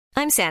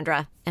I'm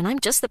Sandra, and I'm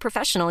just the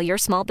professional your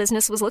small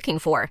business was looking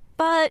for.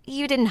 But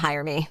you didn't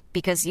hire me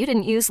because you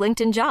didn't use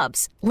LinkedIn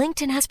Jobs.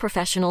 LinkedIn has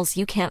professionals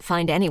you can't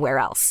find anywhere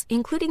else,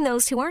 including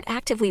those who aren't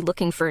actively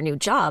looking for a new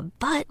job,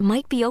 but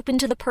might be open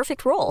to the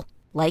perfect role,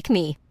 like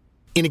me.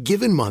 In a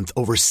given month,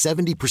 over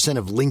 70%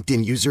 of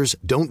LinkedIn users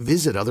don't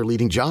visit other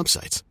leading job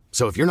sites.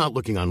 So if you're not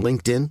looking on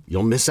LinkedIn,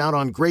 you'll miss out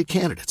on great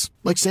candidates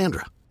like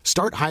Sandra.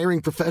 Start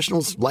hiring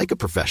professionals like a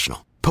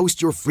professional.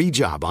 Post your free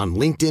job on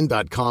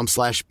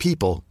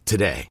linkedin.com/people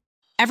today.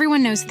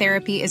 Everyone knows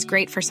therapy is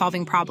great for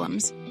solving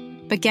problems,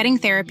 but getting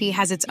therapy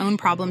has its own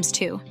problems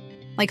too,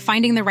 like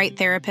finding the right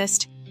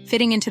therapist,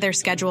 fitting into their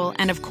schedule,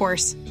 and of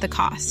course, the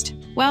cost.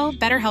 Well,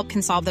 BetterHelp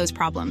can solve those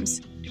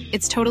problems.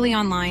 It's totally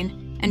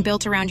online and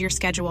built around your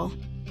schedule.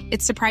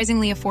 It's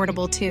surprisingly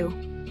affordable too.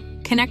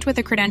 Connect with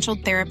a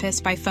credentialed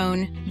therapist by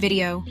phone,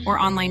 video, or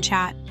online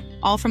chat,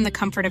 all from the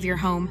comfort of your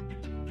home.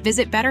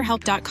 Visit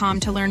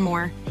BetterHelp.com to learn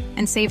more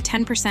and save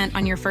 10%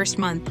 on your first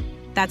month.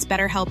 That's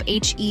BetterHelp,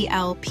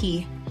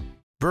 H-E-L-P.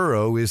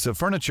 Burrow is a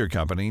furniture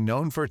company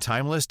known for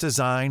timeless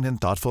design and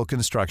thoughtful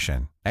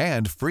construction,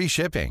 and free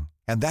shipping,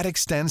 and that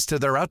extends to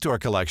their outdoor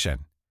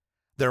collection.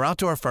 Their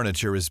outdoor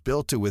furniture is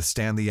built to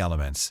withstand the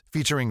elements,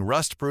 featuring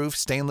rust-proof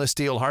stainless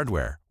steel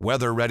hardware,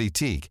 weather-ready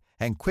teak,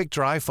 and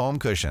quick-dry foam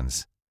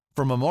cushions.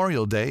 For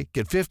Memorial Day,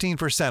 get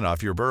 15%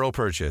 off your Burrow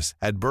purchase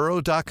at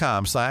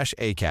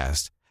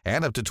burrow.com/ACAST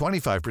and up to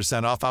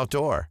 25% off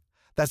outdoor.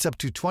 That's up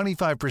to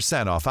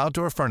 25% off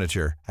outdoor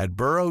furniture at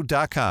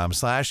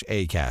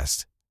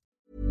burrow.com/ACAST.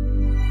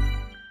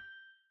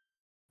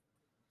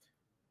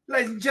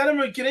 Ladies and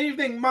gentlemen, good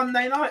evening.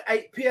 Monday night,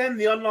 8 p.m,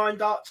 the Online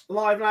Darts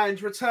Live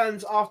Lounge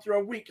returns after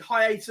a week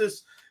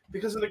hiatus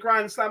because of the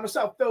Grand Slam.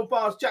 Myself, Bill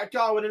Bars, Jack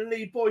Garwood and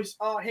Lee Boyce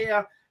are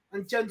here.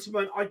 And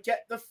gentlemen, I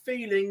get the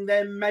feeling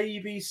there may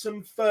be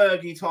some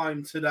Fergie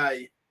time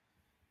today.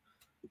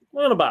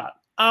 What about?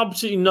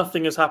 Absolutely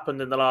nothing has happened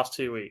in the last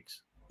 2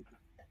 weeks.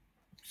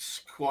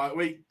 It's quiet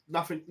week.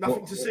 Nothing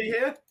to see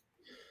here?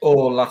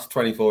 Or last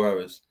 24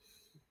 hours?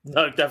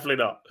 No, definitely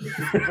not.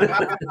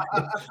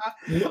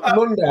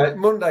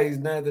 Monday is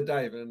now the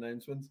day of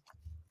announcements.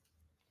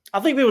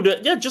 I think we will do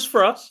it, just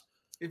for us.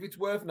 If it's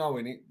worth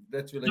knowing it,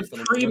 let's release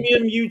the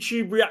premium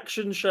YouTube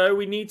reaction show.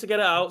 We need to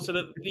get it out so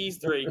that these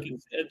three can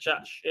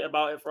chat shit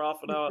about it for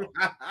half an hour.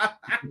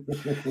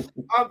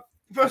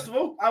 First of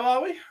all, how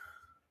are we?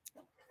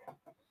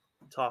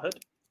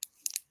 Tired.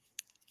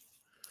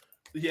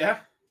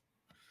 Yeah,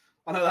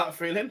 I know that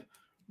feeling.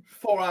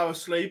 4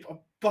 hours sleep, a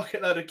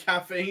bucket load of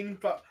caffeine,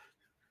 but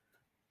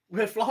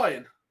we're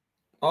flying.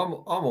 I'm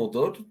all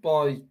done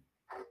by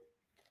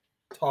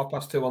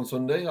 2:30 on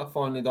Sunday. I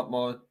finally got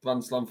my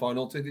Grand Slam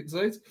final ticket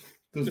seat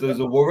because there's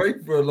a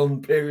worry for a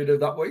long period of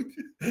that week.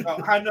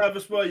 How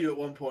nervous were you at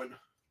one point?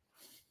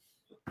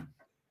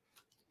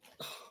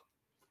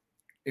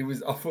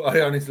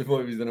 I honestly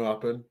thought it was going to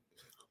happen.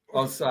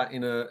 I was sat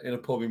in a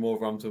pub in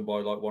Wolverhampton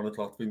by like 1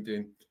 o'clock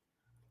thinking,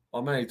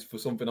 I'm out for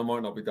something I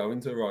might not be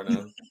going to right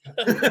now.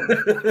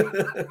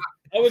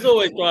 I was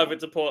always driving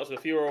to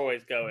Portsmouth. You were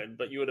always going,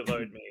 but you would have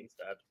owned me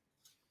instead.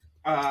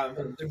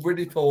 The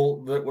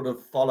ridicule that would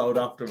have followed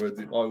afterwards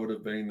if I would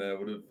have been there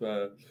would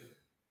have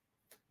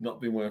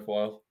not been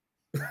worthwhile.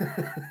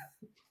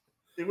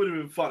 It would have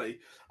been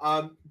funny.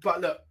 But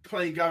look,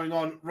 plenty going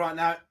on right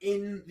now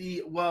in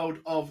the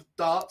world of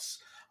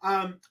darts.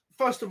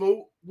 First of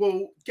all,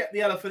 we'll get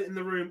the elephant in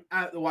the room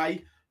out of the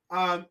way.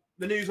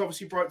 The news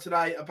obviously broke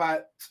today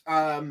about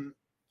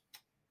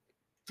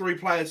 3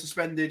 players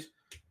suspended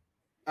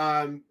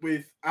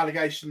with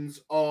allegations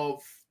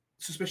of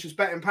suspicious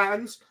betting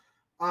patterns.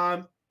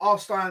 Our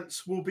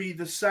stance will be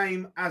the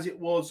same as it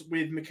was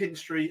with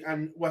McKinstry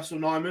and Wessel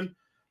Nyman.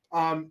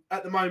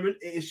 At the moment,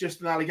 it is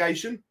just an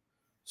allegation.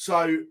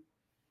 So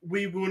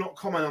we will not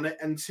comment on it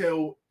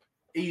until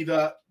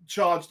either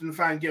charged and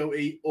found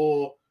guilty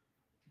or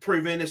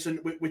proven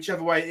innocent,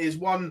 whichever way it is.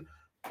 One,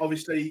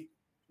 obviously,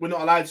 we're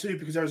not allowed to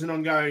because there is an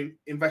ongoing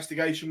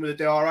investigation with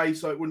the DRA,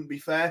 so it wouldn't be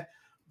fair.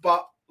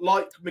 But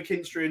like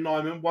McKinstry and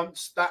Nyman,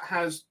 once that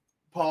has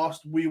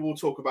passed, we will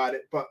talk about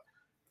it, but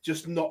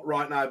just not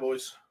right now,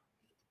 boys.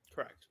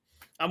 Correct.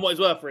 And what is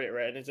worth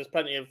reiterating is there's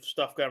plenty of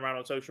stuff going around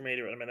on social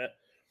media at the minute.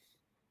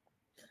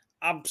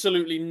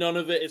 Absolutely none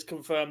of it is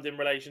confirmed in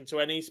relation to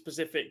any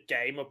specific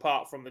game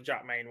apart from the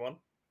Jack Main one.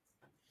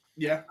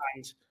 Yeah.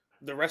 And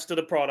the rest of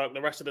the product, the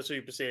rest of the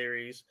Super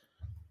Series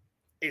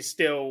is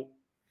still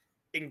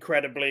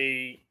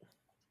incredibly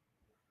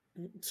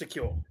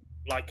secure.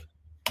 Like,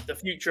 the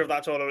future of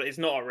that tournament is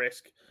not at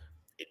risk.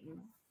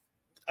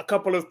 A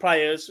couple of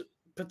players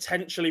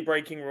potentially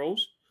breaking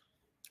rules,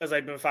 as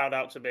they've been found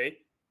out to be,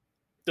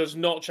 does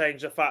not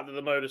change the fact that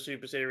the Moda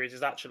Super Series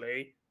is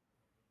actually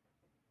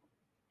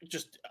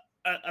just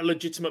a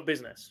legitimate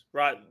business,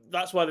 right?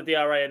 That's why the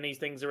DRA and these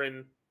things are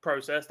in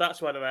process.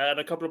 That's why they're there. And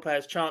a couple of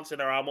players chancing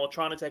their arm or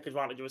trying to take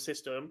advantage of a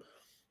system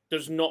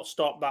does not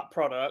stop that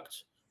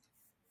product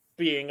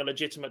being a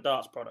legitimate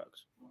darts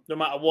product, no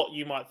matter what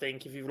you might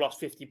think if you've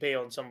lost 50p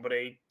on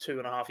somebody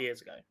 2.5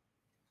 years ago.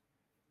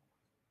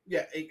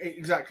 Yeah,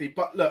 exactly.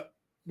 But look,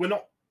 we're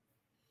not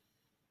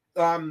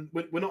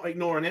we're not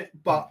ignoring it,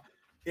 but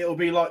it'll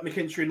be like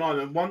McKinstry and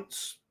Nyman.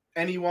 Once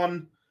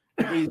anyone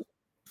is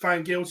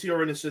found guilty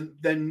or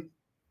innocent, then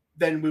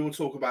we will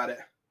talk about it.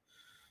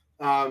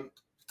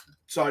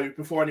 So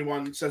before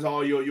anyone says,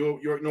 "Oh,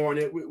 you're ignoring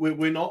it,"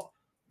 we're not.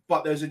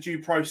 But there's a due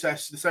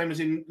process, the same as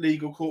in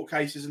legal court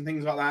cases and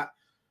things like that.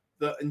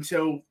 That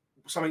until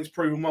something's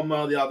proven one way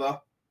or the other,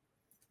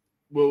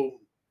 we'll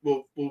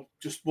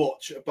just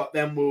watch. But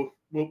then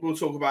we'll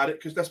talk about it,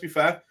 because let's be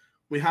fair,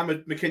 we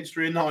hammered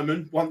McKinstry and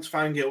Nyman once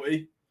found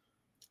guilty.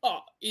 Oh,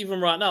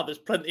 even right now, there's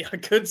plenty I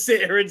could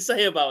sit here and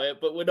say about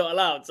it, but we're not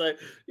allowed. So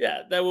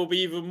yeah, there will be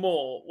even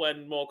more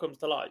when more comes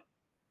to light.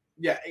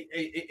 Yeah,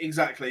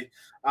 exactly.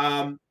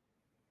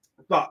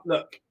 But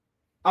look,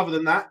 other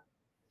than that,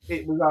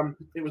 it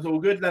was all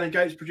good. Leonard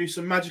Gates produced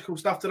some magical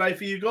stuff today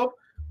for you, Gob.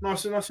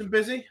 Nice and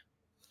busy.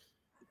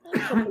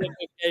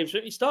 Games.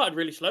 He started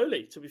really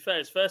slowly, to be fair.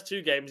 His first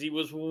 2 games, he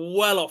was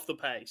well off the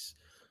pace.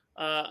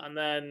 And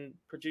then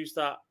produced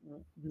that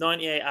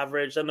 98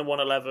 average, then the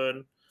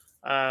 111.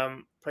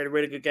 Played a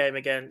really good game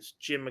against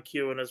Jim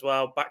McEwen as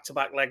well.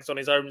 Back-to-back legs on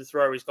his own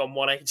throw. He's gone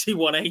 180,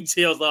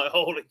 180. I was like,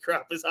 holy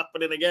crap, it's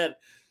happening again.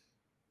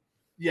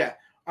 Yeah.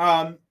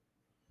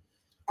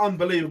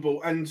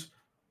 Unbelievable. And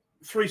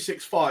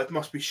 365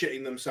 must be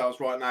shitting themselves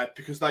right now,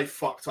 because they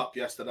fucked up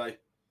yesterday.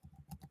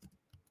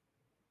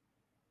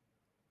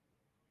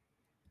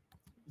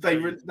 They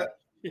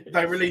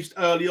released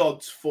early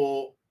odds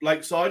for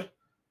Lakeside,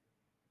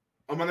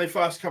 and when they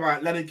first come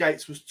out, Leonard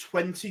Gates was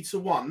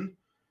 20-1.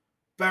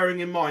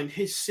 Bearing in mind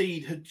his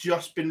seed had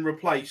just been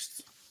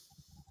replaced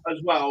as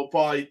well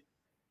by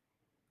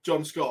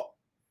John Scott.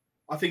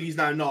 I think he's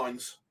now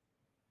 9s.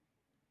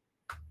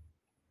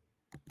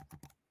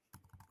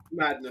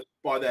 Madness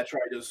by their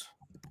traders.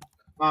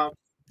 But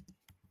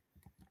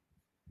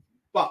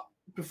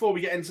before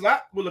we get into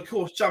that, we'll of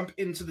course jump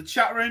into the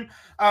chat room.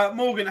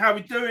 Morgan, how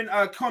we doing?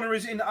 Connor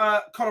is in.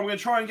 Connor, we're going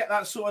to try and get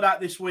that sorted out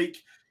this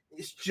week.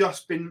 It's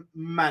just been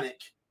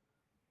manic.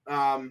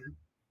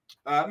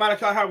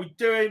 Malachi, how we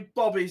doing?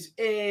 Bob is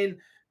in.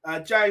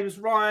 James,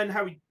 Ryan,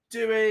 how we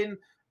doing?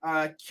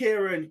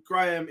 Kieran,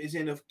 Graham is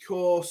in, of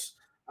course.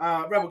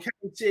 Rebel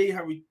County,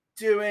 how we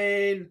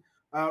doing?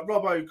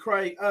 Robbo,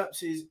 Craig,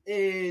 Earps is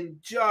in.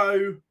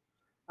 Joe,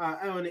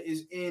 Ellen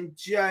is in.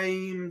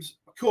 James,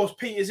 of course,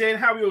 Pete is in.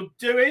 How are we all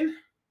doing?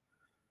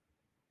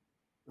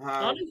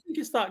 I don't think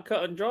it's that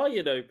cut and dry,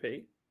 you know,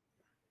 Pete.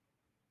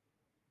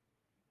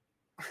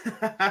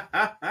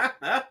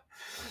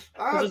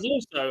 There's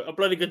also a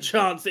bloody good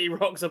chance that he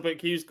rocks up at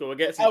Q-Score and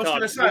gets his card. I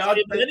was going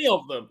to say, any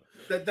of them.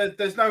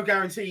 There's no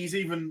guarantee he's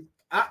even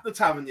at the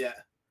tavern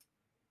yet.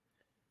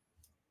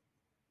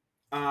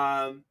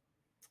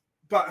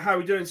 But how are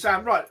we doing,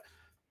 Sam? Right.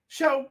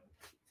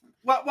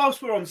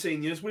 Whilst we're on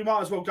seniors, we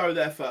might as well go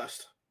there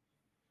first.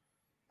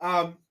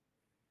 The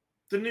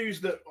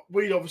news that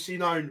we'd obviously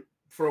known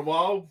for a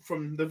while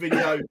from the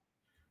video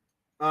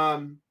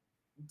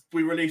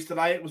we released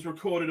today. It was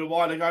recorded a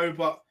while ago,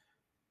 but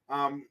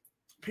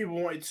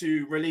people wanted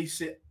to release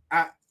it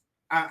at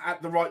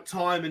the right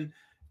time and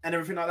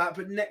everything like that.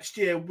 But next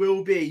year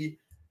will be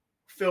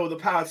Phil the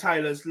Power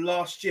Taylor's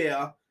last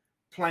year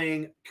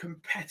playing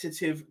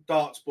competitive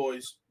darts,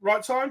 boys.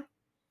 Right time?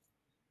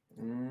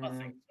 I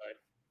think so.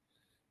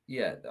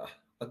 Yeah,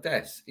 I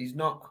guess he's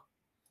not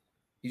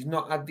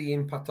had the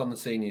impact on the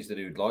seniors that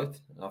he would like.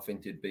 I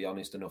think he'd be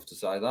honest enough to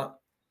say that.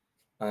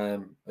 A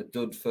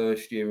dud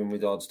first year in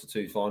regards to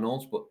 2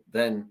 finals, but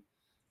then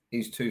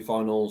his 2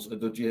 finals a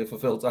dud year for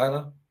Phil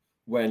Taylor.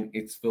 When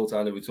it's Phil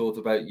Taylor we talked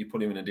about, you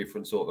put him in a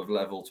different sort of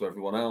level to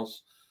everyone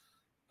else.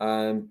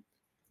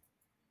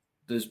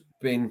 There's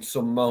been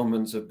some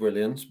moments of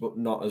brilliance, but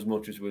not as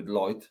much as we'd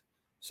like.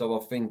 So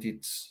I think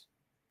it's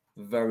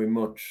very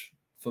much,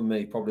 for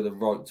me, probably the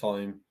right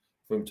time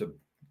for him to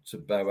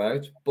bow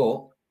out.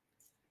 But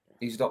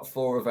he's got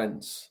 4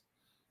 events,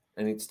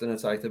 and it's going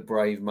to take a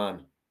brave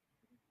man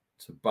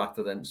to bat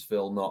against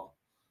Phil not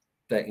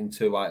getting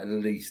to at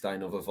least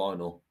another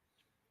final.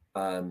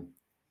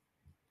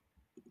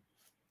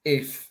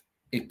 If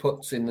he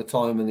puts in the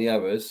time and the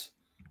hours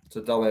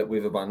to go out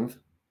with a bang.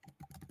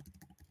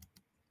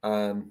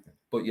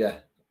 But yeah,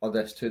 I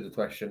guess to the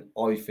question,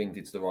 I think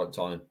it's the right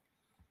time.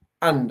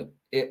 And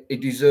it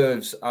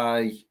deserves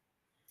a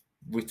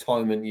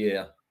retirement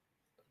year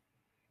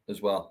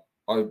as well.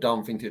 I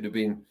don't think it would have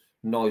been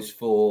nice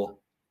for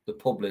the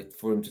public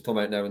for him to come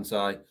out now and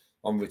say,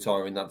 I'm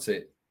retiring, that's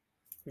it.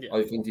 Yeah.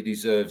 I think he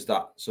deserves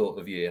that sort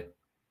of year.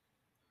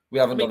 We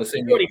haven't got a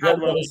seniors.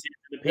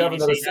 We haven't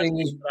got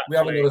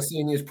a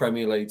seniors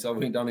Premier League, so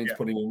we don't need to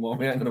put him in one.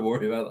 We ain't going to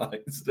worry about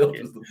that. It's still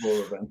just the 4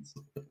 events.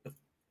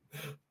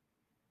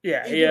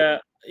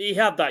 He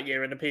had that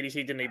year in the PDC,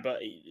 didn't he?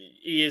 But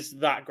he is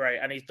that great,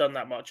 and he's done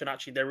that much. And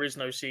actually, there is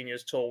no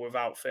seniors tour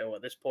without Phil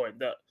at this point.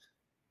 That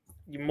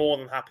you're more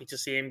than happy to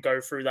see him go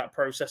through that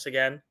process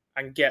again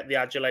and get the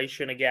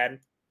adulation again.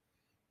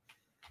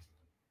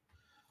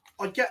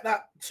 I get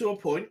that to a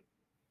point.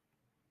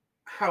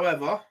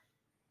 However,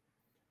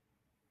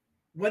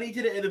 when he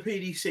did it in the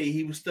PDC,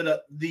 he was still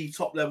at the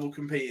top level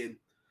competing.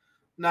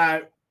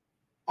 Now,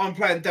 I'm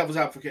playing devil's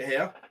advocate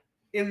here.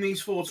 In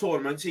these 4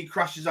 tournaments, he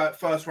crashes out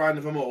first round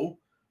of them all.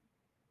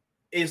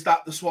 Is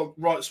that the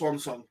right swan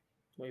song?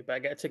 Well, you better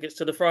get tickets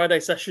to the Friday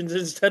sessions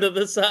instead of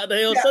the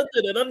Saturday or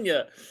Sunday, then, haven't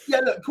you? Yeah,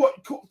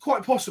 look,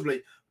 quite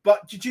possibly.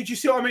 But do you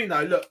see what I mean,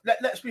 though? Look,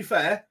 let's be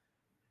fair.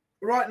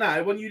 Right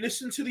now, when you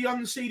listen to the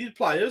unseeded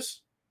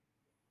players,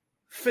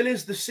 Phil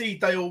is the seed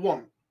they all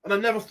want. And I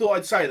never thought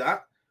I'd say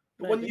that.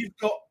 But when you've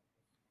got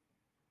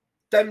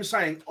them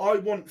saying, I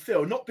want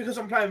Phil, not because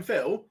I'm playing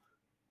Phil,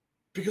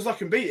 because I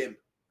can beat him.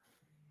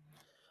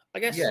 I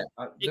guess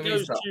it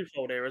goes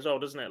twofold here as well,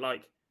 doesn't it?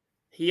 Like,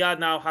 he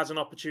now has an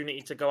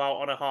opportunity to go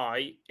out on a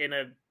high in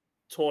a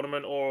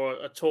tournament or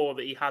a tour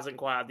that he hasn't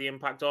quite had the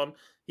impact on.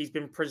 He's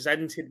been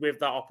presented with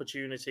that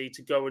opportunity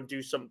to go and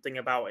do something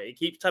about it. He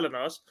keeps telling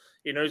us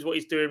he knows what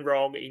he's doing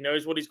wrong. He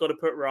knows what he's got to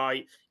put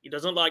right. He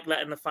doesn't like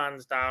letting the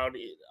fans down.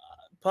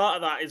 Part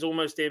of that is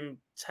almost him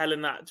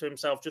telling that to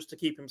himself just to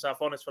keep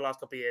himself honest for the last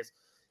couple of years.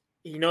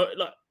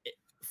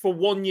 For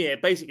 1 year,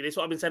 basically, this is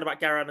what I've been saying about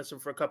Gary Anderson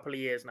for a couple of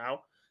years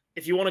now.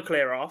 If you want to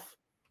clear off,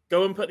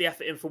 go and put the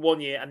effort in for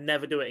 1 year and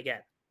never do it again.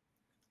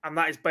 And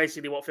that is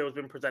basically what Phil's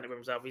been presenting with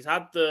himself. He's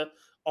had the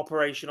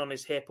operation on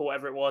his hip or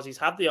whatever it was. He's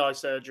had the eye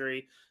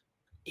surgery.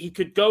 He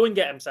could go and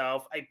get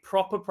himself a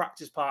proper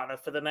practice partner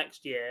for the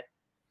next year,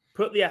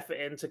 put the effort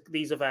into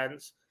these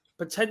events,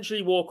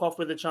 potentially walk off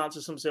with a chance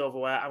of some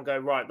silverware and go,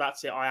 right,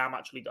 that's it, I am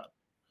actually done.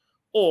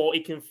 Or he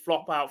can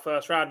flop out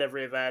first round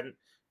every event,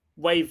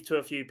 wave to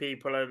a few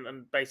people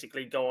and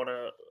basically go on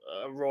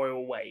a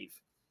royal wave.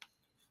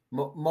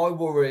 My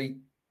worry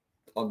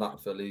on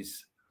that, Phil,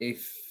 is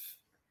if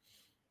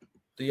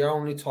the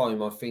only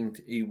time I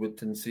think he would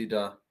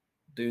consider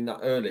doing that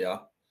earlier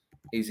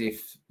is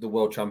if the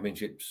World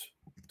Championships,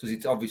 because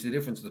it's obviously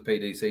different to the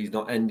PDC. He's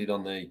not ending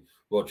on the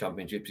World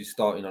Championships. He's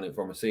starting on it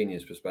from a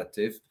seniors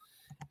perspective.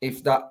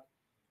 If that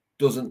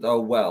doesn't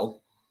go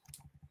well,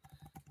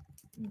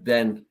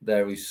 then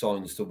there is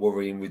signs to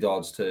worry in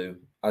regards to,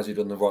 has he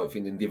done the right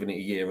thing in giving it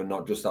a year and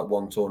not just that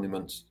one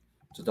tournament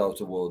to go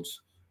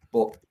towards?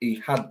 But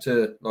he had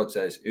to, like I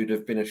says, it would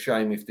have been a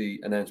shame if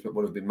the announcement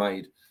would have been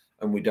made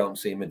and we don't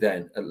see him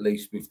again. At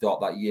least we've got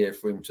that year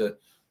for him to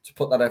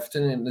put that effort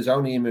in. And there's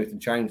only him who can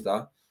change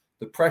that.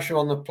 The pressure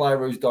on the player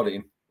who's got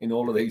him in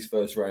all of these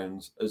first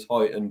rounds has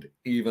heightened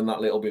even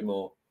that little bit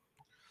more.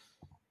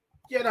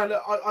 Yeah, no,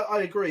 look,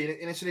 I agree.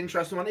 And it's an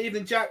interesting one.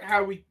 Evening, Jack.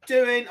 How are we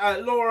doing?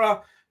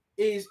 Laura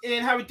is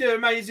in. How are we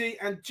doing, Maisie?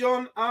 And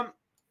John,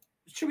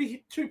 should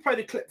we play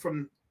the clip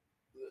from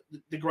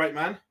the great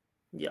man?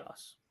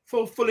 Yes.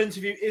 Full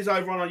interview is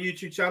over on our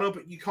YouTube channel,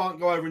 but you can't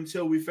go over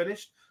until we've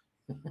finished.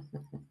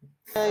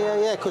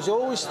 Yeah, because you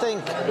always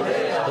think,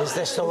 is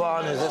this the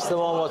one? Is this the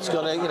one what's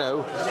going to,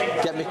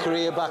 get my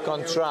career back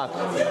on track?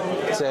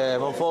 But,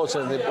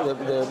 unfortunately,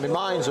 my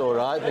mind's all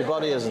right, my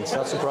body isn't.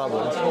 That's the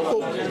problem.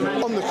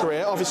 Well, on the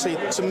career, obviously,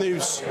 some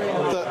news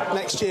that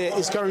next year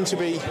is going to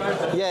be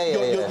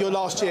your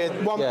last year.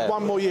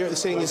 One more year at the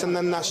seniors, and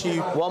then that's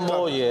you. One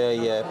more year,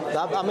 yeah.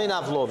 I mean,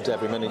 I've loved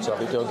every minute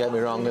of it, don't get me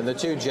wrong. And the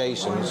two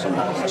Jasons,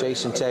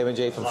 Jason Taylor and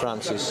Jathan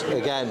Francis,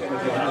 again,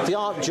 they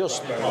aren't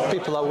just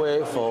people I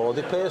work for,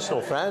 they're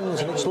personal friends,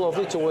 and it's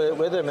lovely to work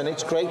with them, and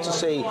it's great to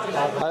see.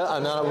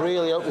 And I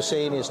really hope the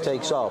seniors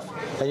takes off,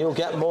 and you'll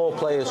get more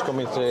players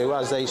coming through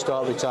as they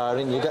start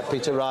retiring. You get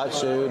Peter Wright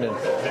soon, and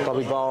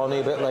probably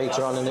Barney a bit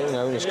later on in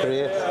his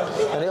career,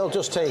 and it'll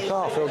just take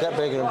off. It'll get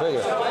bigger and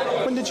bigger.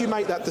 When did you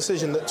make that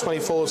decision that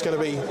 24 is going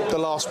to be the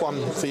last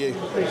one for you?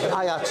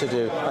 I had to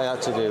do.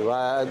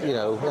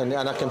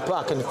 And I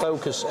can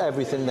focus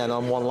everything then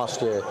on one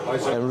last year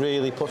and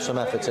really put some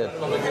effort in.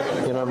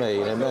 You know what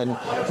I mean?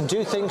 And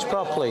do things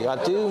properly.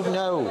 I do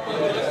know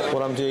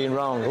what I'm doing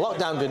wrong.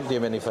 Lockdown didn't do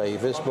me any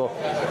favours, but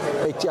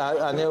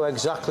I know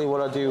exactly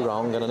what I do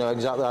wrong, and I know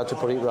exactly how to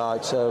put it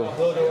right. So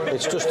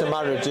it's just a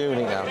matter of doing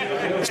it now.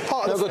 It's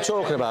part of good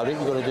talking about it.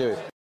 You've got to do it.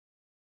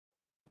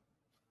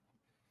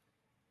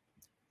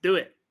 Do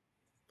it.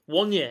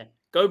 1 year.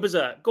 Go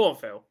berserk. Go on,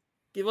 Phil.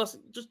 Give us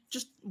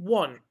just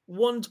one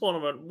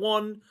tournament,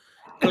 one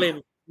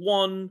glimpse,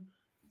 one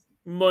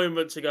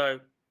moment to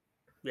go,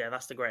 yeah,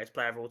 that's the greatest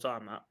player of all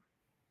time, that.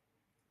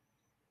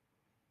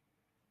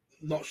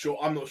 Not sure.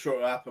 I'm not sure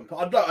it'll happen.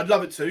 I'd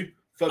love it to.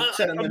 I'm not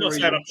saying I'm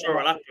sure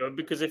it'll happen,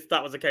 because if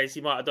that was the case,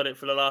 he might have done it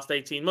for the last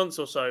 18 months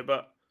or so.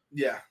 But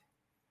yeah,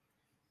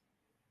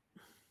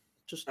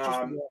 just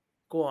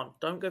go on.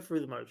 Don't go through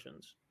the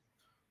motions.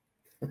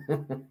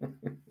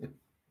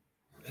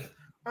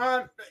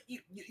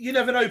 You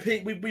never know,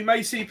 Pete. We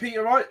may see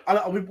Peter Wright.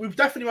 We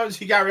definitely won't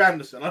see Gary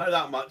Anderson. I know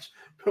that much.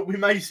 But we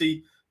may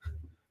see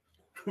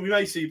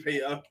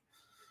Peter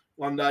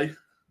one day.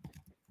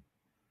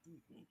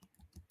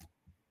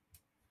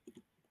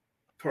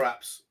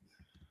 Perhaps.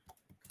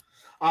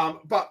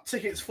 But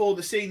tickets for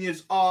the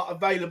seniors are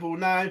available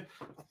now. I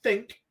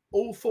think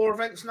all 4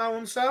 events now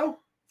on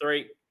sale.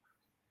 3.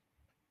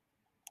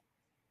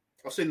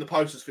 I've seen the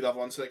posters for the other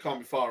one, so it can't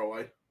be far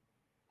away.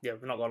 Yeah,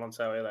 we've not gone on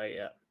sale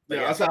yet.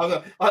 Yeah,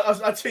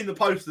 I've seen the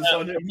posters.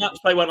 Match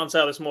play went on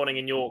sale this morning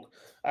in York.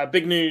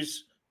 Big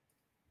news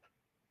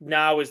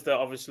now is that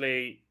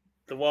obviously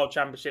the World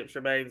Championships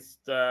remains,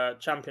 the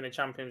Champion of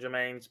Champions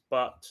remains,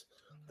 but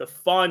the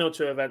final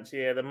 2 events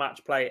here, the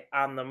Match Play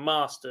and the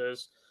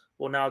Masters,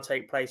 will now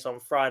take place on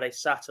Friday,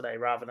 Saturday,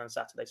 rather than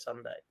Saturday,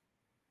 Sunday.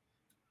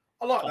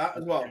 I like that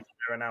as well.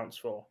 They're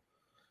announced for.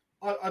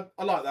 I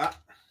like that.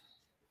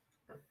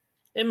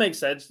 It makes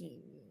sense.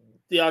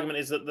 The argument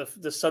is that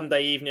the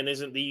Sunday evening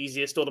isn't the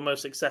easiest or the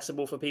most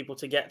accessible for people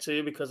to get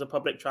to because of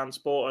public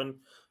transport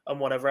and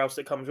whatever else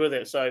that comes with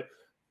it. So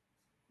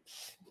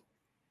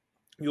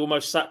you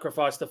almost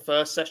sacrifice the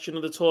first session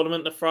of the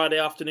tournament. The Friday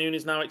afternoon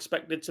is now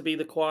expected to be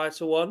the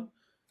quieter one.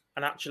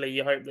 And actually,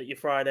 you hope that your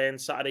Friday and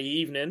Saturday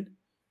evening,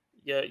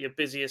 your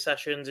busier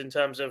sessions in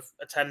terms of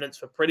attendance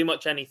for pretty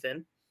much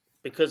anything,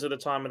 because of the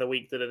time of the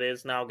week that it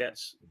is, now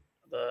gets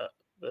the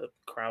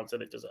crowds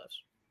that it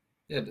deserves.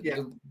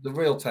 Yeah, the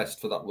real test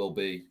for that will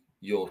be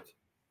youth,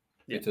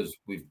 because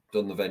we've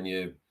done the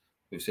venue,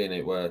 we've seen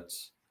it where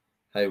it's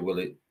how will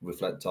it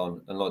reflect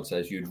on, and like it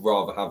says, you'd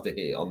rather have the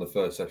hit on the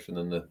first session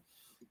than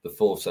the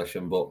fourth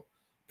session, but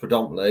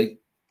predominantly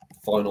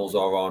finals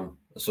are on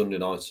a Sunday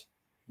night,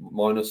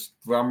 minus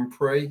Grand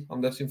Prix,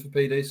 I'm guessing, for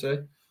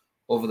PDC.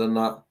 Other than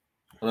that,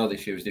 I know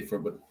this year is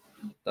different, but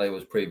they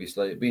was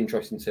previously. It'd be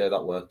interesting to see how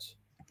that works.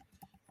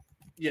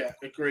 Yeah,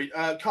 agreed.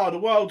 Carl, the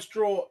World's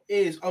Draw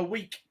is a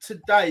week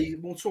today.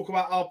 We'll talk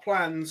about our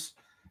plans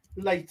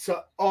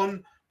later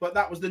on, but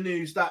that was the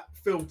news that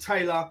Phil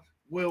Taylor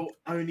will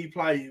only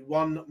play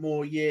one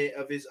more year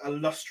of his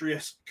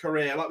illustrious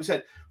career. Like we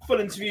said,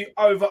 full interview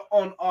over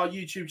on our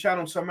YouTube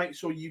channel, so make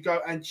sure you go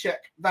and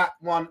check that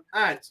one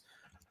out.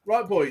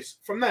 Right, boys,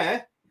 from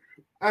there,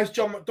 as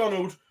John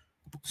McDonald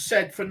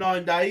said for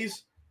 9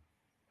 days,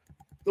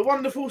 the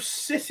wonderful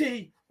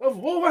city of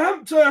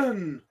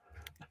Wolverhampton.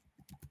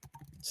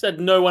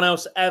 Said no one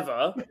else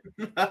ever.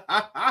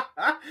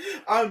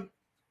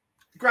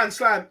 Grand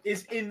Slam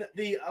is in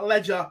the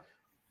ledger.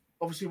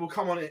 Obviously, we'll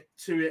come on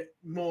to it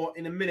more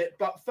in a minute.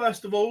 But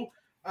first of all,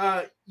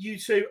 you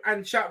two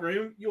and chat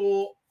room,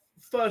 your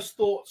first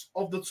thoughts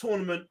of the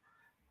tournament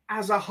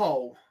as a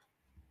whole.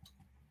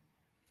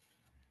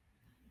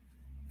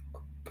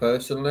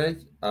 Personally,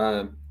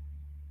 I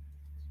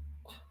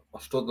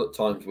struggled at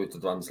times with the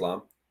Grand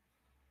Slam.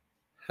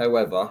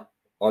 However,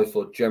 I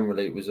thought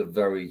generally it was a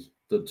very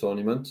good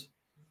tournament.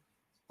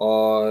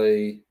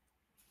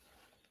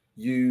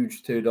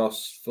 Huge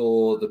kudos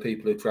for the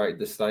people who created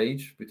the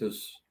stage,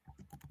 because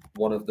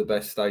one of the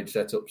best stage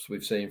setups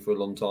we've seen for a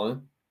long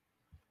time.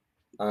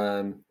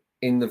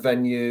 In the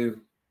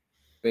venue,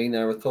 been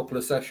there a couple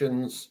of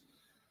sessions,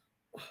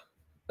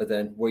 and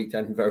then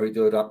weekend, very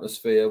good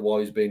atmosphere.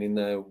 Wise being in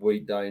there,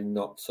 weekday,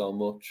 not so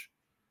much.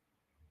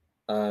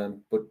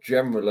 But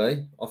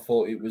generally, I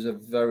thought it was a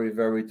very,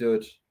 very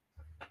good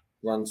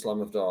Grand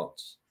Slam of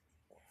darts.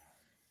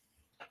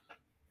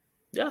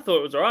 Yeah, I thought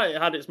it was all right.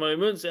 It had its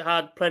moments. It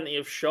had plenty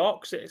of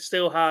shocks. It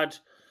still had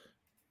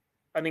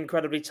an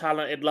incredibly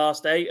talented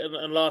last 8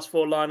 and last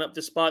 4 lineup,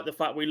 despite the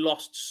fact we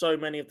lost so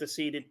many of the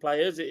seeded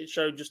players. It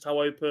showed just how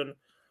open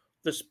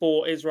the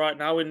sport is right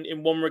now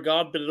in one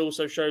regard, but it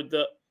also showed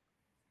that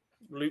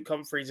Luke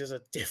Humphries is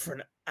a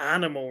different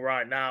animal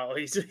right now.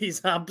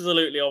 He's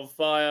absolutely on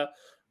fire.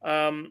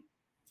 As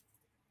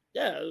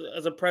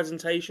a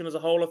presentation as a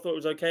whole, I thought it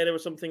was okay. There were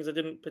some things I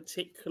didn't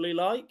particularly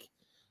like.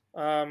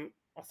 I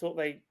thought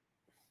they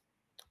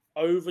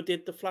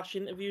overdid the flash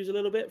interviews a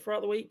little bit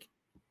throughout the week.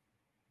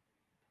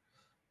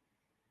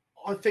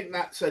 I think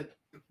that's a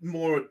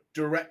more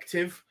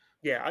directive.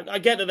 Yeah, I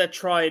get that they're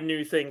trying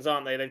new things,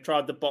 aren't they? They've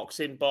tried the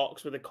box-in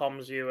box with the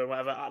comms view and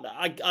whatever.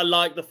 I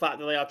like the fact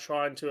that they are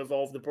trying to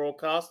evolve the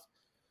broadcast.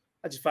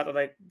 I just felt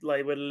that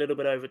they were a little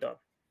bit overdone.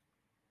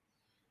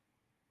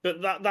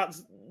 But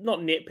that's not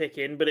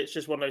nitpicking, but it's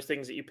just one of those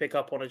things that you pick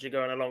up on as you're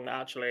going along that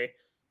actually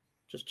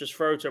just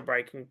throw to a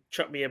break and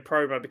chuck me a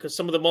promo, because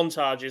some of the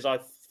montages I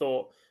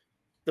thought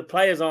the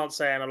players aren't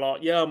saying a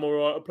lot. Yeah, I'm all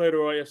right. I played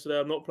all right yesterday.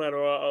 I'm not playing all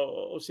right.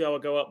 I'll see how I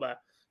go up there.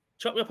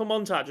 Chuck me up a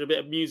montage with a bit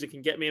of music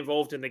and get me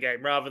involved in the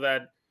game rather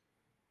than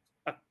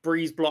a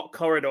breeze block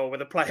corridor where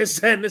the players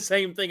saying the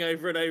same thing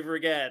over and over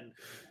again.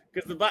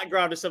 Because the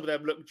background of some of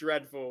them look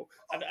dreadful.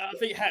 And I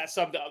think Het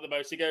summed it up the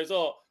most. He goes,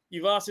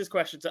 you've asked this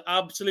question to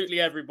absolutely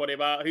everybody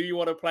about who you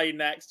want to play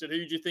next and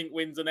who do you think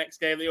wins the next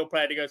game that you're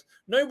playing. He goes,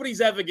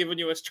 nobody's ever given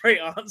you a straight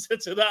answer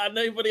to that, and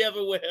nobody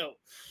ever will.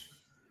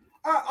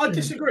 I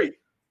disagree.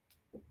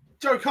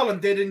 Joe Cullen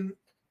did in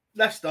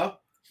Leicester.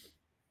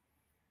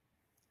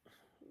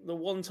 The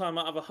one time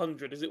out of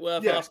 100, is it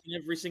worth asking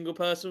every single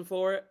person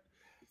for it?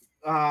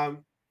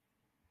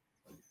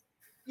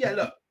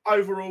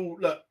 Overall,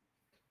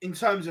 in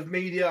terms of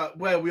media,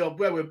 where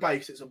we're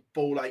based, it's a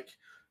ball ache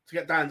to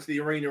get down to the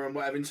arena and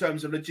whatever in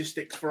terms of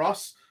logistics for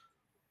us.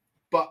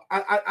 But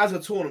as a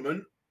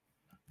tournament,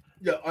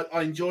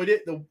 I enjoyed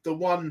it. The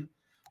one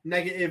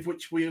negative,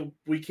 which we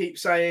keep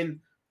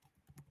saying,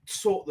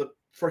 sort the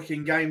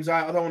freaking games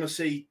out. I don't want to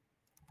see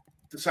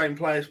the same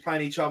players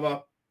playing each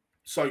other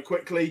so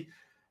quickly.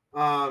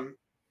 We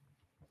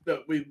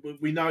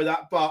know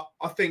that, but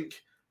I think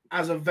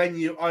as a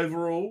venue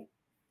overall,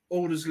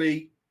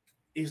 Aldersley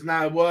is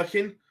now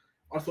working.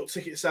 I thought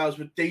ticket sales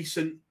were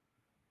decent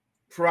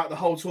throughout the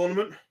whole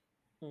tournament.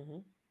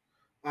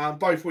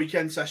 Both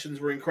weekend sessions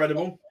were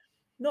incredible.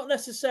 Not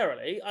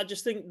necessarily. I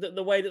just think that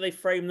the way that they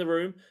frame the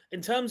room,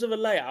 in terms of a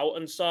layout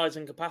and size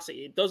and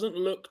capacity, it doesn't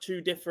look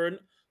too different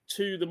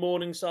to the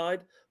morning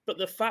side. But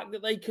the fact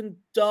that they can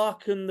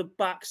darken the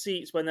back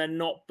seats when they're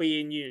not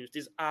being used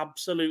is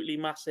absolutely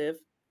massive.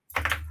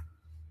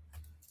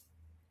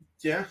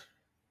 Yeah.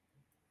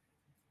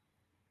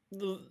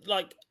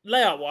 Like,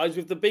 layout-wise,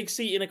 with the big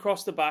seating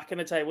across the back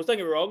and the tables, don't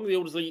get me wrong, the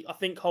Aldersley, I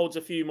think, holds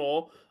a few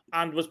more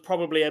and was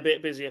probably a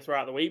bit busier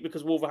throughout the week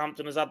because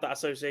Wolverhampton has had that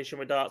association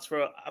with darts for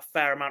a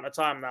fair amount of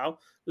time now.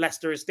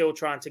 Leicester is still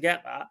trying to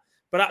get that.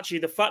 But actually,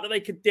 the fact that they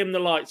could dim the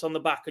lights on the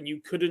back and you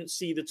couldn't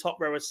see the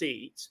top row of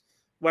seats,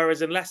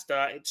 whereas in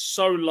Leicester, it's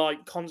so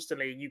light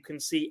constantly, you can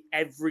see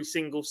every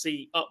single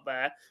seat up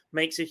there,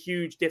 makes a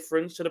huge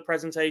difference to the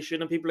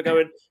presentation. And people are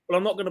going, well,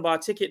 I'm not going to buy a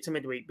ticket to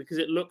midweek because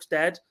it looks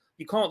dead.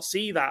 You can't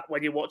see that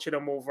when you're watching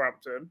on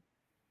Wolverhampton.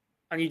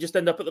 And you just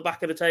end up at the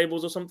back of the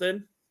tables or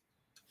something.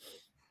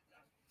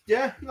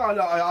 Yeah, no,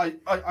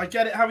 I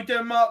get it. How we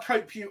doing, Mark?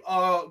 Hope you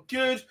are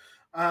good.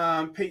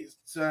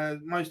 Pete's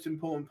most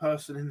important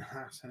person in the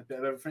house and a bit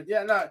of everything.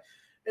 Yeah, no,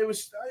 it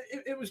was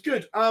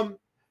good.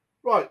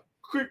 Right,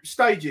 group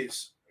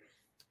stages.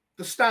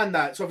 The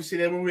standouts, obviously,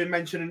 they were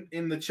mentioned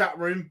in the chat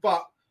room,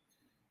 but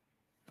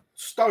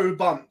Stowe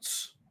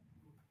Bunce,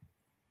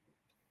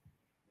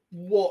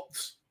 what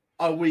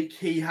a week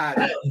he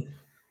had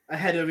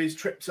ahead of his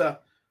trip to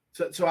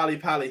Ali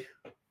Pali.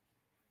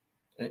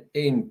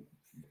 In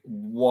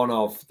one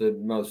of the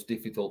most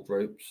difficult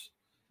groups,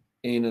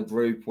 in a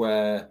group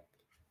where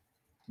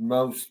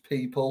most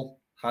people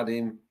had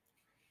him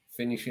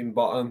finishing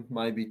bottom,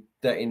 maybe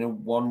getting a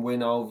one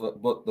win over,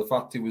 but the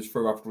fact he was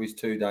through after his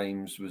 2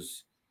 games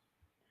was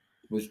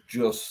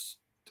just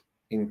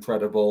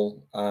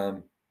incredible,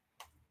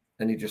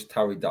 and he just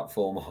carried that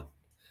form on.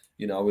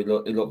 You know, it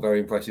looked very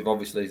impressive.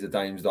 Obviously, as the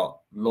Dames dot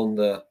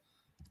Lunda,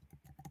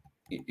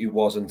 he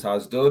wasn't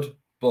as good,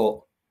 but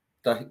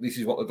this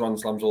is what the Grand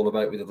Slam's all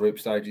about with the group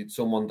stage. It's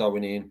someone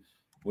going in.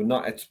 We're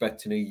not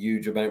expecting a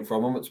huge amount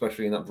from him,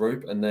 especially in that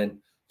group. And then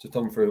to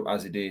come through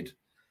as he did,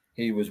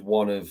 he was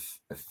one of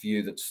a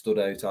few that stood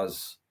out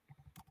as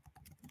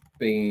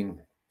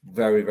being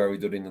very, very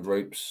good in the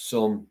groups.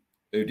 Some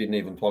who didn't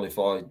even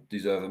qualify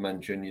deserve a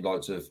mention.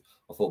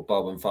 I thought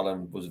Bob and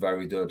Fallon was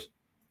very good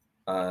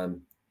as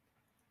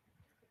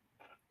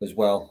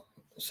well.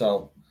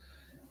 So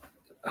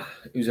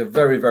it was a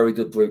very, very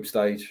good group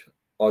stage.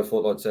 I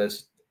thought, like I said,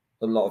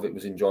 a lot of it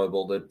was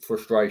enjoyable. The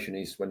frustration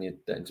is when you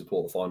get into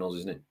quarterfinals,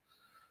 isn't it?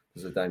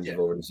 Because the Dames have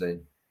already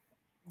seen.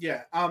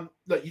 Yeah.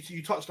 Look,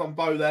 you touched on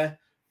Bo there.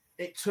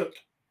 It took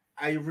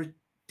a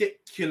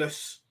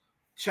ridiculous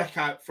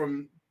checkout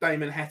from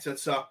Damon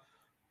Heta to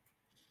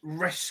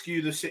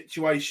rescue the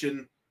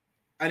situation,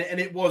 and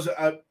it was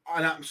an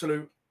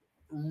absolute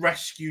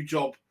rescue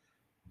job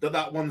that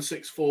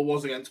 164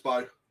 was against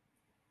Bo.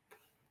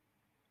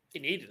 He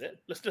needed it.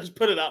 Let's just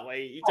put it that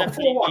way. He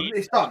definitely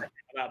it's done. At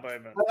that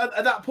moment.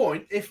 At that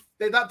point, if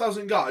that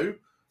doesn't go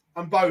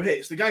and Bo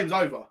hits, the game's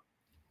over.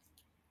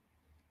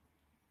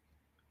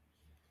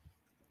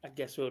 I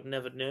guess we'll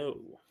never know.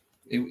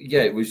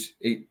 It was.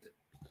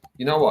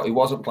 You know what? He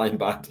wasn't playing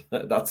bad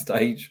at that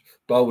stage.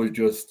 Bo was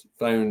just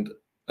found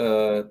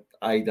a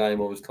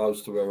dame or was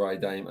close to a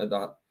dame at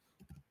that,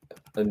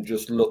 and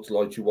just looked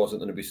like she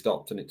wasn't going to be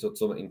stopped. And it took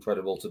something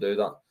incredible to do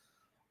that.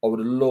 I would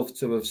have loved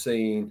to have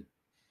seen.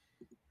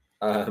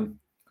 I'd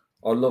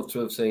love to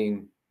have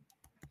seen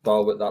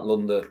Bo at that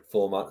Lunda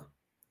format.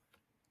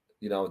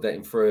 You know,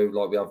 getting through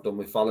like we have done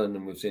with Fallon,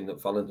 and we've seen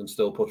that Fallon can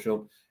still push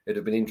on. It'd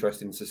have been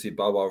interesting to see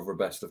Bo over a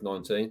best of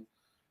 19.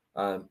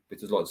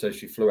 Because, like I said,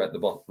 she flew out the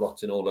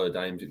blocks in all her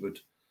games. It'd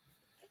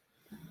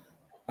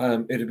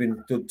have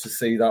been good to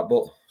see that,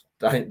 but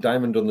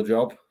Damon done the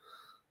job,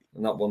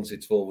 and that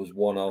 164 was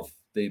one of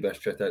the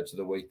best checkouts of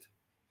the week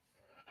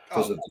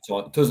because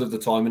of the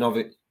timing of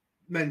it.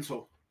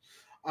 Mental.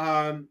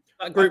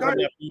 That group had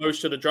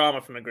most of the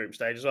drama from the group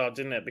stage as well,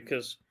 didn't it?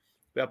 Because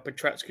we had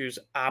Petretsku's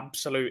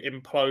absolute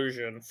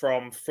implosion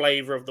from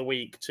flavour of the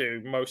week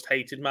to most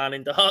hated man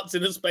in darts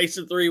in the space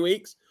of 3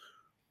 weeks.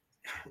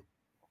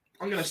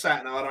 I'm going to say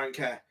it now, I don't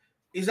care.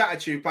 His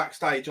attitude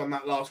backstage on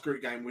that last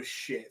group game was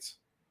shit.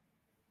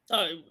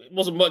 It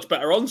wasn't much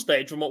better on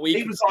stage from what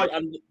we could see.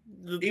 And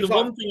the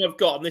one thing I've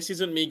got, and this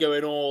isn't me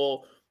going,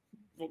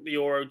 the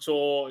Euro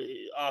Tour,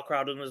 our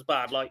crowd isn't as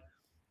bad. Like,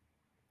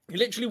 he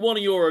literally won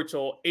a Euro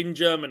Tour in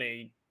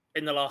Germany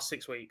in the last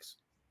 6 weeks.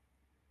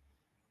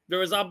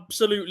 There is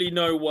absolutely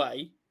no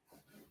way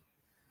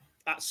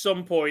at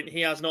some point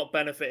he has not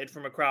benefited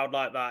from a crowd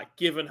like that,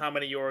 given how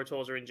many Euro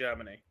Tours are in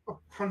Germany.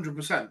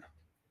 100%.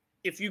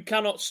 If you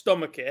cannot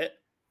stomach it,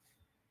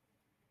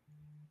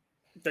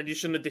 then you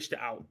shouldn't have dished it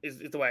out, is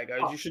the way it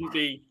goes. You shouldn't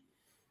be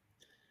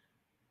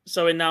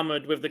so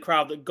enamoured with the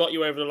crowd that got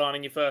you over the line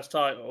in your first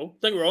title.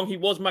 Don't get me wrong, he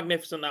was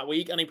magnificent that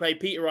week, and he played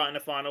Peter Wright in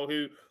the final,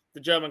 who the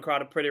German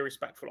crowd are pretty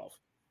respectful of.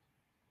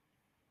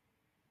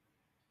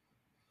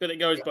 But it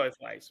goes both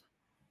ways.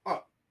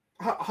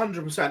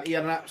 100%. He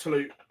had an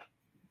absolute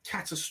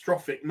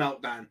catastrophic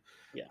meltdown.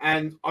 Yeah.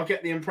 And I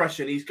get the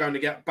impression he's going to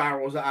get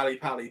barrels at Ali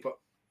Pally, but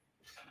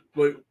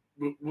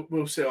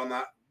we'll see on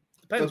that.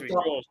 Depends who he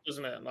draws,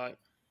 doesn't it?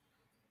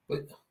 But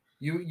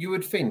you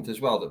would think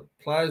as well that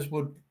players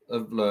would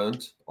have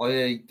learned,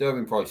 i.e.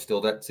 Derwin Price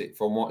still gets it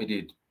from what he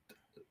did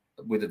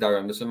with the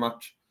Darren Anderson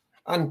match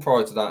and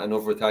prior to that and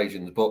other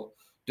occasions, but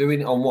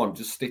doing it on one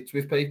just sticks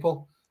with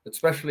people,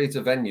 especially at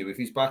a venue. If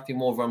he's back in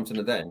Wolverhampton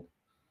and then,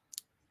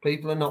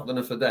 people are not going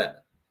to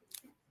forget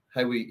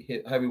how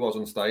he was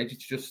on stage.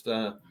 It's just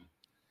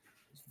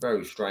it's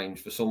very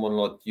strange for someone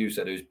like you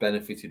said who's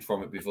benefited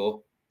from it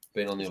before,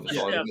 being on the other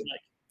side of it.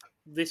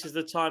 This is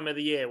the time of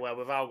the year where,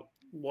 without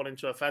wanting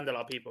to offend a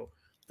lot of people,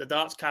 the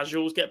darts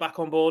casuals get back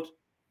on board.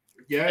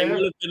 Yeah,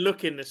 They've been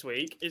looking this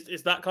week.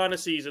 It's that kind of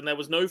season. There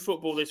was no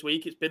football this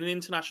week. It's been an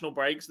international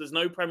break, so there's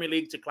no Premier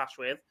League to clash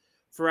with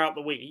throughout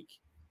the week.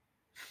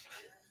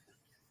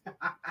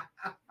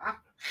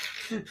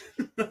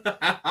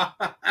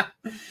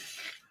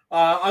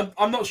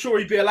 I'm not sure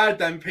he'd be allowed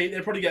then, Pete.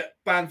 They'd probably get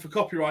banned for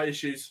copyright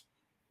issues.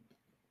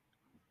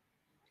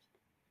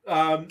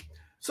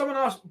 Someone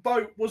asked,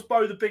 was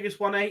Bo the biggest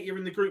 180er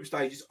in the group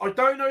stages? I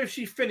don't know if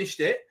she finished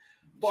it,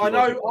 but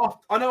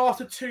I know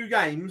after 2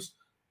 games,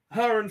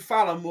 her and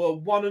Fallon were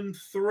 1 and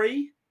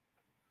 3.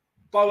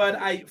 Bo had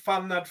 8,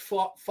 Fallon had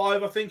 5,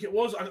 I think it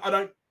was.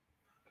 I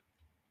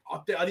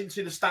didn't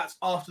see the stats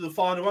after the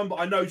final one, but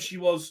I know she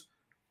was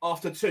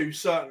after 2,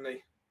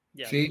 certainly.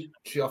 Yeah. I think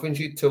she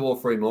had 2 or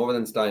 3 more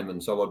than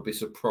Stayman, so I'd be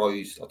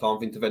surprised. I can't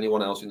think of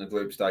anyone else in the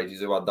group stages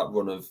who had that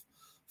run of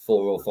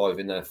 4 or 5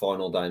 in their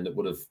final game that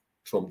would have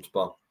trumped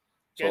Bo.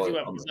 Gezi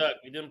went berserk.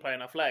 He didn't play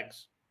enough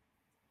legs.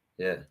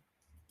 Yeah.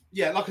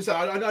 Yeah, like I said,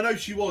 I know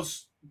she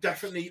was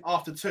definitely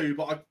after 2,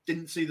 but I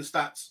didn't see the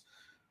stats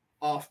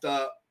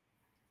after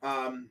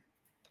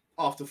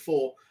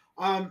 4.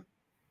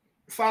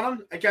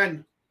 Fallon,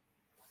 again,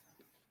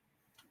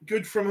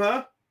 good from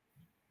her.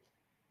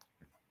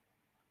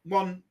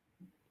 One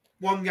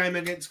game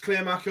against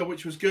Clearmaker,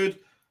 which was good.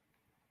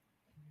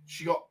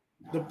 She got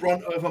the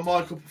brunt of a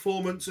Michael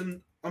performance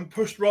and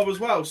pushed Rob as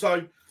well.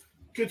 So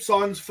good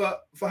signs for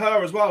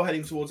her as well,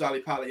 heading towards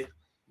Ali Pally.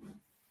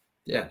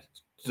 Yeah,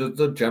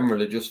 so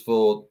generally just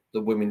for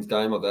the women's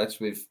game, I guess,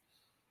 with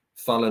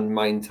Fallon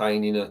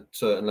maintaining a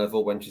certain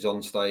level when she's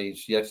on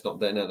stage. Yes, not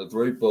then at the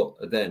group,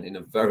 but then in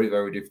a very,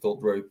 very difficult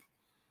group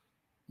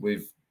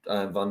with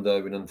Van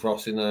Derwin and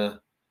Frost in there.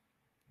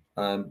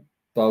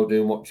 Bo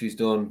doing what she's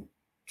done,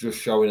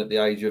 just showing at the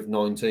age of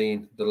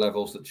 19 the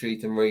levels that she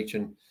can reach.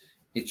 And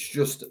it's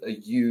just a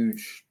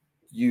huge,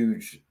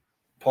 huge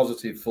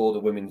positive for the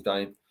women's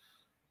game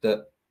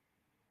that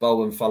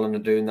Bo and Fallon are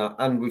doing that.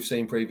 And we've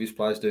seen previous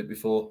players do it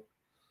before.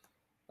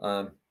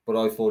 But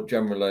I thought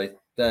generally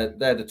they're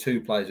the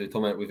 2 players who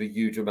come out with a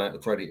huge amount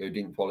of credit who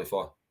didn't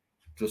qualify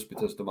just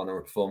because the manner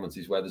of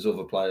performances, where there's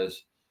other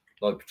players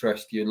like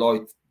Petrescu,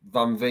 like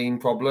Van Veen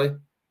probably,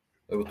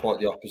 who were quite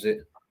the opposite.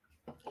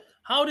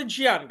 How did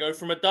Gian go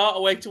from a dart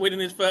away to winning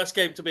his first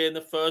game to being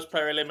the first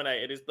player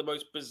eliminated? Is the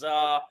most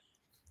bizarre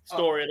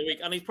story of the week.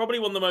 And he's probably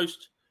one of the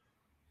most,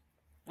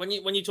 when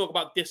you talk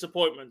about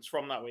disappointments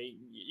from that week,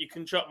 you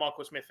can chuck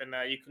Michael Smith in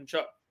there, you can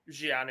chuck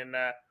Gian in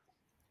there.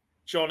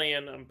 Johnny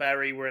and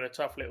Barry were in a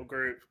tough little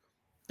group.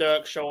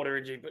 Dirk's shoulder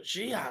injury, but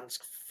Gian's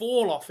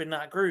fall off in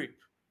that group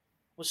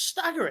was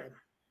staggering.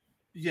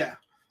 Yeah,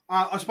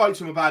 I spoke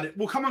to him about it.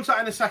 We'll come on to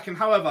that in a second.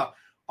 However,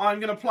 I'm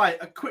going to play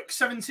a quick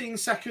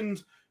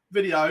 17-second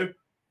video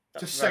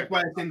to segue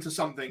us into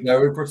something.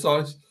 Very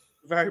precise.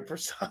 Very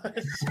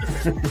precise.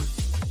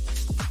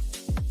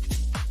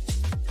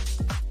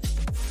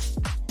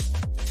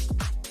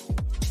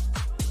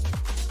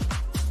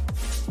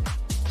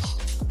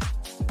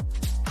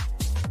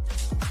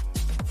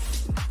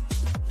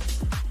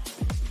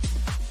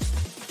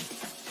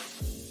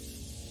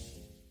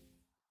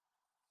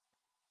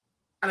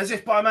 And as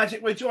if by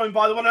magic, we're joined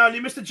by the one and only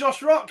Mr.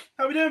 Josh Rock.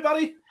 How are we doing,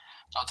 buddy?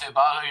 Not too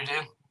bad. How you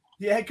doing?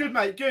 Yeah, good,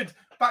 mate. Good.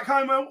 Back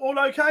home, all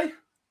okay?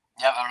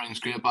 Yeah, everything's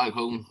great back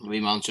home. The wee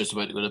man's just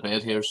about to go to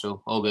bed here,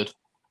 so all good.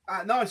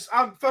 Nice.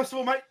 First of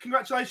all, mate,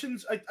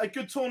 congratulations. A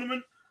good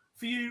tournament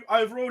for you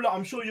overall.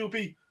 I'm sure you'll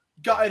be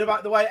gutted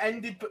about the way it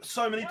ended, but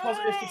so many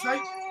positives to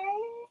take.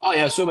 Oh,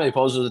 yeah, so many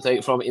positives to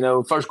take from it. You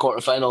know, first quarter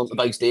final, the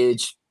big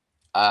stage.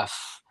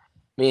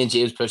 Me and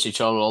James pushed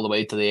each other all the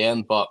way to the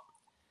end, but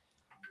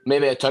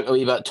maybe it took a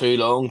wee bit too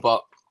long,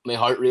 but my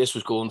heart race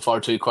was going far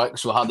too quick,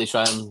 so I had to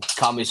try and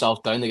calm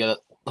myself down to get it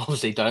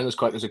obviously down as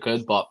quick as I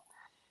could. But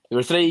there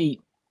were 2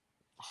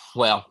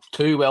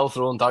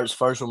 well-thrown darts.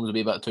 First one was a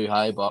wee bit too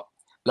high, but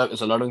look,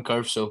 it's a learning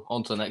curve, so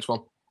on to the next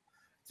one.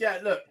 Yeah,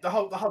 look, the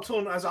whole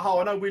tournament as a whole,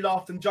 I know we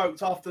laughed and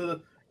joked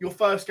after your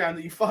first game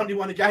that you finally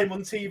won a game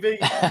on TV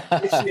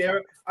this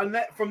year, and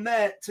from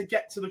there to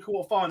get to the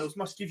quarterfinals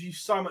must give you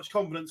so much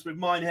confidence with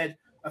Minehead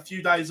a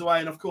few days away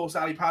and, of course,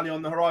 Ali Pally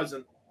on the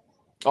horizon.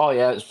 Oh,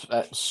 yeah,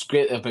 it's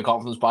great to have my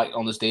confidence back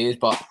on the stage,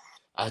 but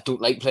I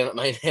don't like playing at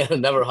Minehead. I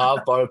never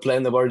have, bar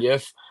playing the World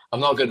Youth. I'm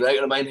not a good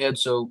writer at Minehead,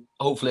 so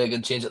hopefully I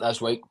can change it this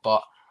week.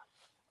 But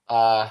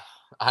I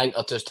think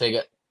I'll just take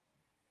it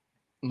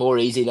more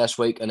easy this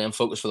week and then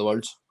focus for the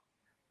Worlds.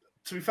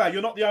 To be fair,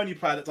 you're not the only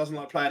player that doesn't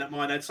like playing at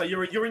Minehead, so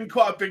you're in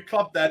quite a big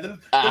club there.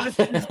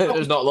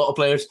 There's not a lot of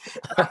players.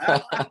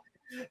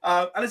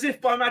 And as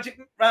if by magic,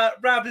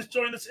 Rab has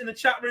joined us in the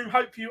chat room.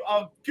 Hope you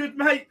are good,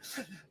 mate.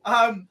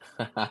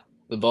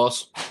 The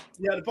boss.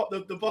 Yeah,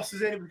 the boss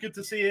is in. It was good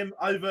to see him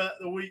over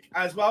the week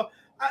as well.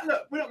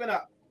 Look, we're not going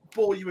to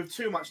bore you with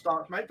too much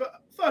darts, mate. But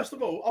first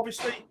of all,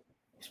 obviously,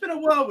 it's been a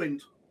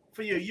whirlwind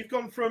for you. You've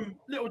gone from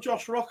little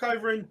Josh Rock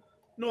over in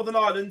Northern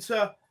Ireland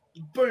to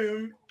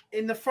boom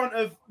in the front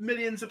of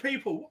millions of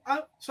people.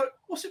 So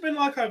what's it been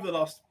like over the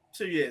last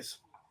 2 years?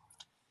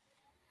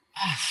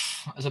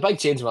 It's a big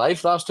change in my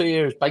life last 2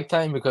 years, big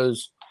time,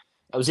 because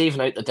I was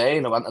even out today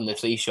and I went in the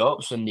 3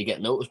 shops and you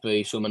get noticed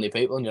by so many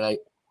people and you're like,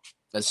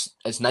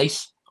 it's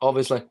nice,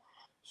 obviously.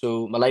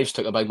 So my life's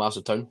took a big,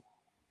 massive turn.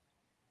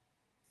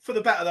 For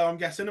the better, though, I'm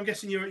guessing. I'm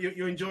guessing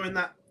you're enjoying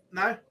that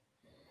now?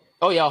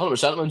 Oh, yeah,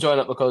 100% I'm enjoying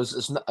it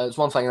because it's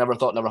one thing I never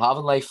thought I'd never have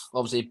in life,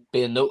 obviously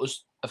being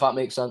noticed, if that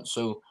makes sense.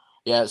 So,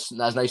 yeah, it's a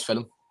nice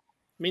feeling.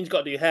 It means you've got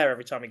to do your hair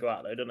every time you go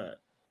out, though, doesn't it?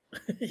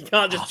 You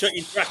can't just chuck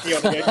your tracky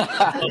on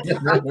again.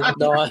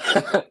 No,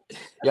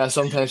 yeah,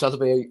 sometimes I have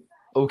to be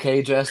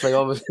okay dressed, like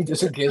obviously,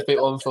 just in case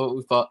people on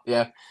photos. But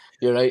yeah,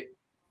 you're right.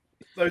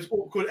 Those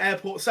awkward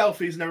airport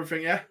selfies and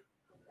everything, yeah?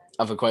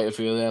 I've had quite a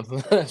few of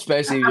them,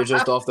 especially if you're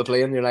just off the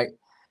plane. You're like,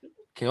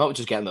 can you not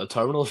just get in the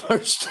terminal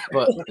first?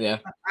 But yeah.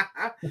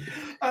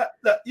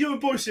 Look, you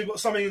and Boyce have got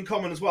something in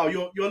common as well.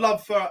 Your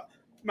love for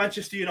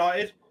Manchester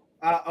United,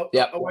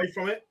 away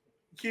from it.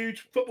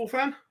 Huge football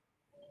fan?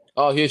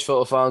 Oh, huge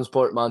football fan,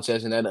 support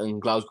Manchester United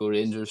and Glasgow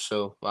Rangers.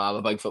 So I'm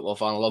a big football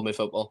fan. I love my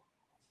football.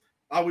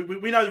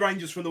 We know the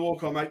Rangers from the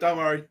walk-on, mate. Don't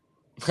worry.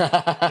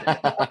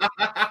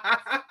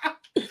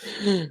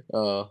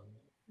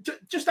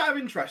 Just out of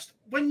interest,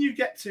 when you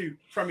get to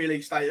Premier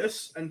League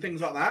status and things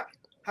like that,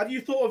 have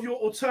you thought of your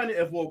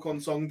alternative walk-on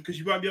song because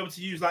you won't be able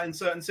to use that in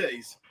certain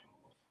cities?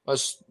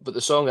 But the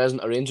song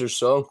isn't a Rangers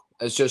song.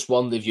 It's just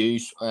one they've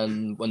used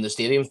and when the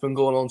stadium's been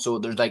going on. So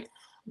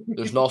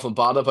there's nothing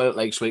bad about it,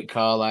 like Sweet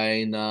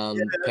Caroline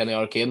and Penny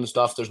Arcade and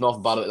stuff. There's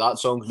nothing bad about that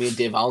song. Me and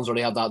Dave Allen's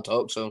already had that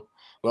talk, so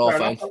we're all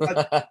fine.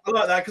 I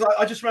like that because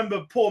I just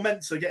remember poor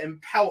Mensah getting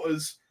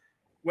pelters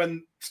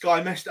when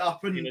Sky messed it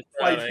up and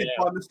played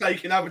by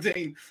mistake in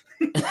Aberdeen.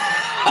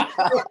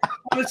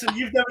 Listen,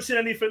 you've never seen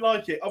anything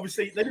like it.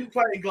 Obviously, they didn't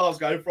play it in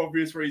Glasgow for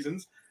obvious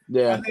reasons.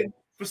 Yeah. And then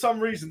for some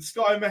reason,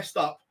 Sky messed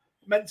up.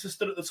 Mensah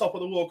stood at the top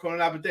of the walk-on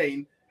in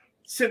Aberdeen.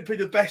 Simply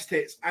the best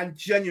hits and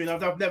genuine.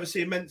 I've never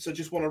seen Mensah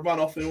just want to run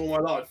off in all my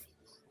life.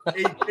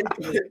 He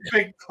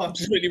big time.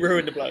 Completely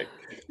ruined the bloke.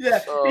 Yeah,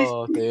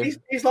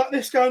 he's like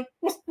this going,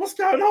 what's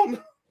going on?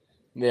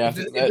 Yeah,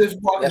 if there's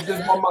one man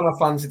I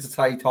fancy to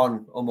take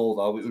on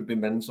Mulder, it would be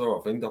Mensah,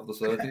 I think, off the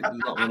circuit. There's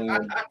not many,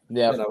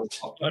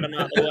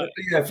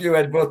 a few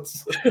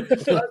headbutts.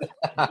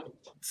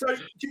 So,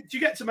 do you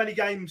get to many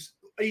games,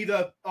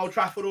 either Old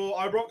Trafford or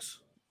Ibrox?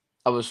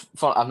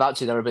 I've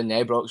actually never been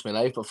to Ibrox in my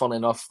life, but funny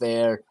enough,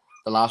 the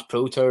last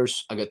Pro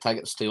Tours, I got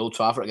tickets to Old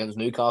Trafford against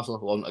Newcastle.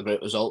 It wasn't a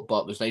great result,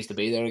 but it was nice to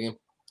be there again.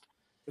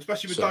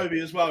 Especially with Dobie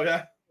as well,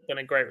 yeah? Been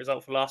a great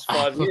result for the last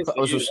 5 years.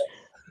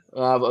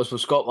 I was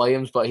with Scott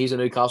Williams, but he's a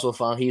Newcastle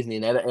fan. He's in the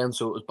United end,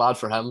 so it was bad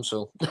for him,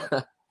 so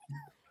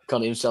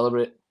can't even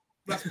celebrate.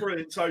 That's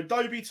brilliant. So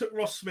Dobie took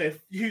Ross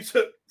Smith, you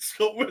took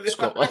Scott Williams.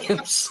 Scott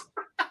Williams.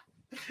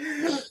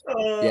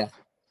 Yeah,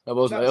 it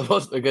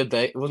wasn't a good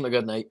day. It wasn't a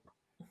good night.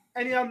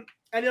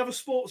 Any other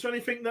sports or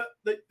anything that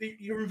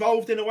you're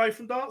involved in away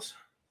from darts?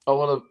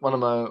 Oh, when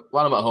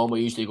I'm at home, I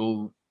usually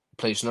go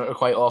play snooker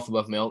quite often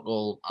with my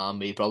uncle and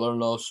my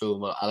brother-in-law.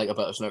 So I like a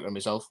bit of snooker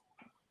myself.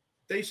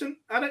 Decent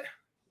at it.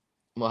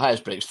 My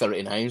highest break's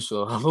 39,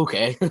 so I'm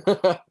okay.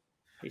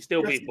 He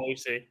still beat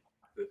Boise.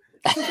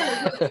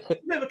 A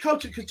bit of a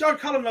culture because Joe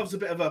Cullen loves a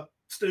bit of a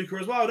snooker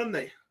as well, doesn't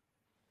he?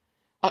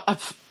 I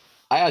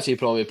actually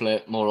probably play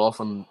it more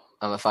often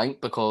than I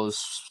think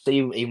because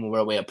even when we're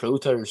away at Pro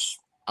Tours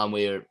and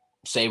we're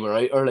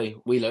out early,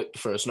 we look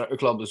for a snooker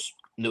club that's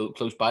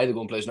close by to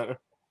go and play snooker.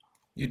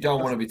 You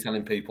don't want to be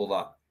telling people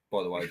that,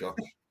 by the way, Josh.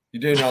 You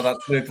do know that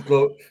snooker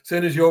club. As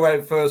soon as you're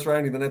out first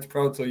round in the next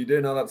Pro Tour, you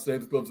do know that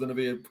snooker club's going to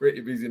be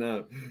pretty busy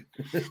now.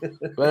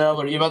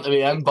 Well, you're meant to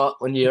be in, but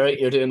when you're out,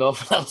 you're doing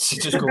nothing else.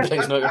 You just go play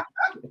snooker.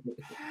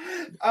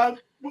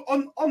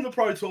 On the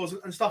Pro Tours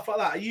and stuff like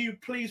that, are you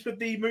pleased with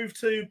the move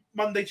to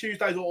Monday,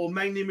 Tuesdays, or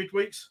mainly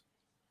midweeks?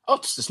 Oh,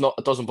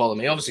 it doesn't bother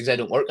me. Obviously, because I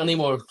don't work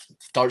anymore.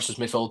 Darts is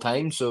my full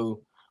time,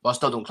 so I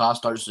still don't class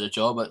darts as a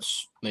job.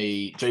 It's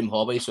my dream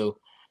hobby, so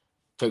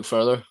took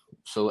further.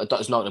 So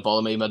it's not going to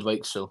bother me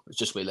midweek, so it's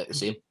just we like the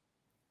same.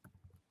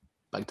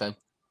 Big time.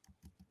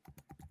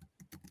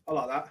 I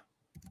like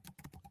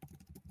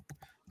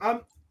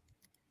that.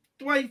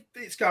 The way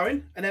it's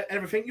going and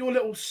everything, your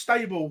little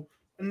stable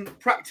and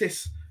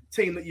practice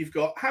team that you've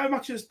got, how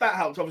much has that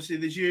helped? Obviously,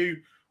 there's you,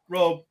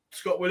 Rob,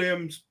 Scott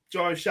Williams,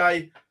 John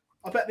O'Shea.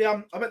 I bet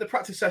the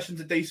practice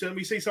sessions are decent.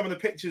 We see some of the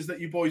pictures that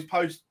you boys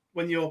post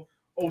when you're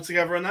all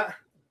together and that.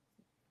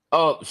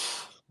 Oh,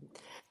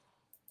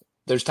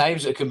 there's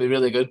times it can be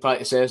really good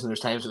practice sessions, and there's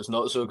times it's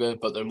not so good,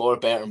 but they're more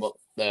better and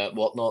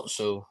whatnot.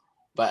 So,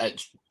 but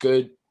it's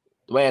good.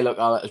 The way I look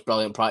at it is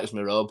brilliant practice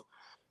with Rob,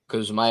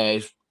 because in my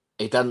eyes,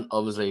 he didn't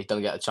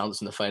get a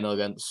chance in the final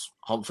against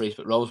Humphries,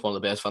 but Rob's one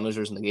of the best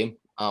finishers in the game.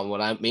 And when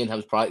me and him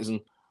was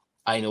practicing,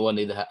 I know I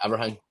need to hit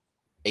everything,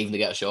 even to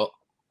get a shot.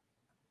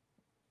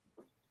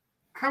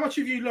 How much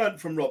have you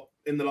learned from Rob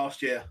in the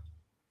last year?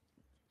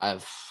 I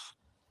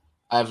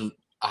think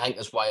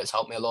that's why it's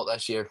helped me a lot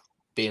this year,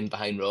 being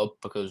behind Rob,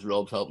 because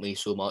Rob's helped me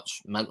so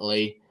much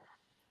mentally,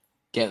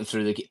 going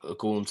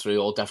through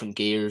all different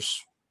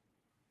gears.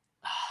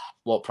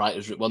 Not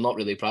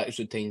really practice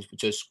routines, but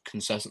just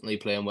consistently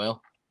playing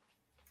well.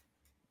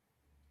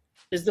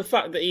 Is the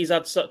fact that he's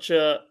had such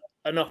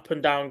an up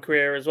and down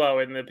career as well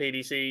in the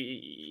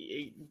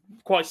PDC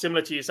quite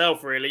similar to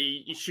yourself,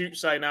 really? He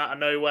shoots saying out of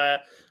nowhere,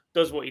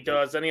 does what he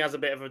does, then he has a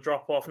bit of a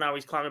drop off. Now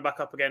he's climbing back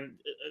up again.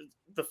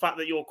 The fact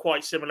that you're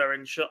quite similar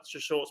in such a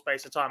short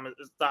space of time,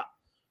 has that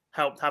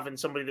helped, having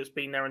somebody that's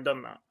been there and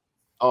done that?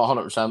 Oh,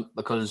 100%,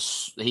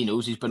 because he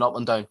knows he's been up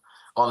and down.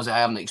 Obviously, I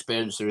haven't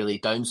experienced the really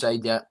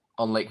downside yet.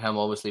 Unlike him,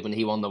 obviously, when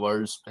he won the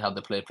Worlds, he had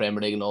to play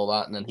Premier League and all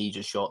that, and then he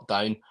just shot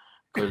down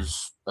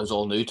because it was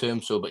all new to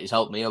him. So, but he's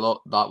helped me a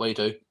lot that way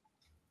too.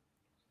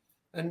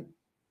 And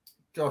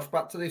Josh,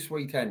 back to this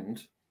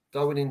weekend.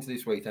 Going into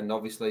this weekend,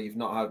 obviously, you've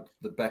not had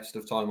the best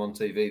of time on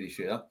TV this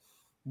year.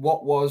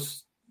 What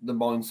was the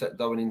mindset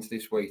going into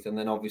this week? And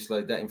then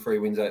obviously getting 3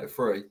 wins out of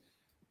 3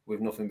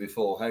 with nothing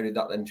before. How did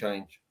that then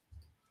change?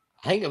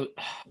 I think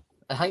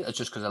it's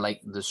just because I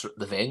like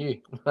the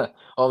venue.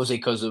 Obviously,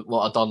 because of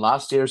what I'd done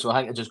last year. So I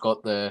think I just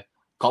got the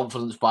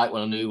confidence back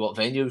when I knew what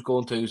venue I was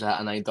going to. So I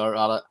hit a 9 dart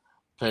at it,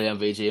 played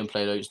MVG and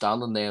played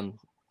outstanding. Then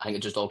I think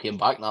it just all came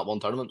back in that one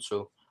tournament.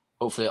 So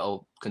hopefully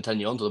it'll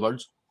continue on to the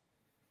Birds.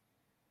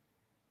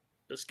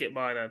 Let's get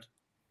mine, Ed.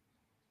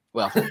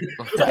 Well,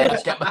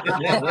 let's get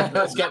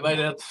mine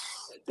in.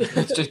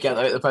 Let's just get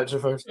out of the picture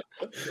first.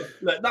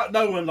 Look,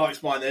 no one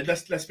likes mine. Then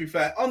let's be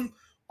fair.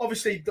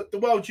 Obviously, the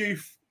World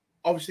Youth.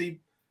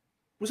 Obviously,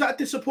 was that a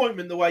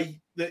disappointment the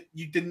way that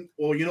you didn't,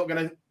 or you're not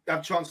going to have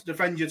a chance to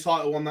defend your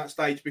title on that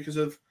stage because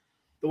of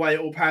the way it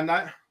all panned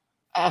out?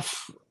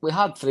 We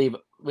had 3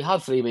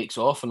 weeks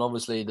off, and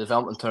obviously the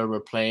development tour were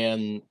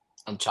playing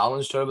and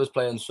challenge tour was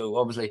playing. So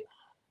obviously,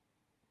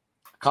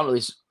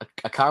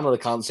 I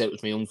can't say it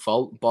was my own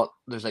fault, but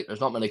there's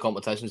not many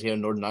competitions here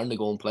in Northern Ireland to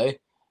go and play.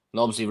 And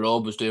obviously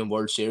Rob was doing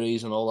World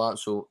Series and all that,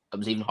 so it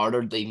was even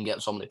harder to even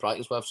get somebody to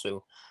practice with.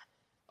 So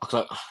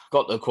I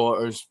got the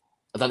quarters.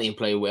 I didn't even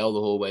play well the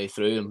whole way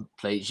through and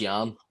played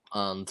Xi'an,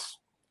 and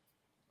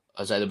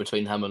I was either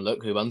between him and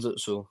Luke who wins it.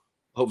 So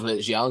hopefully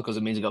it's Xi'an, because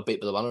it means he got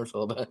beat by the winner.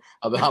 So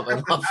I'll be happy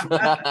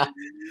enough.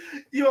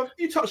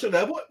 You touched on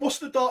there. What's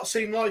the dart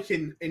scene like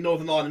in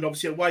Northern Ireland?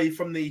 Obviously away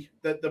from the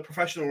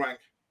professional rank.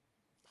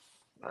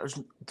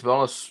 To be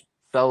honest,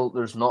 Phil,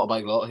 there's not a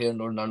big lot here in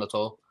Northern Ireland at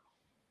all.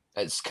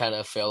 It's kind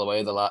of fell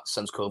away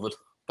since COVID,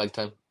 big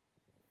time.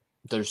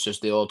 There's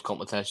just the odd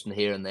competition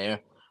here and there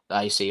that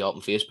I see up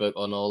on Facebook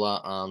and all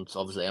that, and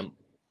obviously I'm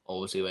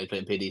away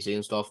playing PDC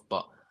and stuff,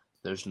 but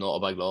there's not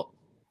a big lot.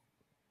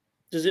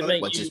 Does it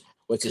make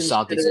which is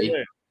sad to see?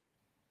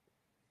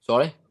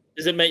 Sorry?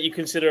 Does it make you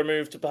consider a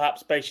move to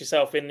perhaps base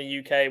yourself in the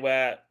UK,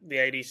 where the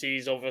ADC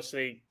is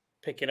obviously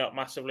picking up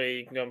massively?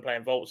 You can go and play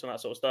in vaults and that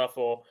sort of stuff,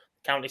 or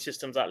county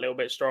systems that little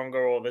bit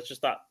stronger, or there's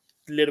just that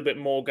little bit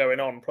more going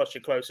on, plus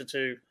you're closer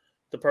to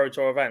the Pro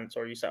Tour events,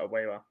 or are you set up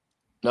where you are?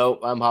 No,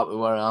 I'm happy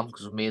where I am,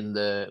 because me and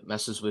the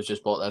missus was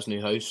just bought this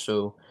new house,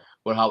 so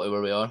we're happy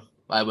where we are.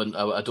 I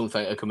don't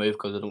think I can move,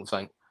 because I don't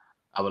think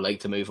I would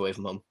like to move away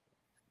from home,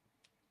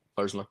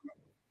 personally.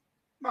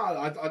 No,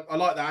 I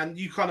like that, and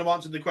you kind of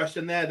answered the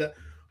question there, that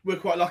we're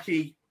quite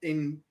lucky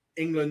in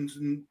England,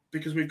 and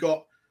because we've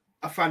got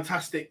a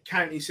fantastic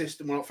county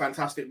system. Well, not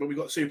fantastic, but we've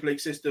got Super League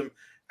system,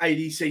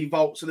 ADC,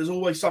 Vault, so there's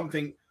always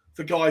something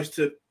for guys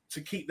to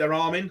keep their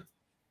arm in.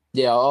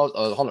 Yeah,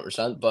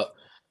 100%, but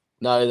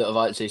now that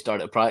I've actually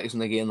started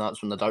practicing again,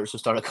 that's when the darts have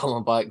started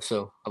coming back.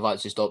 So I've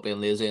actually stopped being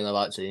lazy, and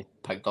I've actually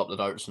picked up the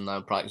darts, and now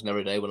I'm practicing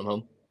every day when I'm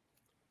home.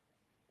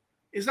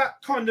 Is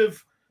that kind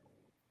of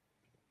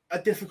a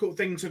difficult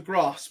thing to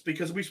grasp?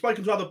 Because we've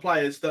spoken to other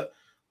players that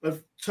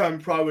have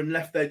turned pro and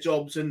left their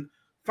jobs and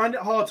find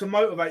it hard to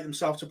motivate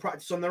themselves to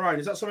practice on their own.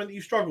 Is that something that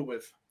you struggle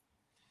with?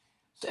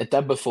 It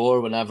did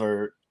before,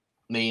 whenever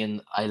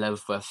I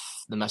lived with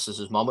the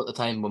missus' mum at the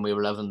time when we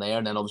were living there,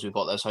 and then obviously we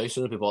bought this house. As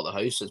soon as we bought the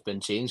house, it's been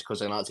changed,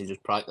 because I can actually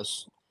just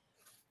practice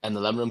in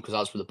the living room, because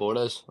that's where the board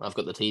is. I've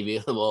got the TV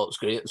on the wall, it's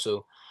great.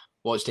 So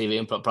watch TV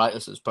and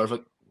practice, it's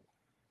perfect.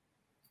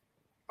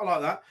 I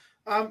like that.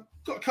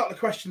 Got a couple of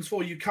questions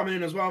for you coming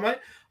in as well, mate.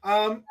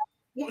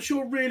 What's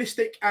your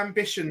realistic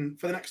ambition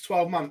for the next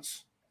 12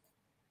 months?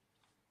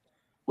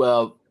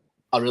 Well,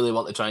 I really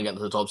want to try and get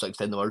into the top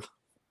 16 in the world.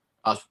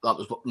 That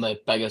was what my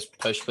biggest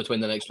push between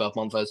the next 12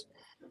 months is.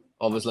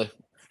 Obviously,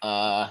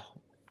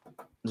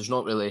 there's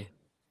not really.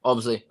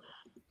 Obviously,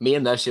 me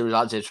and this year was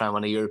actually trying to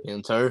win a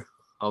European tour.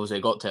 Obviously,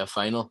 I got to a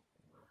final,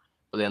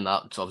 But then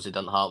that obviously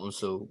didn't happen.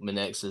 So my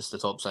next is the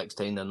top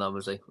 16. And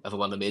obviously, if I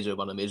win a major,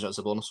 that's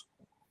a bonus.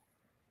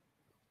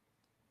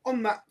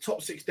 On that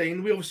top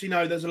 16, we obviously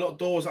know there's a lot of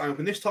doors that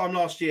open. This time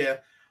last year,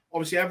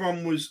 obviously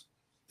everyone was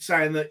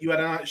saying that you had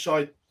an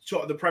outside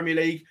shot at the Premier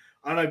League.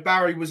 I know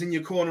Barry was in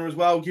your corner as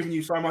well, giving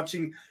you so much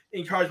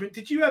encouragement.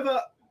 Did you ever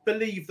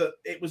believe that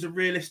it was a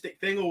realistic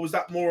thing, or was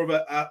that more of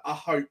a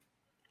hope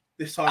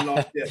this time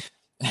last year?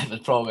 It was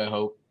probably a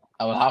hope.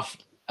 I would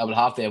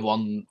have to have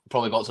won.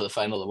 Probably got to the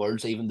final of the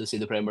Worlds even to see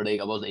the Premier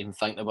League. I wasn't even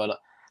thinking about it.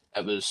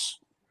 It was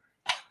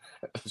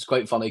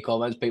quite funny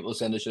comments. People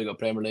saying they should have got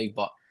Premier League,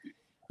 but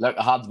look,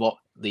 I had what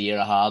the year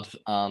I had,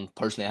 and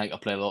personally, I think I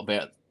played a lot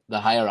better. The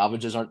higher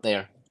averages aren't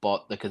there,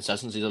 but the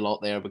consistency is a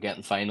lot there. We're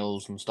getting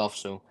finals and stuff,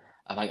 so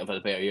I think I've had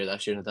a better year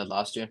this year than I did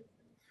last year.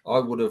 I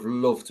would have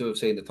loved to have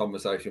seen the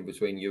conversation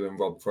between you and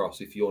Rob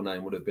Frost if your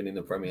name would have been in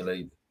the Premier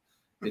League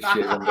this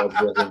year when Rob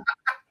wasn't.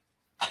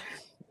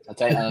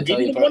 He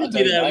didn't want to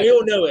be there. We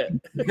all know it.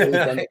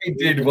 He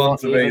did want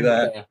to be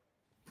there.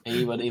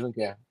 He wouldn't even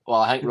care.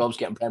 Well, I think Rob's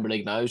getting Premier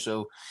League now,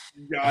 so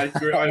yeah, I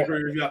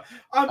agree with you.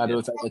 I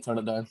don't think they turn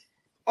it down.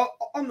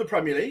 On the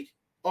Premier League,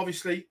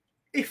 obviously,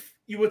 if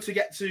you were to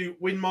get to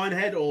win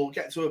Minehead or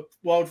get to a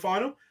world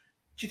final, do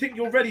you think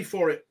you're ready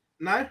for it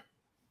now?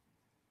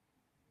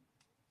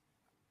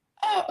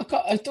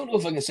 I don't know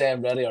if I can say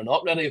I'm ready or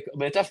not ready. I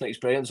mean, a different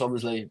experience,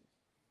 obviously,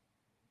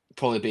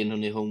 probably being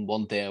only home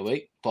 1 day a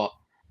week, but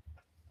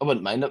I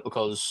wouldn't mind it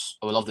because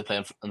I would love to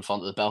play in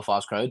front of the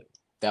Belfast crowd,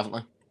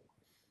 definitely.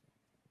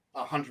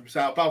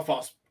 100%.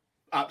 Belfast,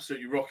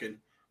 absolutely rocking.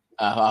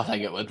 I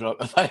think it would rock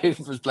if I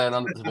was playing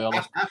on it, to be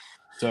honest.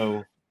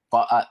 So,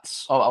 but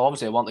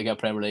obviously I want to get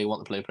Premier League, I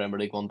want to play Premier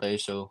League one day,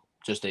 so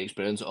just to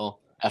experience it all.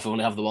 If I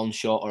only have the one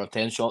shot or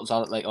 10 shots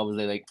at it, like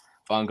obviously like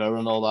Van Gogh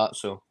and all that,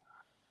 so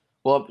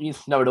well, you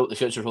never know what the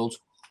future holds.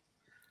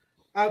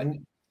 Go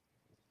on,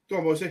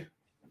 Boise.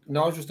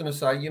 No, I was just going to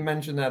say, you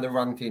mentioned there the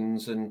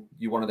rankings and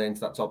you wanted to enter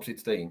that top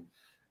 16.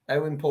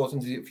 How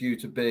important is it for you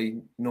to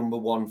be number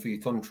one for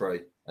your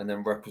country and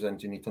then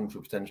representing your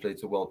country potentially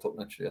to World Cup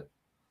next year?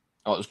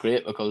 Oh, it was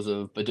great because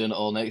I've been doing it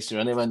all next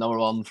year anyway. Number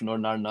one for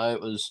Northern Ireland now.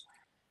 It was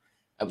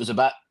a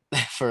bit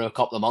for a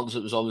couple of months.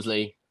 It was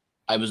obviously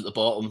I was at the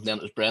bottom, then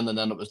it was Brendan,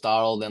 then it was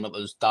Darryl, then it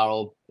was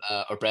Darryl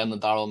or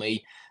Brendan, Darryl,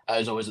 me. I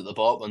was always at the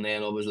bottom, and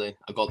then obviously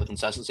I got the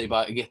consistency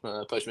back again,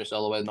 and I pushed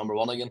myself away to number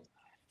one again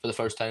for the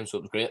first time, so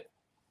it was great.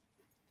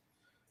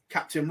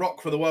 Captain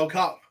Rock for the World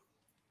Cup.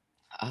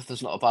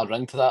 There's not a bad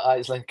ring to that,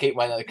 actually. Kept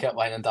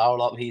winding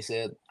Darryl up. He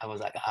said, I was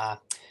like,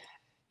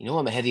 you know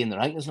I'm ahead in the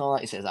rankings and all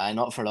that. He says,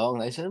 not for long.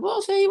 And I said,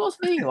 we'll see.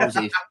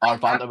 Obviously, our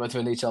banter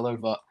between each other,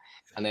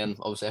 and then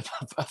obviously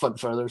I went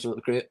further, so it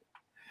was great.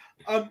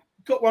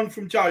 Got one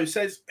from Joe.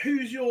 Says,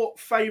 who's your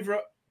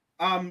favourite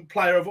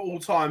player of all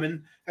time,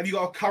 and have you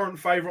got a current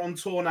favourite on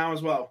tour now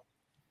as well?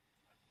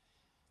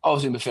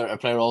 Obviously, my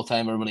favourite player of all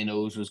time, everybody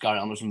knows, was Gary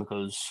Anderson,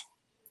 because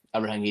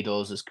everything he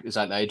does is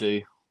exactly I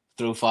do.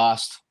 Throw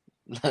fast,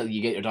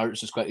 you get your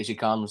darts as quick as you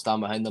can,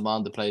 stand behind the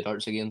man to play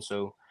darts again.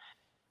 So,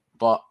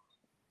 but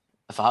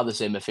if I had to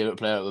say my favourite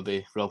player, it would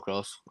be Rob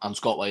Cross and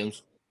Scott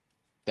Williams,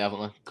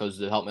 definitely, because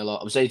they helped me a lot.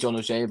 I would say John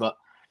O'Shea, but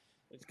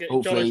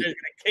hopefully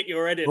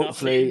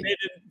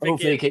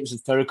he keeps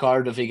his tour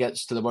card if he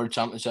gets to the World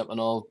Championship and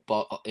all,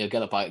 but he'll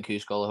get it back at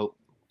Q-Skull, I hope.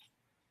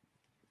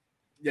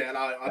 Yeah,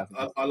 no,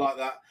 I like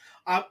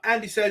that.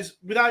 Andy says,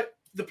 without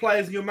the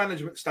players in your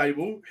management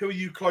stable, who are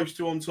you close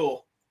to on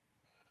tour?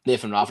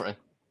 Nathan Rafferty.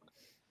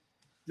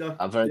 No,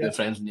 I'm very good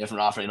friends with Nathan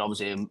Rafferty, and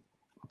obviously I'm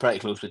pretty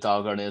close with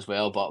Dal Gurney as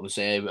well, but I would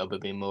say I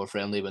would be more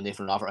friendly with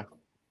Nathan Rafferty.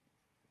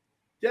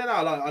 Yeah, no,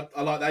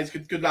 I like that. He's a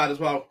good lad as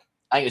well.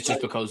 I think it's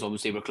just because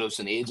obviously we're close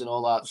in age and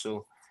all that,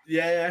 so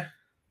yeah.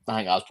 I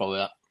think that's probably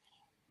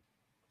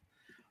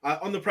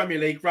that. On the Premier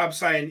League, Rab's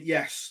saying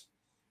yes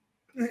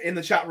in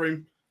the chat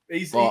room.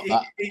 He's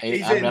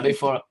ready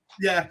for it.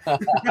 Yeah,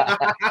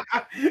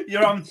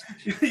 you're on.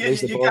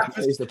 He's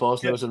the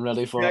boss knows I'm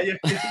ready for it.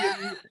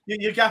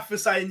 Your gaffer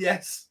saying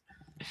yes.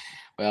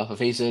 Well, if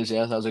he says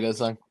yes, that's a good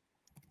thing.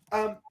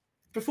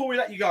 Before we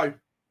let you go,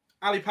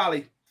 Ali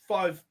Pali,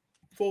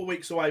 4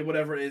 weeks away,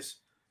 whatever it is.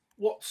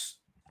 What's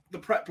the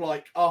prep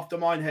like after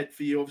Minehead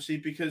for you? Obviously,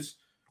 because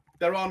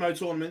there are no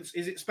tournaments.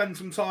 Is it spend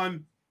some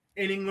time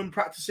in England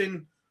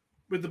practicing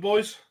with the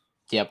boys?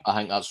 Yep, I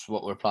think that's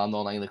what we're planning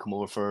on. I'm going to come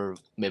over for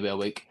maybe a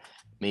week.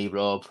 Me,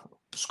 Rob,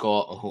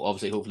 Scott,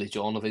 obviously, hopefully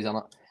John if he's in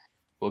it.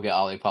 We'll get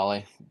Ali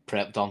Pali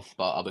prep done,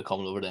 but I'll be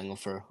coming over to England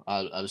for,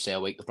 I would say, a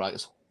week to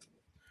practice.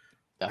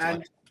 Definitely.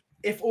 And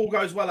if all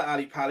goes well at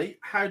Ali Pali,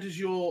 how does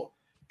your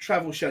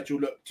travel schedule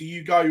look? Do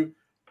you go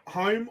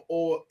home,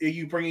 or are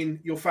you bringing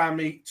your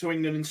family to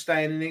England and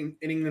staying in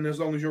England as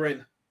long as you're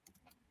in?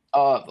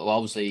 Well,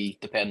 obviously,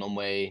 depending on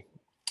way.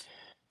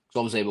 Because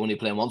obviously, we're only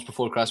playing once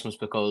before Christmas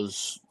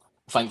because,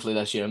 thankfully,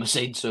 this year I'm a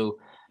seed, so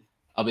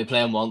I'll be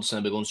playing once and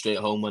I'll be going straight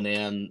home, and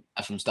then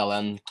if I'm still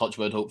in, touch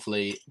wood,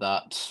 hopefully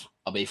that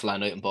I'll be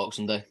flying out on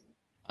Boxing Day,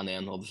 and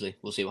then obviously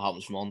we'll see what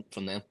happens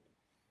from then.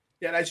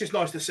 Yeah, it's just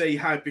nice to see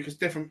how, because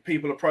different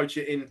people approach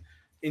it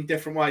in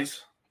different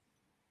ways.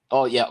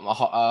 Oh yeah,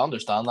 I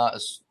understand that.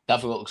 It's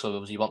difficult because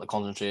obviously you want to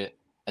concentrate.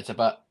 It's a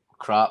bit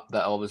crap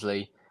that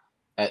obviously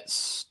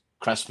it's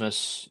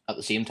Christmas at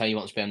the same time you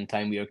want to spend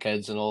time with your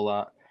kids and all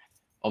that.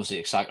 Obviously,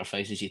 it's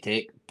sacrifices you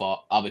take,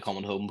 but I'll be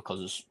coming home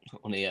because it's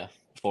only a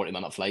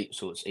 40-minute flight,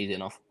 so it's easy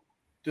enough.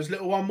 Does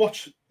little one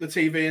watch the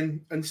TV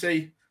and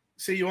see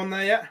you on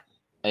there yet?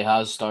 It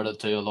has started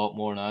to a lot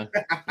more now,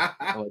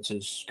 which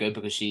is good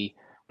because when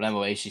I'm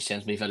away, she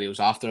sends me videos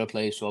after I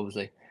play. So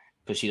obviously,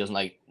 because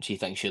she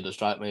thinks she'll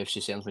distract me if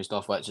she sends me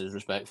stuff, which is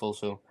respectful.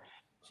 So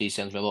she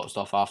sends me a lot of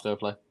stuff after I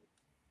play.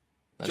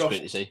 That's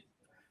great to see.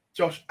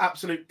 Josh,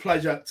 absolute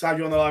pleasure to have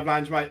you on the Live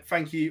Lounge, mate.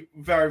 Thank you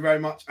very, very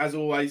much, as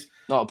always.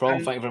 Not a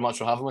problem. Thank you very much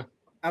for having me.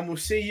 And we'll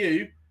see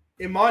you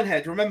in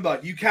Minehead. Remember,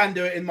 you can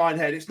do it in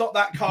Minehead. It's not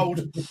that cold.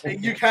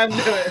 You can do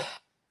it.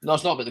 No,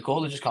 it's not about the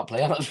cold. I just can't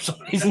play on it for some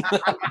reason.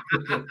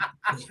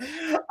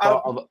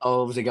 I'll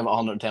obviously give it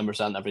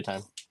 110% every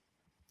time.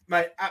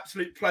 Mate,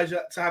 absolute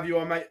pleasure to have you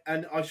on, mate.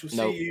 And I shall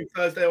see you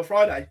Thursday or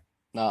Friday.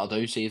 That'll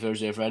do. See you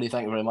Thursday or Friday.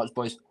 Thank you very much,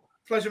 boys.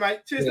 Pleasure,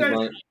 mate. Cheers,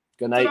 mate.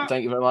 Good night. Ta-da.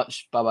 Thank you very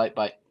much. Bye-bye.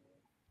 Bye.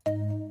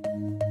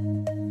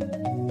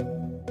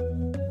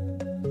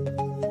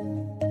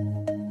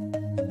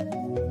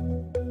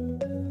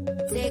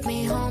 Take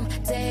me home,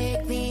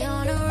 take me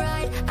on a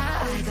ride.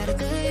 I got a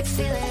good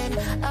feeling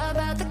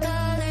about the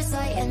colors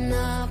lighting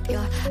up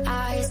your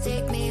eyes.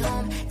 Take me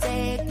home,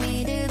 take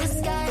me to the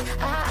sky.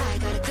 I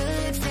got a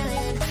good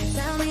feeling.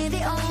 Tell me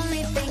the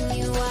only thing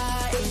you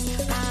are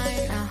is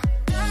mine now.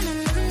 I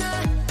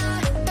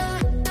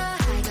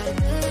got a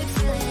good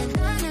feeling.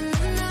 I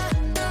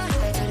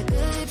got a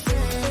good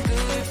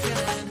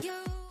feeling.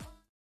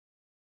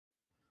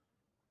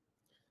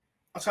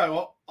 I'll tell you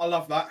what, I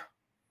love that.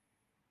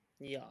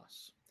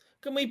 Yes.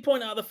 Can we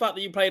point out the fact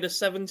that you played a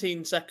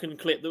 17-second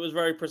clip that was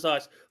very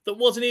precise, that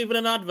wasn't even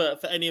an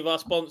advert for any of our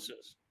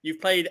sponsors?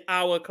 You've played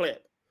our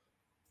clip.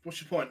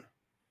 What's your point?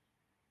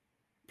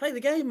 Play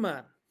the game,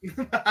 man.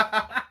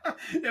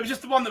 It was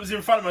just the one that was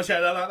in front of us. Yeah,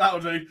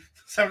 that'll do.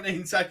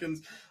 17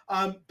 seconds.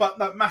 But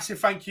no, massive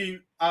thank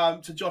you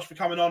to Josh for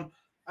coming on.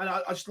 And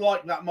I just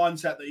like that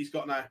mindset that he's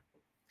got now.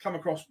 Come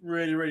across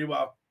really, really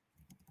well.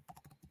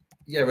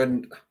 Yeah,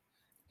 and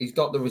he's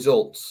got the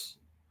results.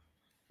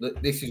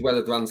 This is where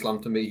the Grand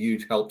Slam can be a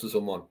huge help to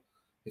someone.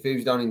 If he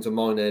was down into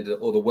Minehead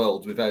or the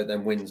Worlds without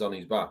them wins on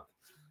his back,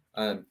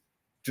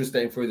 just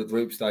getting through the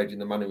group stage in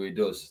the manner he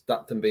does,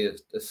 that can be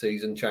a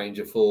season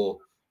changer for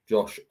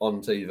Josh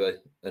on TV.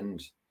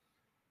 And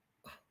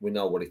we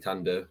know what he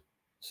can do.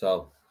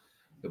 So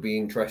it'll be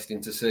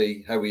interesting to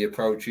see how he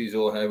approaches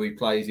or how he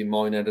plays in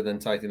Minehead and then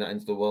taking that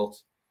into the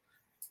Worlds.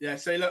 Yeah,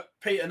 see, look,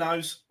 Peter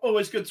knows.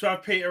 Always good to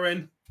have Peter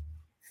in.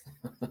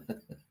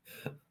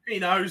 He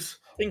knows.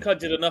 I think I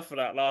did enough for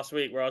that last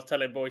week where I was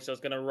telling Boyce I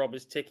was going to rob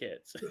his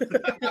tickets.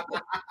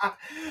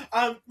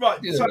 Right,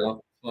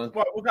 so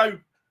we'll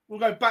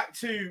go back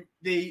to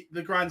the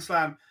Grand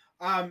Slam.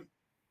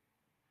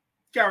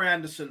 Gary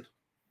Anderson,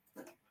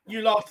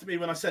 you laughed at me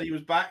when I said he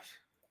was back.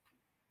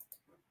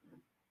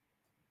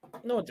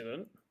 No, I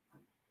didn't.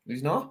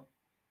 He's not?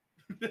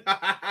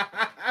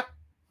 I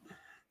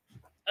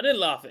didn't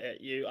laugh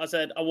at you. I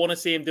said, I want to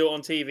see him do it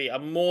on TV.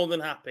 I'm more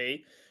than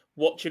happy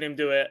watching him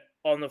do it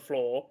on the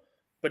floor,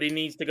 but he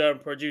needs to go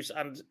and produce.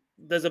 And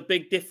there's a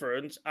big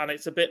difference, and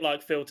it's a bit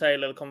like Phil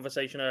Taylor, the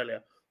conversation earlier.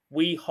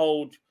 We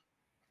hold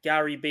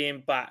Gary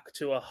being back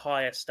to a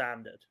higher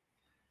standard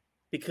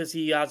because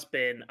he has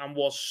been and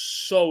was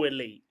so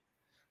elite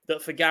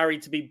that for Gary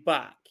to be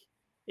back,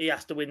 he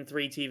has to win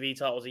 3 TV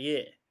titles a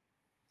year.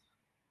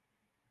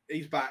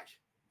 He's back.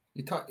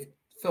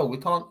 Phil, we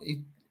can't.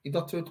 He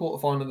got to a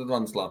quarterfinal of the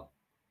Grand Slam.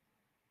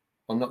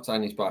 I'm not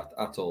saying he's back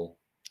at all.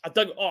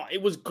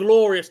 It was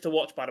glorious to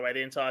watch, by the way,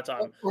 the entire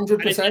time.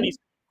 100%.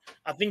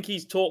 I think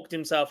he's talked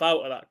himself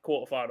out of that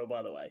quarterfinal,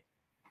 by the way.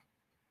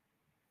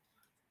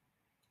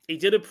 He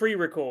did a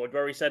pre-record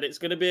where he said it's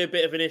going to be a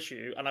bit of an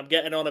issue, and I'm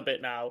getting on a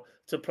bit now,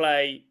 to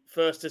play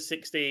first to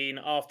 16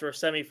 after a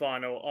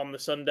semi-final on the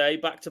Sunday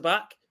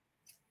back-to-back,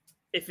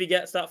 if he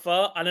gets that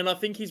far. And then I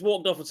think he's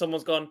walked off and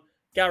someone's gone,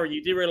 Gary,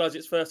 you do realise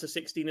it's first to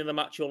 16 in the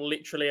match you're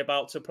literally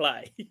about to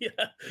play. Yeah.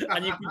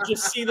 And you can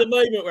just see the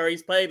moment where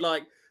he's played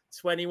like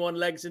 21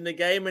 legs in the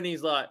game and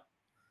he's like,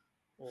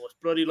 oh, it's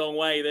a bloody long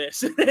way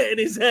this in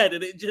his head.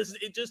 And it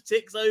just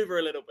ticks over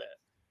a little bit.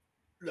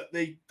 Look,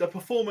 the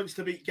performance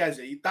to beat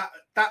Gezi, that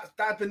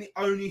had been the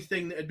only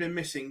thing that had been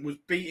missing, was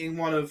beating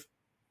one of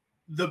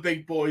the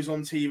big boys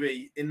on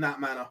TV in that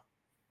manner.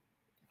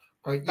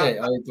 I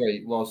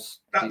agree. That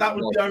was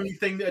the only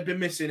thing that had been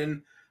missing,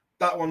 and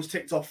that one's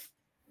ticked off.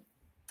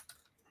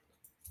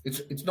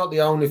 It's not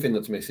the only thing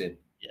that's missing.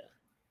 Yeah,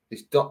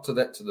 he's got to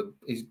that to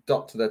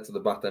the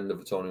back end of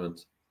the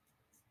tournament.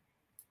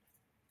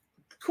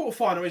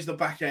 Quarterfinal is the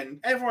back end.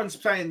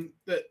 Everyone's saying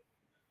that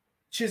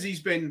Chizzy's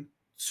been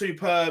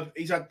superb.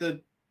 He's had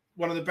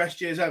one of the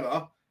best years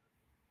ever.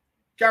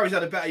 Gary's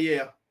had a better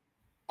year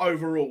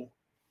overall.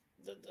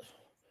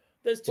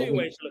 There's two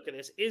ways to look at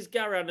this. Is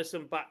Gary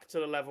Anderson back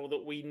to the level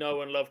that we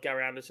know and love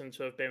Gary Anderson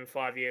to have been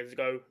 5 years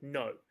ago?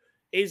 No.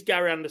 Is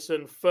Gary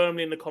Anderson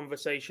firmly in the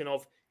conversation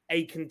of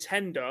a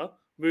contender,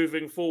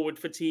 moving forward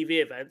for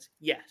TV events,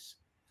 yes.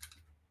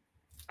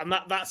 And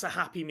that's a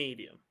happy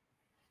medium.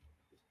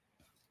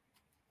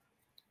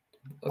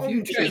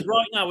 Because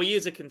right now he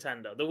is a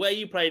contender. The way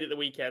you played at the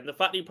weekend, the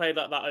fact that you played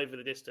like that over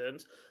the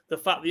distance, the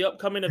fact the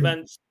upcoming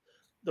events,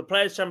 the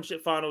Players'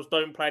 Championship finals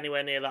don't play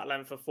anywhere near that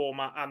length of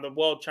format, and the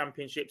World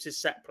Championships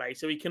is set play,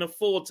 so he can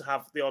afford to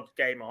have the odd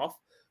game off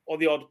or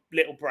the odd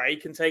little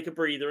break and take a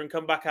breather and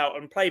come back out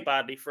and play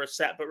badly for a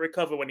set, but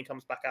recover when he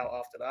comes back out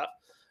after that,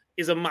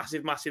 is a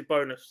massive, massive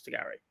bonus to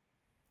Gary.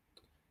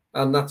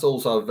 And that's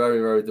also a very,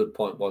 very good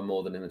point by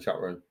Morgan in the chat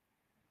room.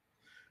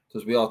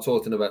 Because we are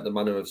talking about the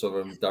manner of some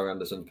of Darry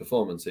Anderson's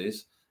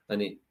performances,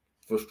 and it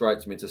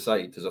frustrates me to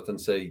say it because I can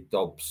see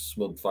Dobbs'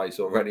 smug face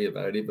already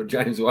about it, but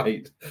James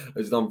Wade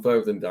has done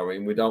further than Darry,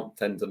 and we don't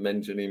tend to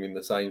mention him in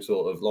the same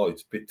sort of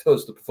light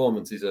because the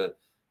performances are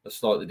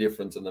slightly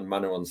different and the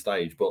manner on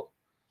stage. But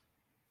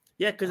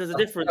yeah, because there's a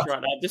difference right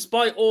now.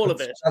 Despite all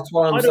of it, that's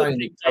why I'm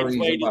saying James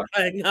Wade is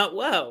playing that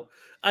well,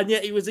 and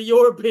yet he was a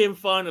European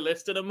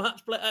finalist and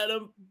a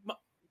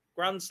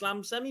Grand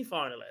Slam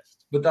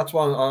semi-finalist. But that's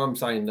why I'm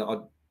saying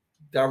that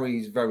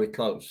Darry's very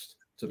close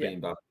to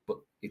being back, but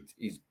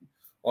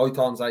I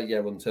can't say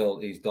until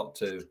he's got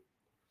to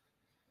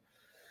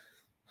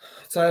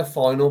say a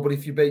final. But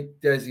if you beat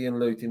Desi and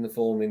Lute in the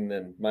forming,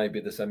 then maybe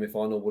the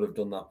semi-final would have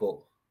done that. But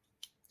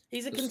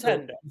he's a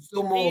contender. There's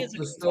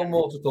still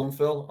more to come,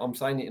 Phil. I'm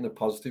saying it in a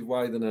positive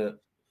way than a.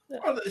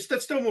 Well,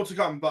 there's still more to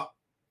come, but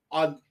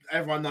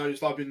everyone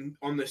knows I've been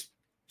on this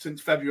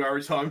since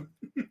February time.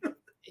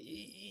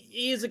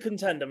 He is a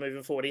contender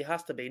moving forward. He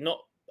has to be, not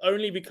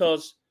only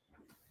because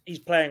he's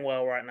playing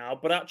well right now,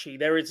 but actually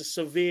there is a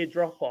severe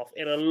drop-off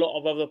in a lot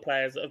of other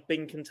players that have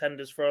been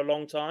contenders for a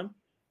long time.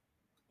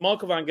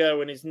 Michael van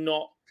Gerwen is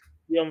not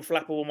the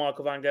unflappable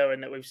Michael van Gerwen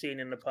that we've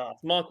seen in the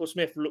past. Michael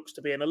Smith looks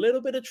to be in a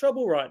little bit of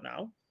trouble right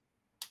now.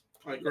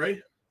 I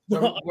agree.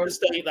 Not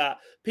understate that.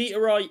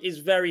 Peter Wright is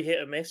very hit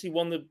or miss. He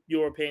won the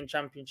European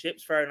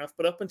Championships, fair enough.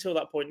 But up until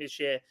that point this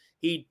year,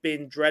 he'd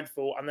been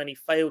dreadful, and then he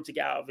failed to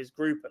get out of his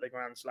group at the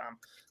Grand Slam.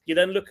 You're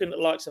then looking at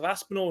the likes of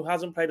Aspinall, who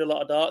hasn't played a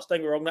lot of darts. Don't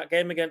get me wrong, that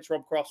game against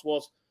Rob Cross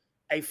was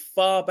a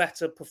far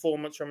better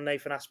performance from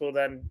Nathan Aspinall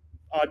than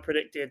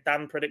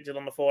Dan predicted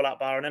on the fallout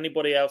bar, and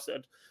anybody else that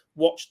had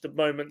watched the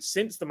moment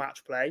since the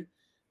match play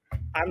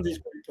and his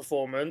group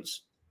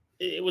performance.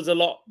 It was a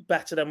lot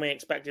better than we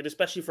expected,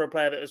 especially for a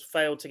player that has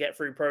failed to get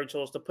through Pro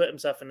Tours to put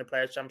himself in the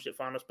Players' Championship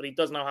finals. But he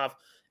does now have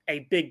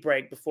a big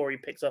break before he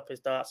picks up his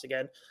darts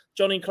again.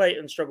 Johnny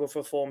Clayton struggled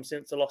for form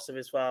since the loss of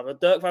his father.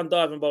 Dirk van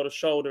Dijvenbode's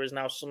shoulder is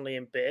now suddenly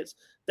in bits.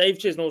 Dave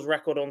Chisnell's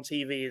record on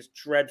TV is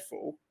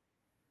dreadful.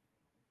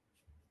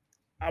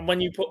 And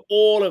when you put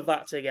all of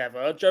that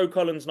together, Joe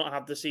Collins not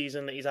had the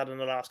season that he's had in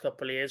the last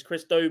couple of years.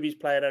 Chris Dobie's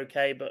playing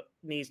okay, but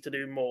needs to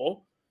do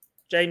more.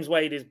 James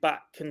Wade is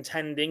back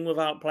contending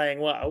without playing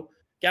well.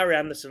 Gary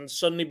Anderson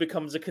suddenly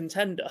becomes a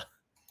contender.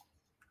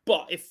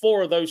 But if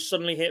four of those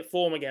suddenly hit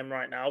form again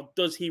right now,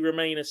 does he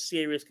remain a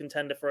serious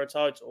contender for a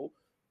title?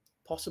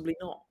 Possibly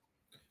not.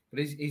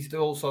 But he's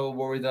also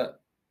worried that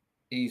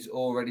he's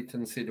already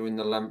considering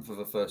the length of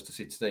a first to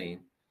 16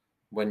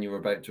 when you're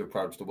about to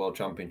approach the World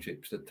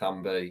Championships. That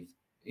can be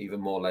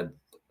even more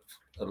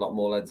a lot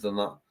more leads than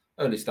that.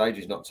 Early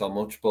stages, not so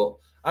much.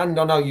 And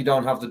I know you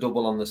don't have the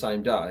double on the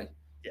same day.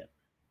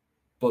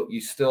 But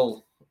you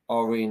still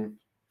are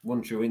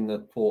once you're in the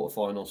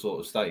quarterfinal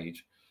sort of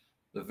stage,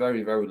 the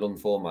very, very long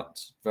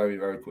formats, very,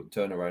 very quick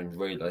turnaround,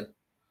 really.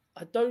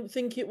 I don't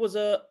think it was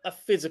a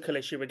physical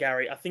issue with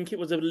Gary. I think it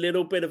was a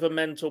little bit of a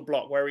mental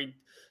block where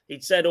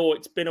he'd said,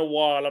 it's been a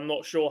while, I'm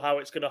not sure how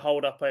it's going to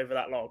hold up over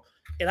that long.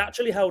 It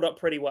actually held up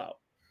pretty well.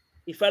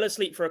 He fell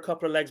asleep for a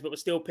couple of legs, but was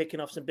still picking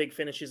off some big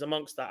finishes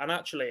amongst that. And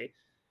actually,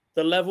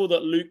 the level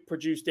that Luke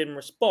produced in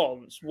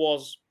response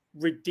was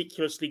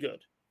ridiculously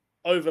good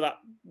over that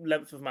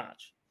length of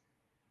match.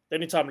 The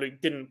only time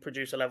Luke didn't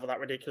produce a level that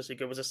ridiculously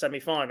good was a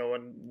semi-final,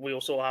 and we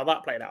all saw how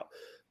that played out.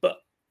 But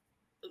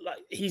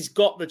he's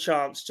got the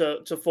chance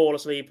to fall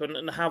asleep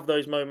and have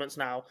those moments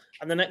now.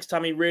 And the next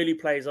time he really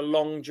plays a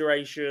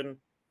long-duration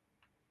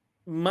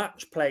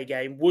match play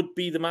game would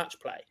be the match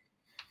play.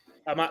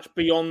 A match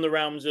beyond the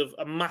realms of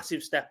a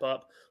massive step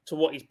up to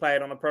what he's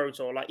played on a Pro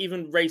Tour. Like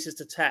even races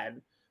to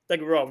 10, don't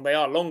get me wrong, they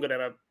are longer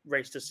than a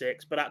race to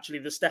 6, but actually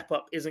the step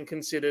up isn't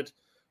considered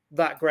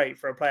that great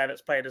for a player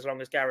that's played as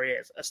long as Gary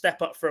is. A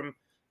step up from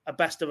a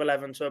best of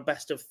 11 to a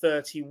best of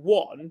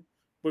 31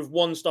 with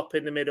one stop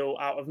in the middle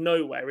out of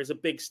nowhere is a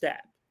big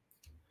step.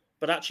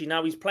 But actually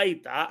now he's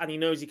played that and he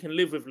knows he can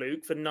live with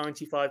Luke for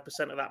 95%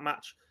 of that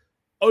match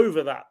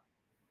over that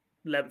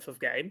length of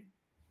game.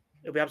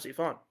 It'll be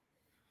absolutely fine.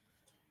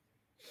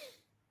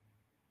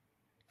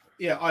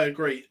 Yeah, I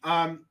agree.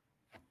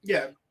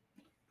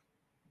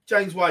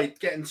 James Wade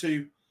getting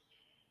to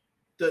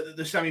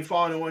the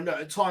semi-final, and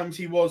at times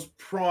he was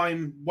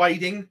prime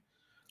wading,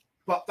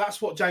 but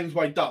that's what James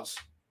Wade does.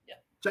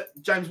 Yeah.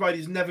 James Wade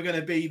is never going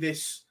to be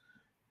this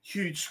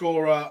huge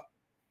scorer.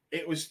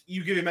 It was,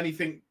 you give him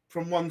anything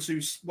from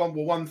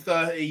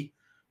 130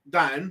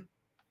 down,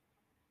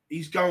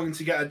 he's going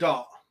to get a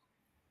dart.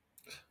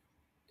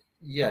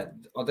 Yeah,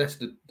 I guess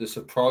the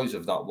surprise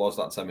of that was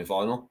that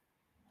semi-final,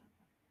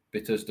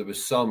 because there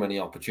was so many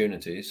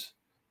opportunities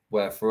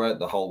where throughout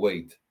the whole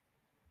week,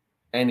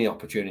 any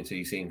opportunity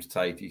he seemed to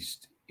take,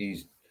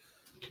 his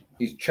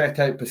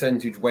check-out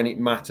percentage when it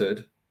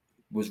mattered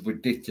was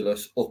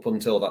ridiculous up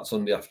until that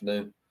Sunday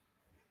afternoon.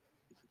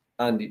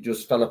 And it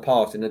just fell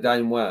apart in a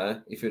game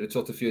where, if you'd have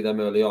took a few of them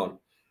early on,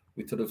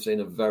 we could have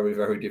seen a very,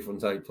 very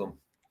different outcome,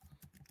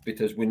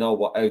 because we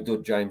know how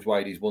good James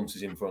Wade is once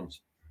he's in front.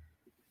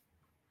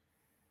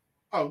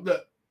 Oh,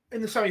 look,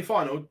 in the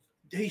semi-final,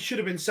 he should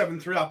have been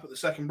 7-3 up at the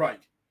second break.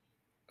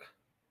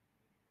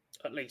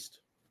 At least.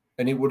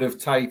 And it would have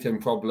taken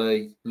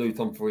probably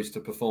Humphries to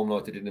perform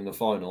like he did in the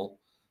final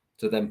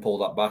to then pull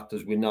that back,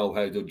 as we know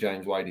how good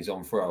James Wade is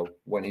on throw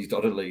when he's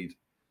got a lead.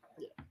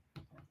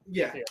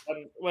 Yeah.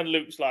 When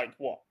Luke's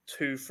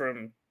 2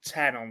 from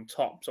 10 on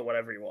tops or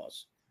whatever he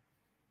was.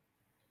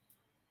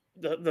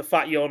 The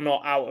fact you're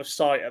not out of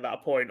sight at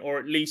that point, or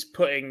at least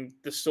putting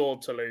the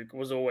sword to Luke,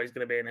 was always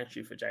going to be an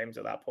issue for James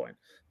at that point,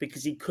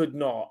 because he could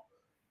not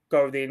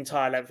go the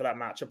entire length of that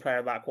match, a player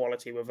of that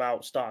quality,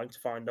 without starting to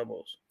find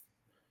doubles.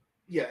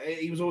 Yeah,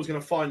 he was always going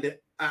to find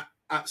it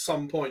at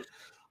some point.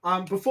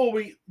 Before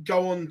we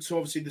go on to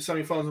obviously the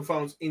semi-finals and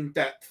finals in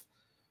depth,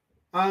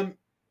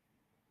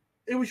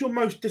 it was your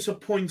most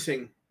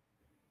disappointing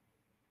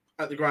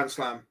at the Grand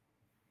Slam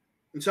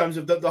in terms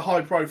of the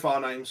high-profile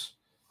names?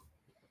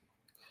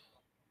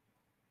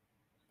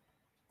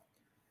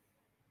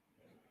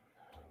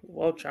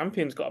 World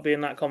champion's got to be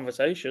in that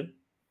conversation.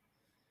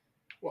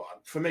 Well,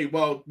 for me,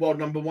 world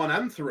number 1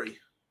 and 3.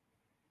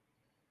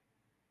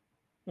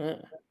 Yeah,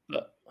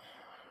 but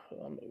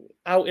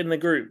out in the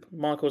group,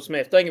 Michael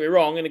Smith. Don't get me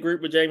wrong, in a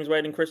group with James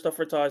Wade and Krzysztof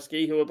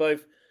Ratajski, who are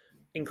both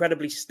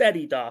incredibly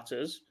steady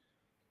darters,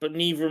 but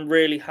neither of them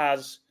really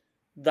has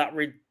that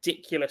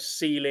ridiculous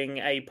ceiling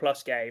A+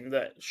 game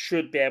that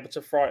should be able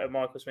to frighten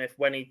Michael Smith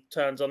when he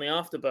turns on the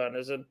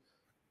afterburners. And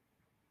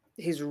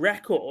his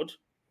record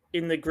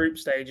in the group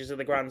stages of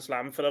the Grand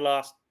Slam for the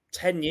last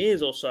 10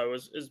 years or so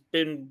has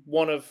been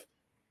one of,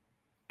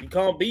 you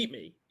can't beat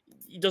me.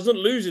 He doesn't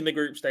lose in the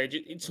group stage.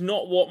 It's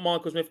not what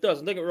Michael Smith does.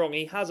 And don't get me wrong,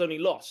 he has only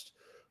lost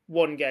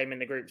one game in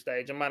the group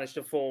stage and managed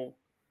to fall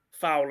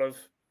foul of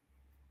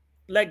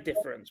leg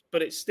difference.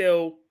 But it's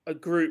still a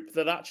group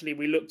that actually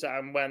we looked at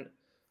and went,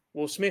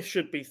 well, Smith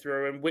should be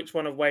through, and which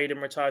one of Wade and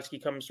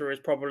Ratajski comes through is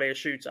probably a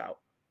shootout.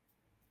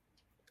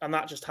 And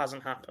that just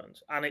hasn't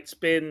happened. And it's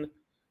been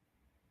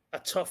a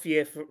tough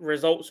year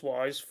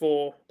results-wise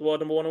for the world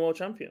number 1 and world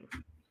champion.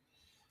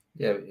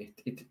 Yeah,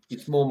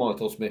 it's more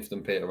Michael Smith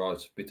than Peter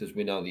Wright, because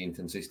we know the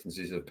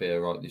inconsistencies of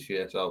Peter Wright this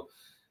year. So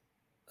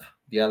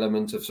the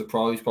element of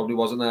surprise probably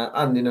wasn't there.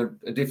 And in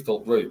a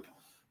difficult group,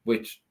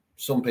 which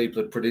some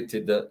people had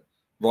predicted that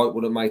Wright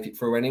wouldn't make it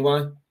through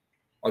anyway.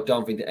 I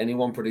don't think that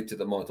anyone predicted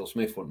that Michael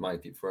Smith wouldn't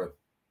make it through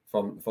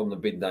from the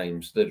big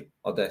names.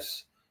 I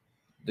guess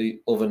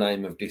the other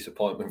name of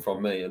disappointment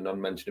from me, and I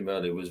mentioned him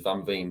earlier, was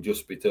Van Veen,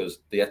 just because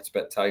the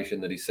expectation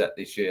that he set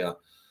this year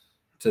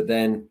to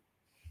then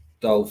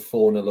go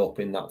 4-0 up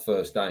in that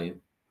first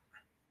game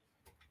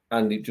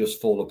and it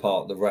just fall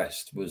apart the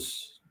rest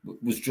was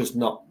just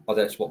not, I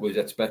guess, what we was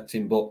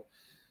expecting. But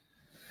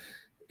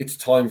it's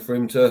time for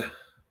him to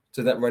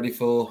get ready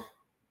for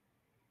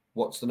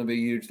what's going to be a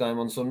huge game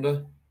on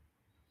Sunday.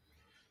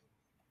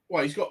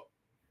 Well, he's got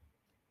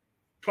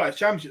Players'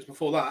 Championships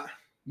before that.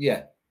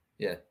 Yeah.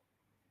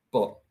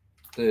 But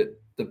the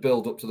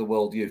build up to the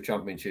World Youth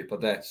Championship, I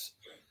guess,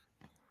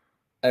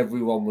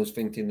 everyone was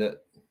thinking that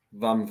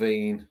Van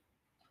Veen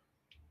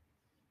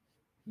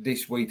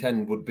this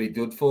weekend would be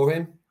good for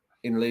him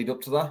in lead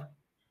up to that.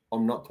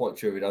 I'm not quite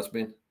sure it has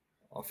been.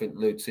 I think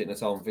Luke's sitting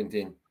at home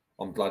thinking,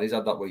 I'm glad he's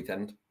had that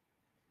weekend.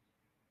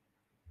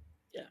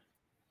 Yeah.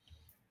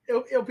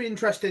 It'll be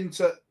interesting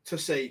to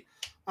see.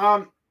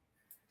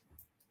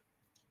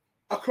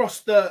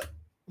 Across the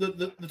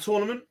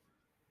tournament,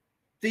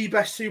 the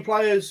best 2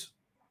 players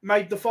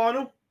made the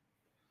final.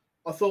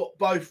 I thought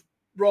both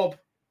Rob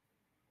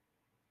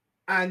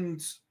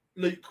and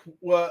Luke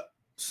were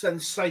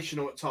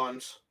sensational at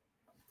times.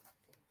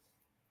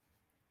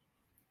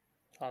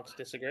 Hard to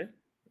disagree.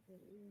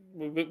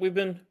 We've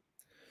been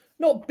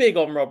not big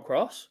on Rob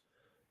Cross,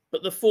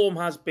 but the form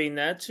has been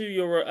there.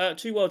 2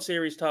 World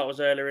Series titles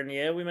earlier in the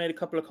year. We made a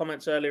couple of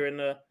comments earlier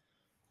a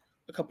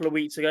couple of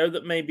weeks ago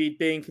that maybe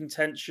be in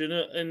contention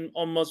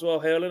on Muswell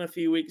Hill in a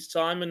few weeks'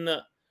 time, and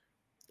that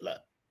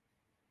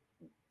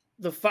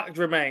the fact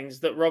remains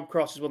that Rob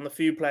Cross is one of the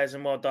few players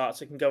in World Darts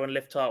that can go and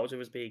lift titles with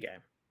his B game.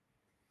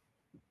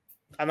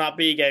 And that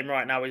B game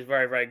right now is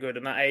very, very good,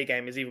 and that A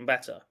game is even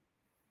better.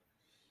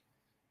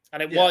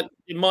 And it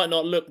might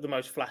not look the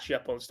most flashy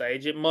up on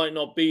stage. It might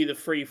not be the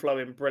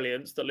free-flowing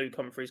brilliance that Luke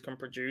Humphries can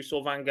produce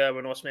or Van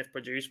Gerwen or Smith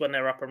produce when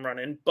they're up and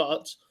running.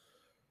 But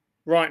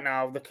right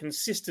now, the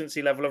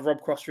consistency level of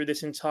Rob Cross through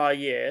this entire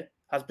year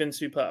has been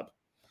superb.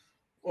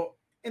 Well,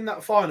 in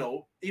that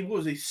final, he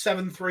was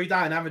 7-3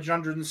 down, average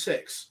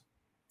 106.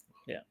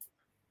 Yeah.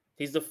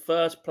 He's the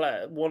first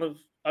player, one of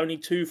only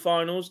 2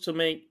 finals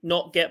to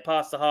not get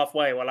past the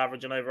halfway while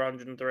averaging over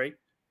 103.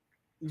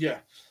 Yeah.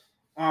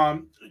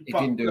 He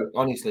didn't do it.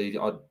 Honestly,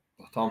 I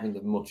don't think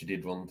that much he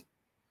did wrong.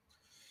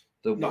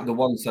 The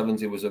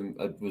 170 was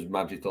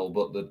magical,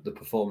 but the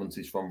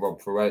performances from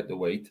Rob throughout the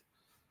week,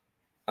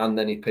 and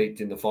then he peaked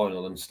in the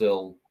final and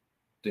still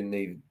didn't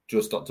even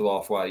just got to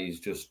halfway. He's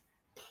just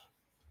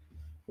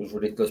was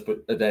ridiculous.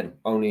 But then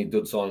only a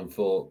good sign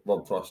for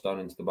Rob Frost down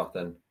into the back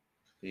end of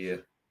the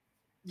year.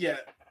 Yeah,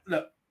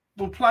 look,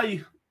 we'll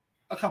play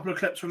a couple of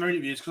clips from their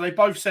interviews because they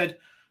both said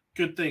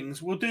good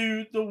things. We'll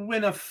do the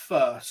winner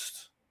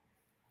first.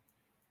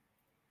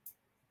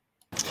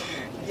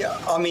 Yeah,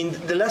 I mean,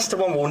 the Leicester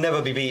one will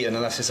never be beaten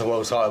unless it's a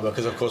world title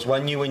because, of course,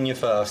 when you win your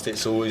first,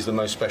 it's always the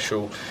most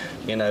special.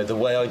 You know, the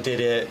way I did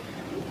it,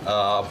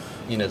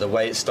 the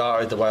way it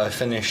started, the way I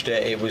finished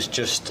it, it was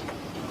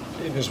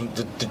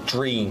the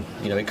dream.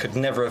 You know, it could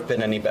never have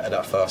been any better,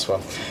 that first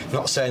one.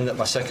 Not saying that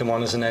my second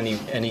one isn't any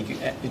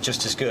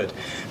just as good,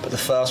 but the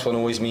first one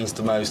always means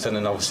the most, and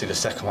then obviously the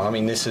second one. I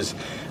mean, this is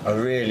a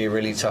really,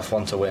 really tough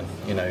one to win.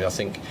 You know, I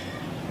think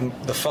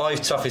the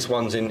 5 toughest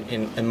ones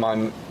in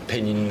my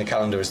opinion in the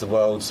calendar is the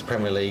Worlds, the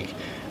Premier League,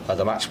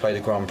 the Match Play, the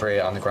Grand Prix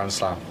and the Grand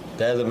Slam.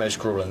 They're the most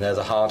grueling, they're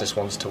the hardest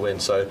ones to win.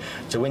 So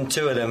to win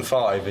 2 of them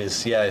 5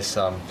 is, it's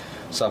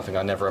something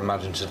I never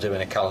imagined to do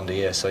in a calendar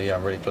year. So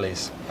I'm really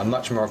pleased. I'm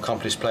much more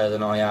accomplished player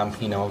than I am.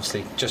 You know,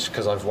 obviously, just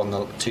because I've won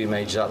the 2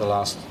 majors out of the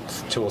last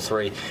 2 or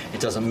 3, it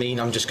doesn't mean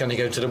I'm just going to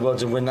go to the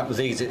Worlds and win that with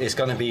ease. It's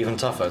going to be even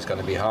tougher. It's going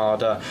to be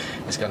harder.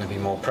 It's going to be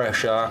more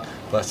pressure.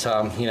 But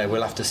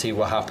we'll have to see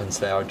what happens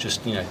there. I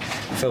just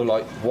feel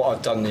like what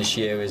I've done this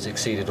year has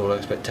exceeded all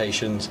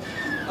expectations.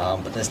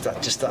 But there's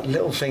that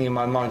little thing in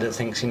my mind that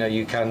thinks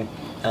you can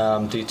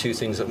do 2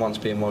 things at once,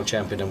 being world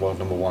champion and world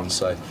number 1.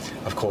 So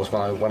of course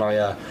when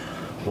I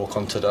walk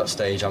onto that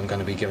stage, I'm going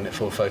to be giving it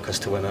full focus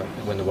to win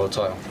the world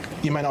title.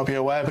 You may not be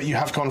aware, but you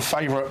have gone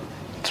favourite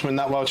to win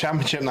that world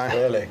championship now.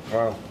 Really?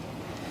 Wow.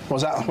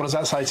 What does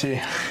that say to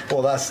you?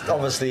 Well, that's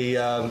obviously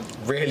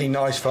really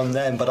nice from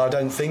them, but I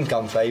don't think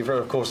I'm favourite.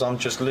 Of course, I'm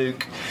just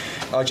Luke.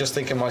 I just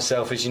think of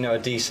myself as a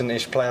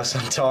decent-ish player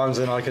sometimes,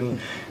 and I can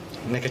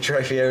nick a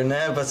trophy here and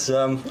there, but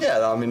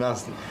I mean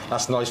that's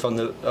nice from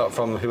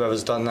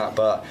whoever's done that.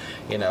 But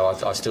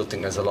I still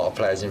think there's a lot of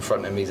players in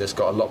front of me that's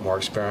got a lot more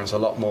experience, a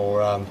lot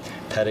more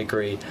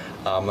pedigree,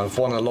 and have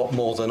won a lot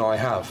more than I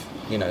have.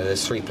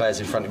 There's 3 players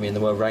in front of me in the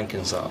world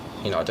rankings that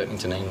I don't need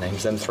to name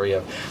names. Them 3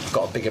 have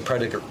got a bigger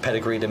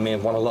pedigree than me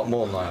and won a lot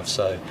more than I have.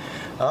 So.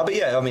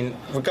 But I mean,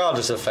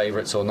 regardless of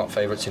favourites or not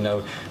favourites,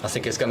 I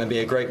think it's going to be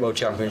a great World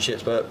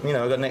Championships. But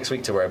I've got next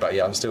week to worry about.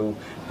 I'm still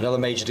another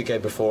major to go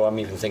before I'm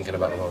even thinking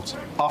about the Worlds.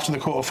 After the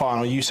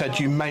quarter-final, you said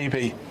you may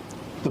be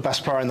the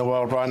best player in the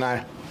world right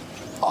now.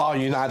 Are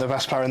you now the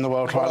best player in the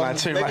world right now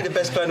too? Maybe the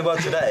best player in the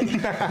world today.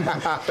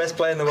 Best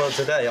player in the world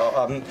today.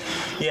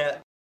 Yeah.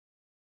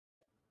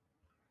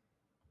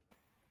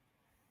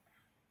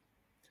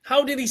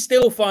 How did he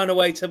still find a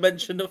way to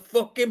mention the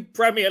fucking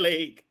Premier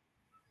League?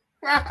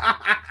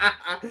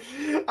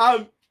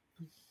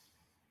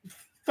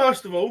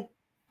 First of all,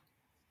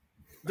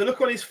 the look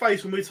on his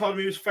face when we told him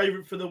he was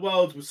favourite for the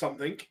world was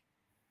something.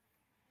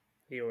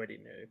 He already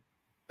knew.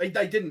 They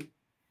didn't.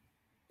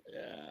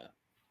 Yeah.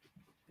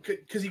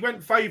 Because he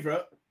went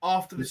favourite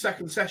after the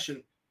second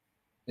session.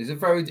 He's a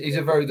very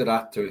good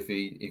actor if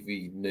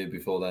he knew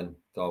before then.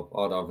 So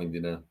I don't think he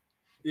knew.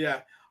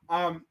 Yeah.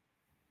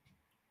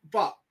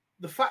 But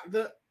the fact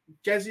that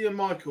Gezi and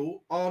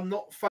Michael are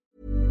not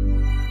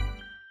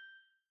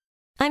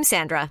I'm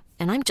Sandra,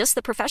 and I'm just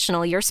the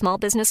professional your small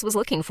business was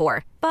looking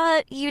for.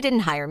 But you didn't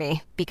hire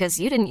me because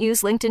you didn't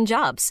use LinkedIn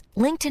Jobs.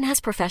 LinkedIn has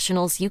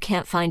professionals you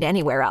can't find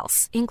anywhere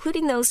else,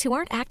 including those who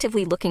aren't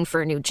actively looking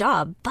for a new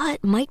job,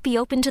 but might be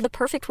open to the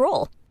perfect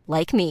role,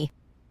 like me.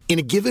 In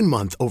a given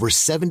month, over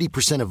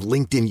 70% of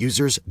LinkedIn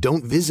users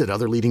don't visit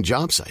other leading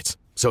job sites.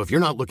 So if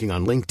you're not looking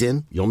on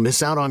LinkedIn, you'll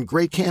miss out on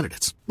great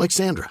candidates like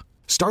Sandra.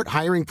 Start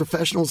hiring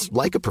professionals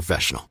like a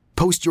professional.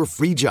 Post your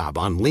free job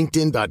on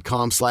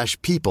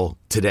linkedin.com/people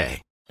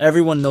today.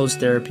 Everyone knows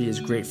therapy is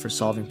great for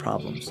solving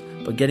problems,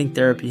 but getting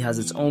therapy has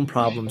its own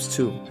problems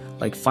too,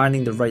 like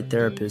finding the right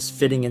therapist,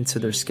 fitting into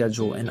their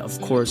schedule, and of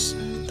course,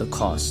 the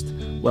cost.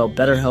 Well,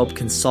 BetterHelp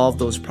can solve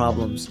those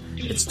problems.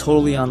 It's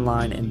totally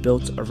online and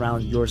built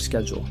around your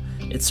schedule.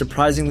 It's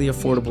surprisingly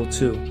affordable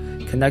too.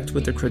 Connect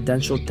with a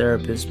credentialed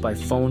therapist by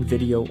phone,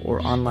 video,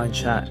 or online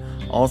chat,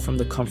 all from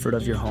the comfort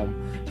of your home.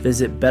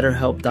 Visit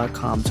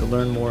BetterHelp.com to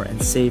learn more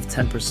and save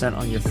 10%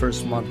 on your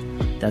first month.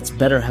 That's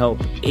BetterHelp,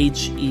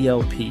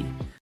 H-E-L-P.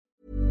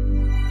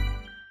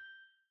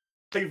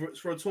 Favourites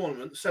for a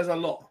tournament says a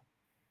lot.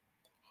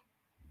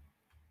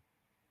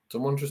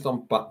 Someone just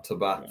on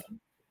back-to-back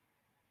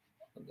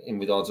in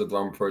regards to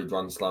Grand Prix,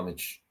 Grand Slam.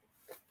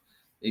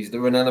 Is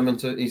there an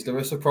element of, is there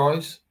a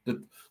surprise?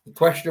 The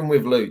question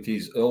with Luke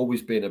has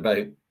always been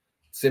about,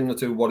 similar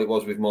to what it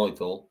was with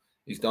Michael,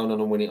 he's going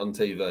on and win it on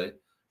TV,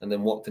 and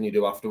then what can you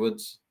do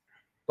afterwards?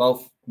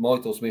 Both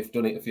Michael Smith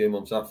done it a few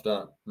months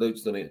after,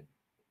 Luke's done it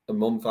a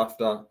month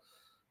after.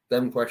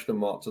 Them question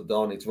marks are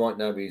done. It's right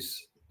now,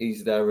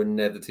 is there a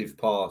negative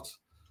part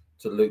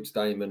to Luke's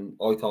game? And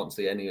I can't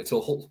see any at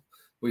all,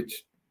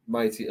 which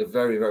made it a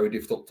very, very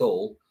difficult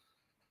tool.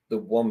 The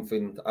one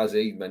thing, as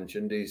he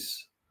mentioned,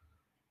 is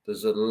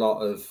there's a lot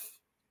of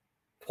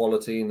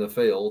quality in the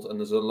field and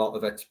there's a lot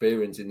of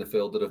experience in the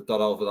field that have got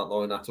over that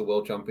line at a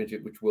World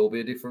Championship, which will be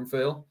a different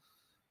feel.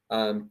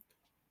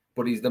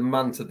 But he's the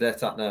man to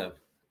get at now.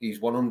 He's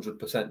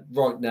 100%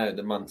 right now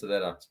the man to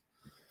get at.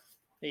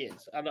 He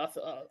is. And I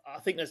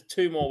think there's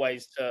two more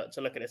ways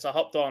to look at this. I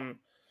hopped on,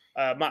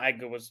 Matt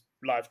Edgar was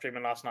live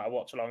streaming last night, I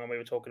watched along, and we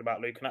were talking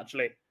about Luke, and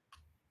actually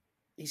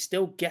he's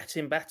still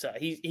getting better.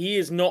 He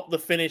is not the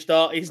finished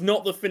art. He's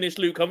not the finished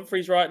Luke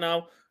Humphries right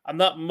now. And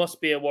that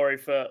must be a worry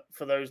for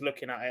those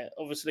looking at it.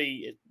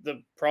 Obviously,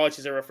 the price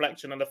is a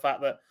reflection of the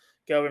fact that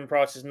Gerwyn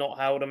Price has not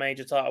held a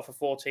major title for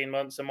 14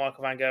 months, and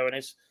Michael Van Gerwen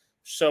is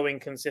so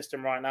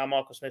inconsistent right now.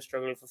 Michael Smith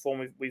struggling for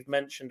form. We've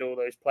mentioned all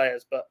those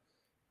players, but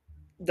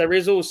there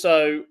is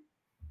also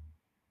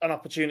an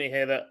opportunity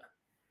here that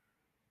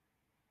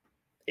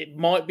it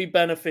might be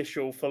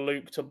beneficial for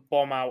Luke to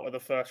bomb out of the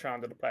first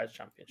round of the Players'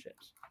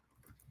 Championships.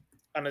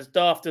 And as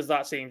daft as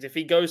that seems, if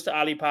he goes to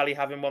Ali Pali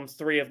having won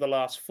 3 of the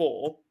last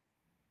 4,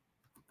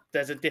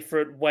 there's a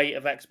different weight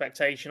of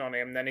expectation on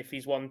him than if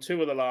he's won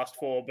 2 of the last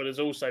 4, but has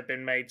also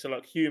been made to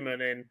look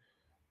human in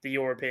the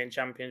European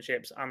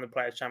Championships and the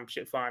Players'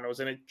 Championship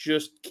finals. And it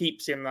just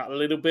keeps him that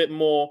little bit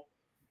more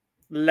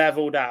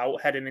leveled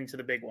out heading into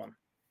the big one.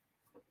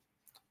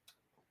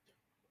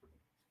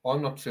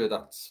 I'm not sure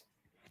that's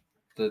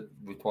the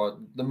required.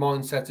 The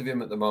mindset of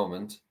him at the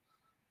moment,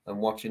 and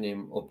watching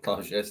him up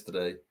close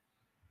yesterday,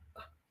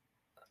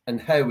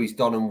 and how he's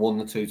done and won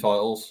the 2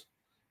 titles.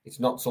 It's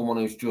not someone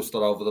who's just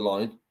got over the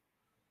line.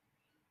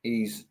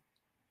 He's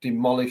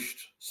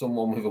demolished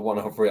someone with a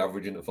 103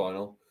 average in the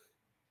final.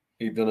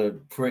 He's done a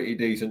pretty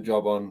decent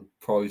job on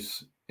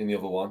Price in the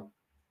other one.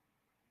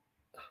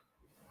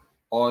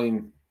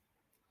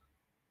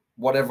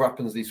 Whatever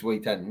happens this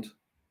weekend,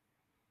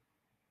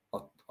 I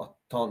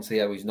can't see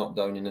how he's not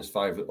down in his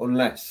favourite,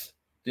 unless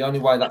the only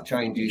way that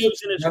changes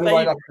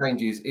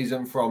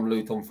isn't from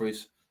Luke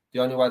Humphries. The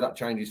only way that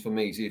changes for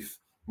me is if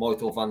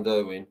Michael Van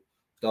Gerwen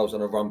goes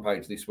on a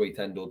rampage this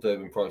weekend, or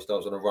Gerwyn Price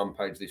goes on a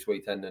rampage this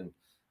weekend and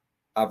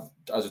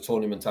as a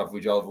tournament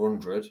average over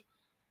 100,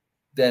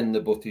 then the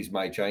butties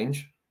may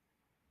change.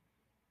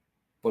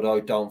 But I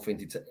don't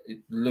think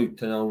Luke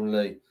can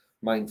only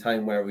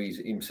maintain where he's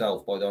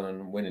himself by going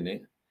and winning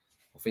it.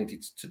 I think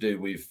it's to do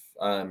with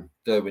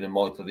Gerwyn and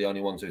Michael, the only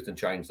ones who can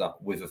change that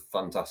with a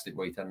fantastic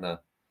weekend there.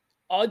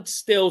 I'd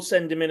still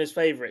send him in as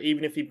favourite,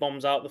 even if he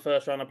bombs out the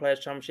first round of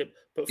Players' Championship.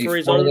 But for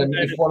if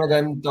one of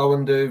them go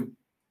and do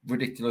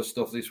ridiculous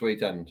stuff this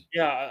weekend,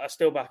 yeah, I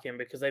still back him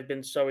because they've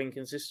been so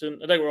inconsistent.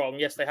 Don't get me wrong,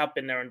 yes, they have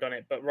been there and done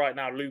it, but right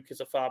now Luke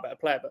is a far better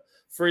player. But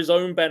for his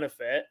own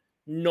benefit,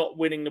 not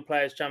winning the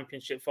Players'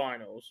 Championship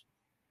finals,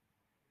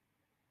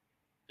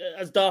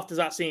 as daft as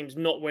that seems,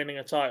 not winning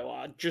a title,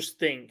 I just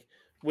think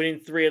winning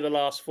 3 of the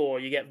last 4,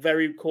 you get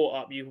very caught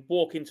up. You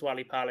walk into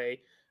Ali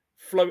Pali,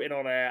 floating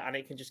on air, and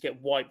it can just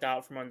get wiped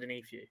out from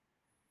underneath you.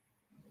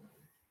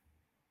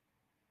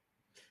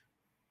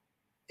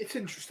 It's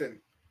interesting.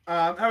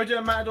 How are we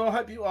doing, Matador? I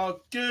hope you are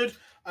good.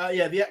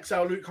 Yeah, the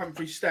XL Luke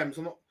Humphries stems.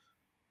 I'm not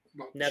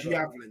Never.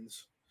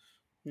 javelins.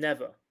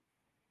 Never.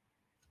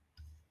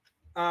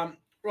 Right.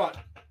 I'm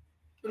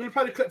going to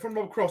play the clip from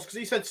Rob Cross because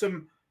he said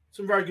some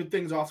very good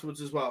things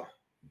afterwards as well.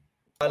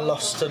 I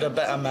lost to the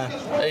better man.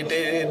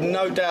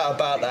 No doubt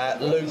about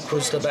that. Luke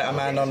was the better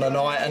man on the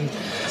night,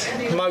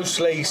 and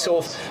mostly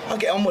sort of, I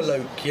get on with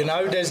Luke, you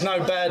know. There's no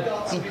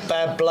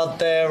bad blood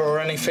there or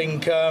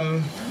anything.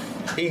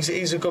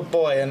 He's a good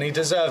boy and he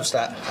deserves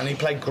that, and he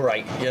played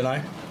great, you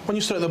know. When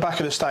you stood at the back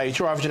of the stage,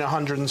 you're averaging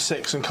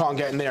 106 and can't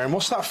get near him.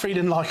 What's that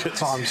feeling like at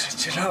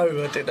times? Do you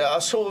know, I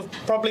sort of,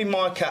 probably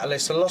my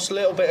catalyst. I lost a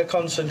little bit of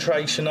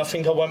concentration. I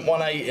think I went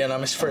 180 and I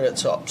missed 3 at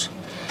tops.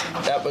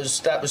 That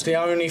was the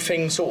only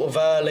thing sort of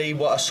early,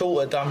 what I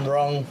sort of done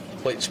wrong,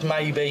 which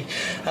maybe,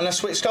 and I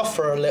switched off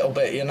for a little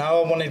bit, you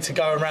know. I wanted to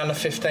go around the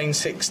 15,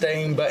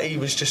 16, but he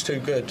was just too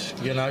good,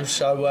 you know.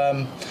 So,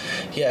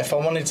 yeah, if I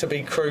wanted to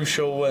be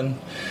crucial and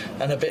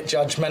a bit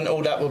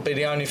judgmental, that would be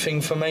the only thing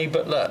for me.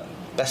 But look,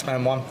 best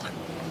man won.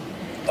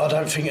 I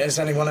don't think there's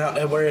anyone out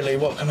there really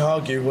what can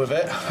argue with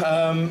it.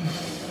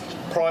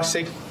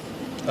 Pricey,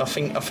 I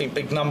think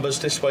big numbers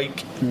this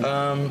week.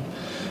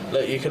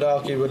 Look, you could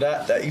argue with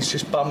that he's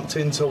just bumped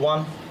into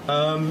one.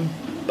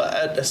 But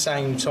at the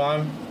same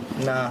time,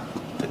 nah,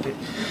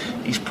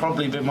 he's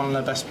probably been one of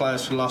the best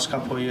players for the last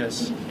couple of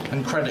years.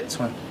 And credit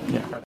to him.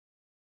 Yeah.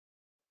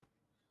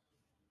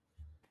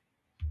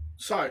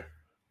 So,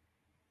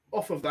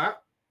 off of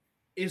that,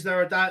 is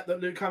there a doubt that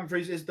Luke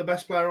Humphries is the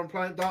best player on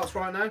Planet Darts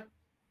right now?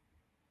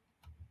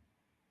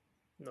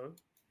 No.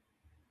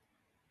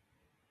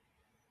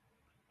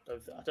 I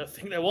don't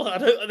think there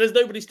was. There's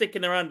nobody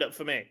sticking their hand up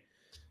for me.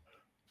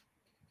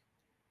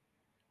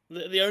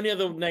 The only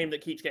other name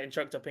that keeps getting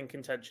chucked up in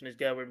contention is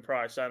Gerwyn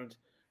Price, and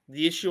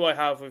the issue I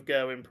have with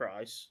Gerwyn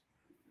Price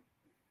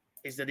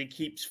is that he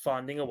keeps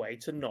finding a way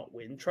to not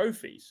win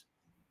trophies.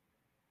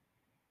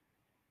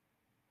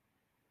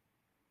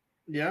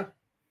 Yeah.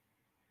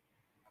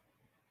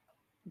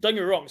 don't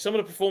get me wrong, some of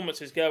the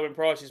performances Gerwin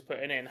Price is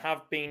putting in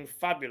have been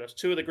fabulous.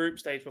 2 of the group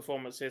stage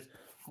performances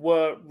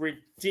were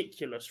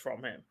ridiculous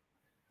from him.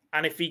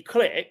 And if he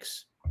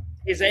clicks,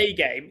 his A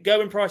game,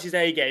 Gerwin Price's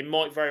A game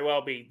might very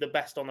well be the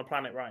best on the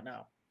planet right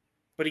now.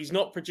 But he's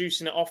not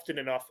producing it often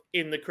enough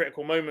in the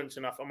critical moments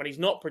enough. And when he's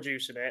not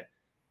producing it,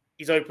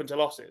 he's open to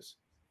losses.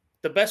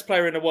 The best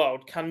player in the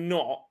world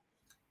cannot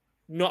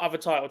not have a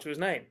title to his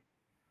name,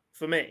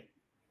 for me.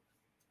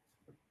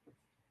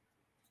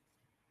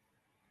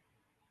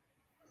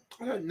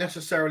 I don't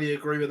necessarily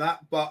agree with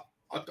that, but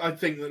I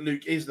think that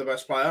Luke is the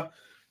best player.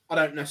 I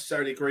don't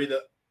necessarily agree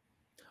that...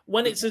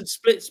 When it's a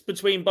split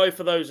between both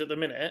of those at the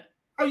minute...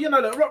 Oh, you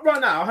know,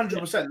 right now,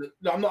 100%.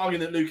 I'm not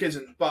arguing that Luke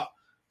isn't, but...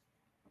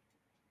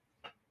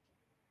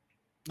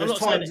 I'm not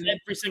saying that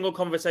every single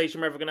conversation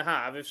we're ever going to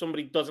have, if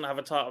somebody doesn't have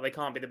a title, they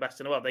can't be the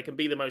best in the world. They can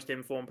be the most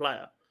informed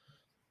player.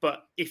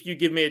 But if you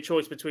give me a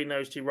choice between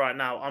those two right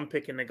now, I'm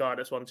picking the guy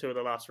that's won 2 of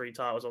the last 3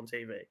 titles on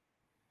TV.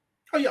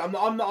 Oh, yeah,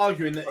 I'm not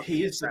arguing that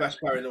he is the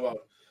best player in the world.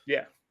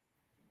 Yeah.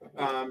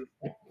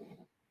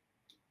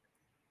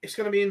 It's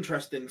going to be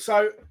interesting.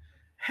 So,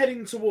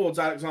 heading towards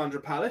Alexandra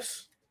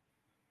Palace,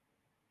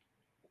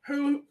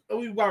 who are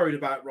we worried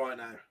about right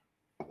now?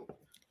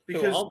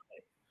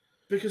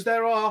 Because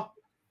there are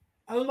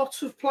a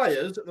lot of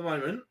players at the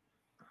moment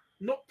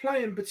not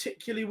playing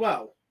particularly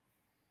well.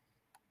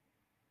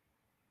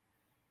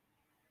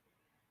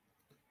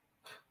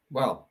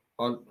 Well,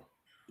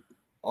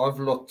 I've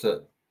looked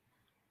at,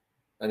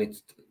 and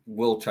it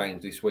will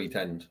change this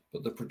weekend,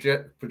 but the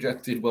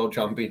projected World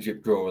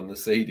Championship draw and the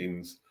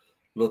seedings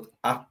look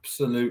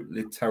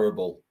absolutely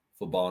terrible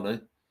for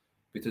Barney,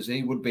 because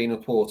he would be in a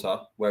quarter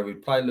where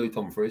we'd play Luke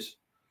Humphries.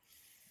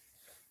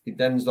 He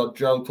then's got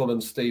Joe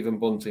Cullen, Stephen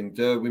Bunting,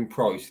 Derwin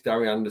Price,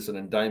 Gary Anderson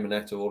and Damon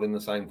Etta all in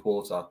the same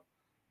quarter.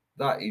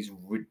 That is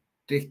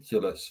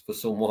ridiculous for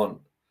someone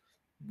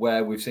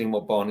where we've seen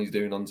what Barney's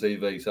doing on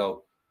TV.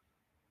 So,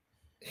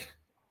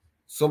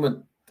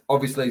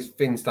 obviously,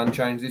 things can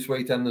change this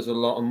weekend. There's a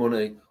lot of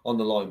money on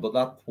the line, but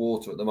that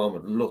quarter at the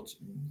moment looks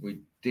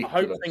ridiculous.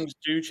 I hope things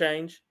do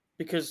change,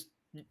 because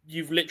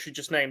you've literally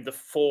just named the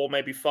 4,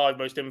 maybe 5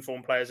 most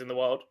informed players in the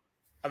world,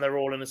 and they're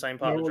all in the same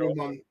part of the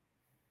draw.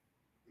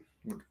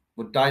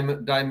 Would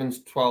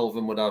Damon's 12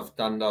 and would have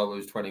Dando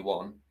who's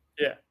 21.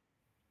 Yeah.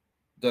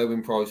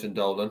 Derwin Price and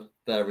Dolan,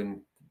 they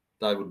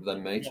would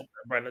then meet.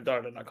 Brendan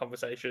Dolan in that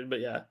conversation, but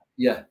yeah.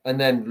 Yeah, and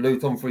then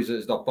Luke Humphries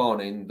has got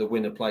Barney, and the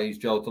winner plays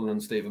Joe Cullen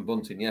and Stephen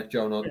Bunting. Yeah,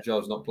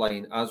 Joe's not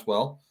playing as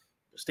well.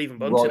 Stephen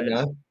Bunting right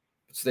now.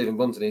 Stephen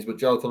Bunting is, but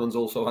Joe Cullen's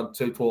also had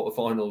 2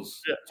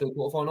 quarterfinals. Yeah. 2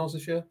 quarterfinals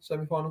this year,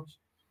 semi-finals.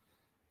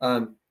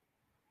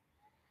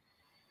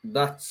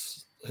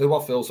 That's who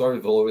I feel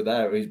sorry for over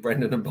there is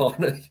Brendan and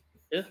Barney.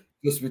 Yeah.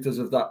 Just because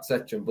of that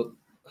section, but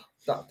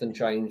that can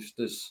change.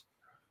 There's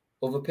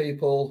other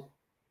people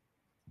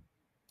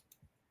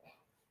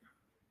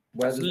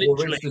where there's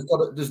worries.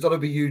 There's got to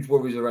be huge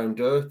worries around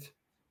Dirt.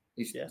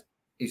 He's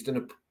going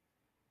to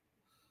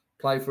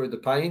play through the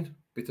pain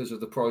because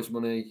of the prize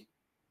money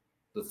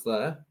that's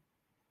there.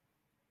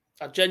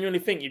 I genuinely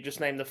think you've just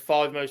named the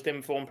 5 most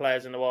informed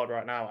players in the world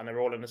right now, and they're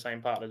all in the same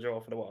part of the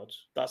draw for the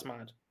Worlds. That's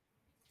mad.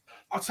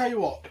 I'll tell you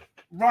what,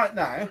 right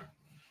now,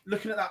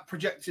 looking at that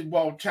projected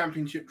World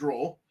Championship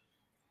draw,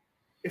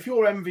 if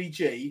you're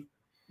MVG,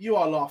 you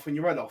are laughing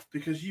your head off,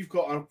 because you've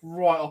got a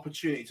right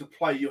opportunity to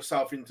play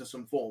yourself into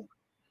some form.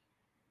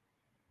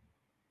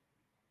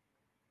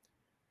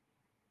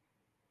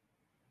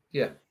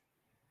 Yeah.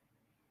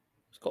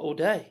 It's got all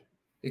day.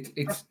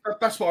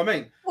 That's what I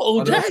mean.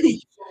 All day.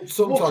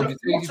 Sometimes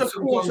what a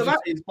quarter that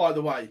is, by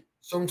the way.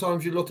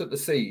 Sometimes you look at the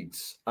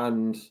seeds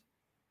and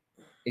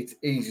it's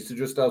easy to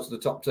just out to the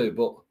top 2,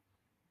 but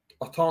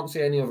I can't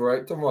see any other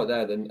outcome right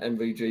there than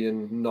MVG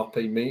and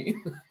Noppy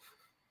meeting.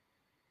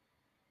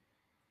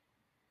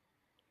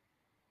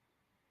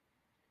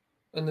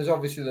 And there's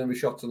obviously going to be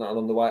shots on that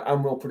along the way,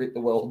 and we'll predict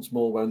the Worlds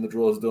more when the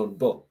draw's done.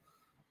 But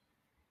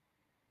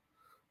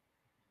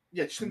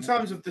yeah, just in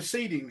terms of the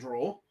seeding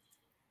draw,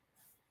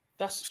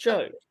 that's a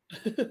joke.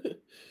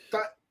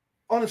 That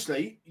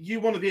honestly, you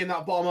want to be in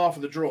that bottom half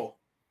of the draw.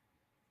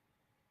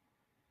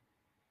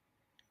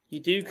 You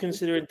do,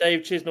 considering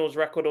Dave Chisnall's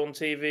record on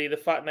TV, the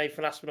fact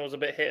Nathan Aspinall's a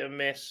bit hit and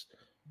miss.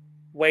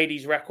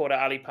 Wadey's record at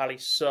Ali Pally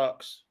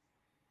sucks.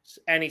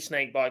 Any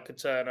snakebite could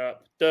turn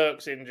up.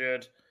 Dirk's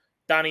injured.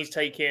 Danny's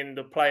taking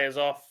the players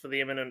off for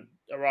the imminent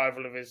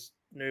arrival of his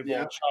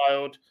newborn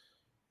child.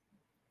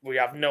 We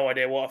have no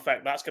idea what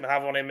effect that's going to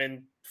have on him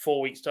in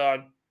 4 weeks'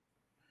 time.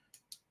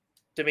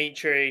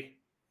 Dimitri.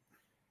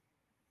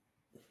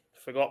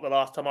 Forgot the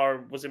last time I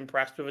was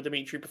impressed with a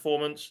Dimitri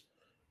performance.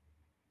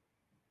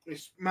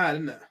 It's mad,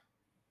 isn't it?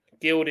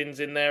 Gilding's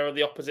in there on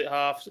the opposite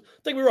half.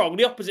 Don't get me wrong,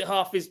 the opposite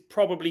half is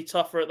probably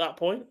tougher at that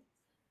point.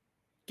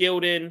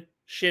 Gilding,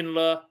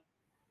 Schindler,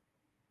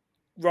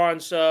 Ryan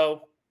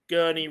Searle,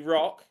 Gurney,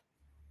 Rock.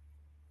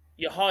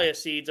 Your higher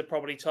seeds are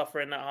probably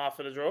tougher in that half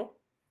of the draw.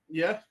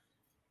 Yeah.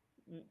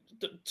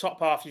 The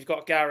top half, you've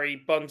got Gary,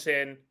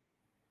 Bunting,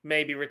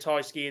 maybe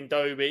Ratajski and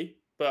Doby,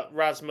 but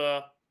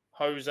Razma,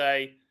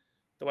 Jose,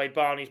 the way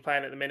Barney's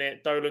playing at the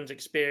minute, Dolan's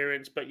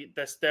experience, but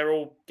they're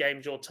all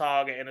games you're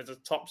targeting as a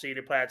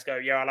top-seeded player to go,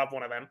 yeah, I'll have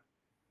one of them.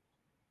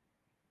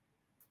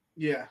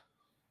 Yeah.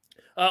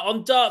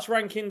 On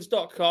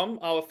dartsrankings.com,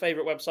 our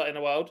favourite website in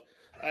the world,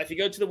 if you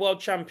go to the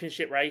World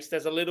Championship race,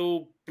 there's a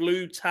little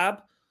blue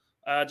tab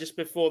just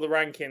before the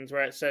rankings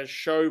where it says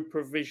Show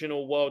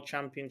Provisional World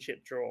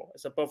Championship Draw.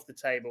 It's above the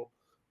table,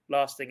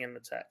 last thing in the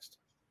text.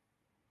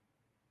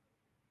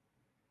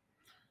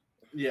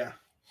 Yeah.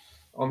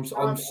 I'm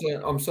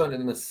certainly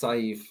going to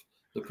save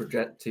the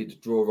projected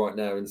draw right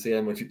now and see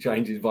how much it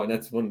changes by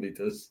next Monday.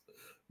 Does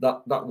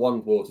that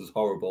one quarter is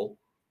horrible,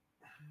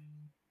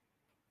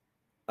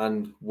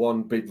 and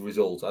one big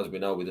result, as we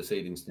know, with the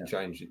seedings can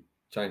change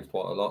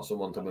quite a lot.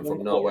 Someone coming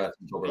from nowhere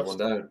can drop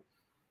everyone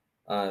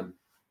down.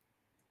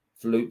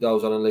 If Luke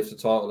goes on and lifts the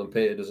title and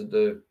Peter doesn't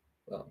do,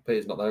 well,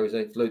 Peter's not there, is he?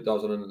 If Luke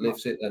goes on and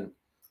lifts it, then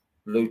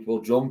Luke will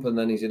jump, and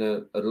then he's in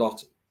a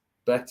lot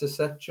better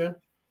section.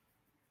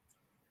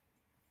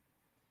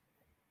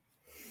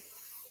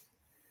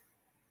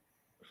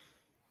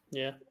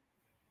 Yeah.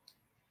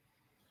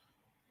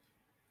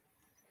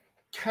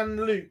 Can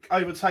Luke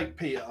overtake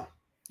Peter?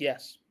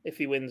 Yes, if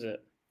he wins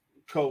it.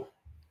 Cool.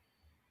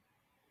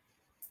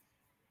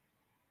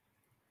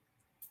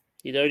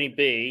 He'd only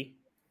be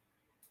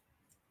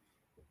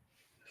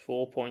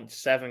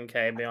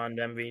 4.7k behind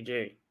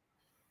MVG.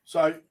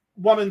 So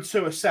 1 and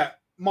 2 are set.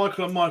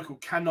 Michael and Michael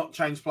cannot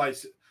change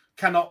places,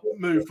 cannot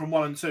move from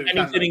 1 and 2.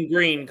 Anything in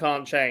green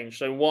can't change.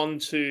 So 1,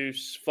 2,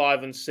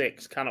 5, and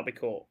 6 cannot be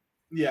caught.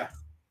 Yeah.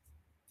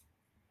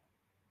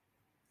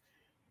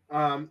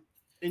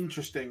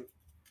 Interesting.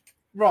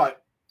 Right.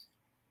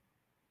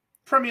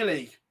 Premier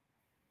League.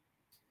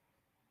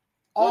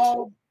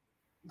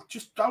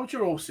 Just go with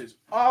your horses.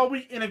 Are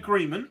we in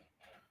agreement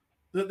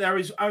that there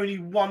is only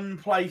one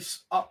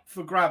place up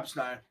for grabs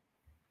now?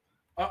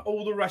 Are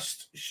all the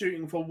rest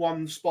shooting for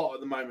one spot at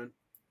the moment?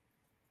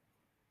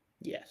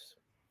 Yes.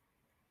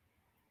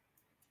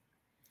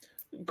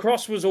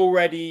 Cross was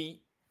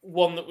already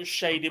one that was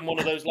shading one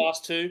of those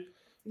last two.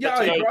 Yeah,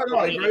 I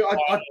agree.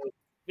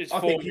 His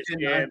I form think this he's in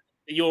year, there.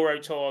 the Euro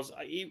Tours.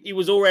 He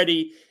was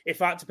already,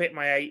 if I had to pick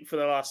my 8 for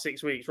the last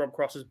 6 weeks, Rob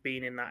Cross has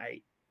been in that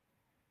 8.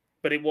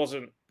 But it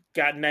wasn't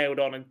got nailed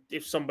on. And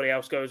if somebody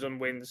else goes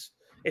and wins,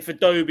 if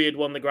Adobe had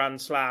won the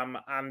Grand Slam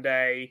and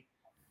a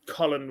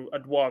Cullen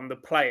had won the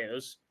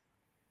Players,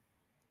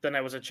 then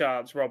there was a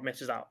chance Rob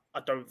misses out. I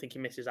don't think he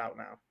misses out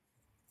now.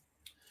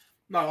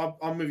 No,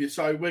 I'm with you.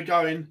 So we're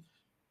going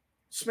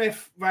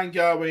Smith, Van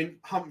Gerwen,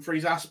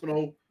 Humphries,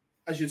 Aspinall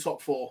as your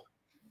top 4.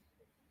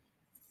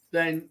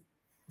 Then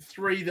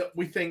 3 that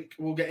we think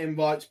will get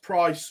invites: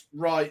 Price,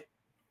 Wright,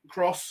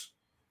 Cross.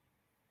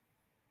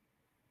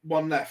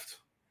 1 left.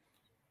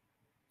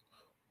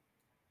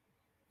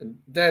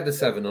 They're the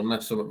 7,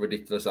 unless something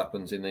ridiculous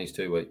happens in these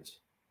 2 weeks.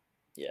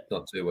 Yeah.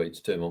 Not 2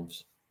 weeks, 2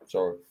 months.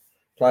 Sorry.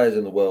 Players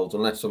in the world,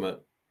 unless something.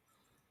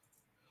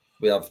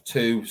 We have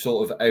 2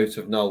 sort of not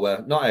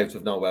out of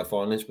nowhere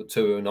finalists, but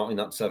 2 who are not in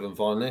that 7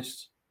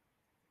 finalists.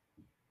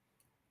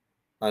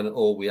 And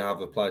all we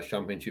have a Players'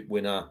 Championship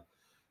winner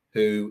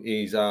who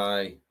is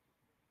a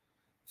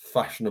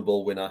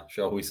fashionable winner,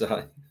 shall we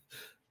say.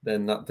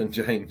 Then that can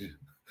change.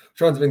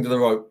 Trying to think of the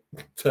right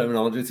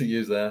terminology to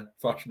use there.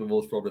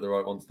 Fashionable is probably the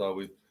right one to start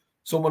with.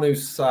 Someone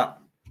who's sat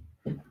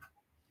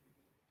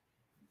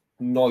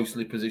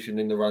nicely positioned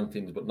in the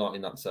rankings, but not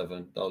in that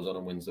 7, goes on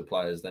and wins the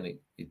Players, then it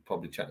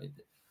probably change.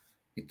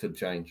 It could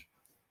change.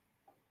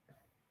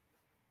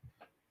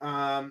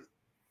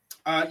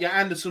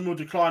 Anderson will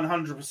decline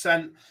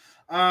 100%.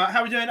 How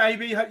are we doing,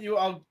 AB? Hope you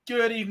are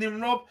good. Evening,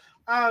 Rob.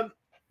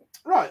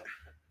 Right.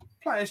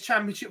 Players'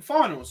 Championship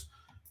finals.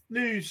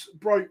 News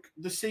broke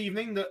this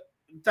evening that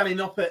Danny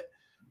Noppert,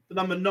 the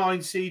number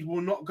 9 seed,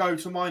 will not go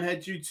to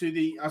Minehead due to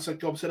the, as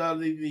Gob said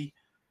earlier, the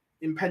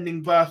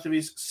impending birth of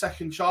his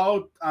second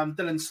child.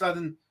 Dylan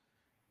Sledden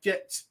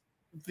get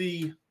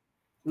the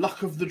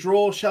luck of the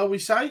draw, shall we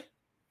say.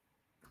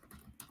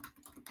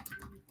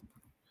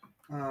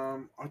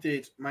 I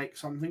did make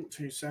something.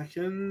 2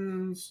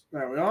 seconds.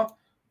 There we are.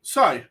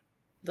 So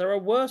there are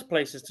worse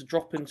places to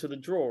drop into the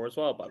draw as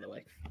well, by the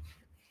way.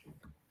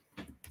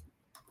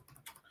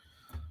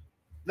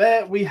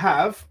 There we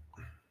have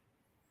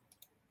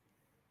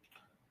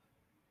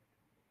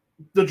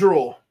the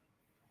draw.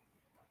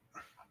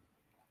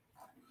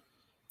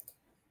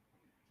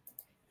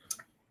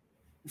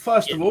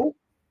 First of all,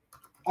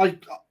 I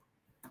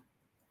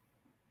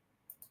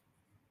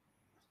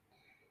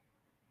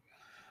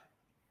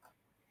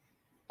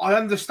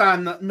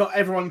understand that not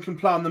everyone can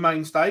play on the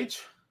main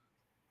stage.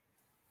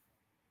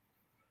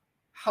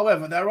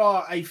 However, there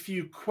are a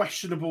few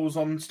questionables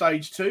on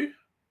stage 2.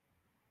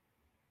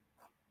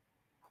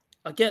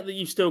 I get that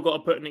you've still got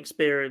to put an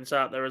experience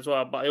out there as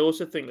well, but I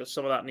also think that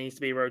some of that needs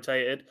to be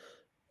rotated.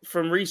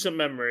 From recent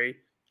memory,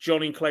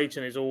 Johnny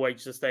Clayton is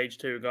always the stage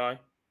 2 guy.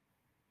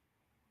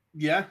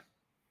 Yeah.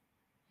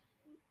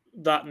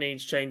 That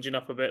needs changing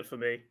up a bit for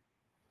me.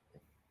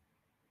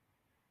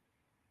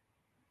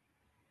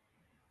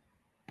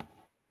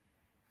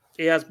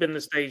 He has been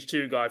the stage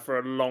 2 guy for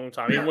a long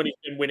time. Even when he's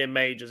been winning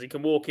majors, he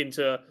can walk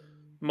into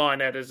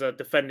Minehead as a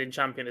defending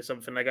champion or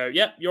something. They go,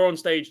 "Yep, you're on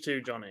stage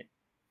 2, Johnny."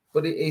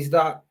 But is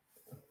that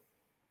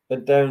a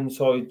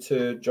downside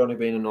to Johnny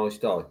being a nice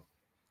guy?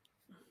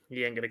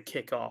 He ain't going to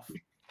kick off.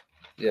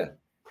 Yeah.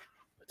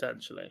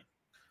 Potentially.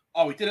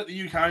 Oh, we did at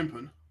the UK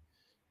Open.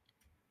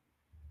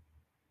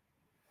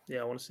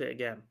 Yeah, I want to see it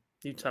again.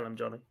 You tell him,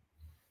 Johnny.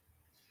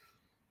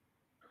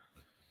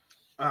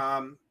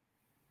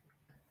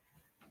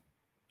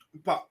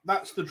 But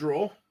that's the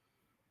draw.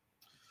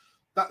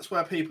 That's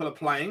where people are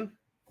playing.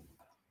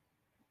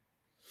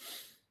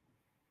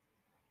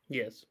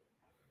 Yes.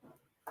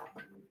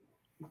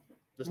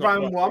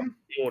 Round 1.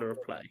 The order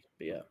of play,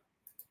 but yeah.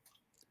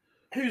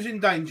 Who's in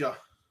danger?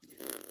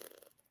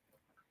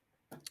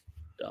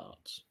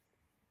 Darts.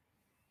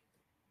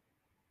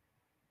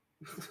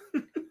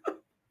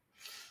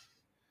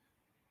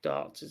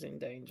 Darts is in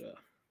danger.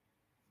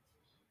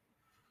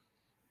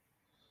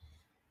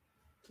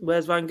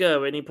 Where's Van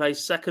Gogh? And he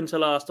plays second to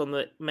last on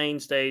the main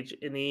stage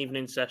in the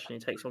evening session. He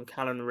takes on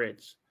Callan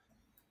Ridge.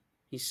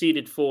 He's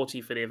seeded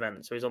 40 for the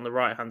event, so he's on the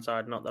right-hand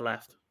side, not the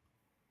left.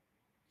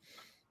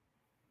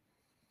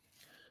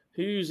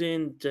 Who's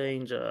in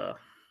danger?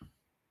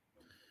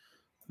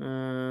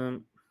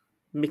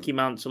 Mickey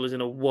Mansell is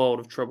in a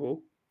world of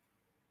trouble.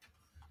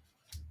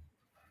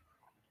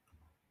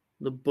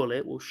 The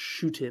bullet will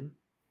shoot him.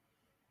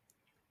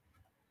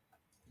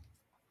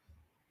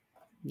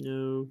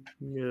 No.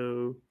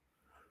 Are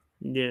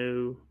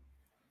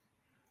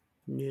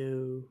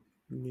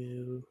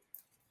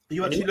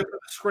you actually looking at the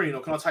screen,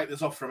 or can I take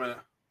this off for a minute?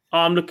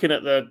 I'm looking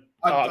at the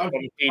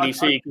PDC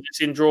because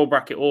it's in draw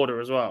bracket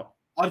order as well.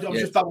 I was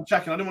just double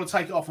checking. I didn't want to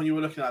take it off when you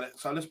were looking at it.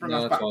 So let's bring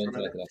us back for a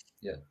minute.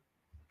 Yeah.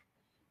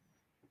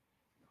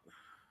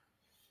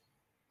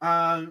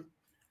 How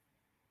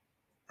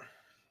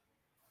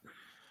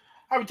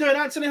are we doing,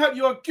 Anthony? Hope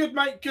you are good,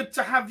 mate. Good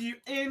to have you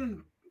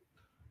in.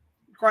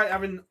 Great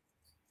having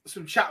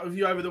some chat with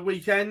you over the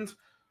weekend.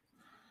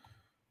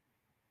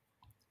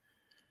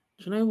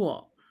 Do you know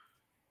what?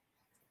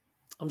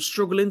 I'm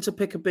struggling to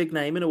pick a big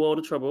name in a world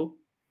of trouble.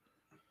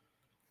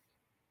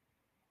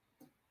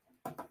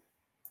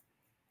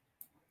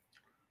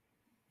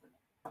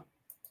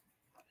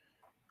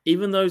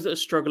 Even those that are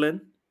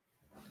struggling,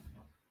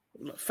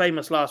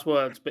 famous last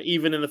words, but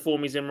even in the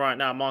form he's in right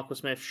now, Michael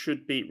Smith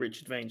should beat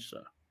Richard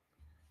Vainster.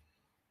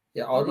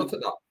 Yeah, I looked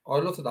at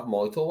that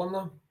Michael one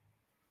though.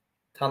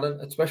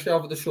 Talent, especially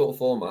over the short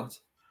format.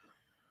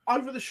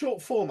 Over the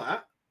short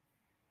format,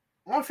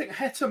 I think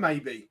Heta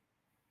maybe.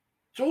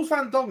 Jules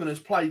Van Dongen has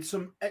played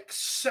some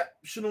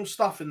exceptional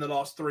stuff in the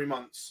last 3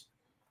 months.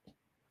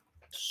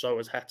 So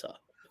has Heta.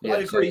 I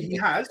agree, he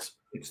has.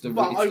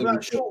 But over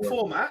that short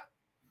format,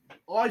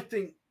 I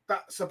think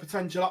that's a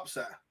potential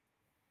upset.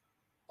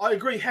 I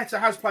agree, Heta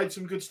has played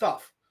some good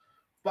stuff.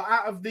 But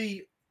out of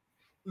the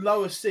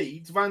lower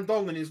seeds, Van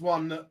Dongen is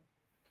one that...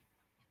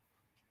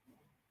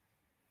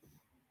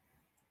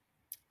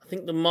 I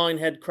think the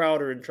Minehead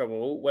crowd are in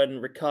trouble when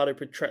Ricardo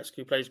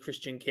Petrescu plays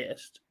Christian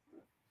Kist.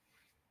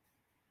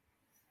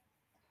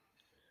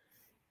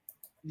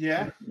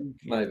 Yeah.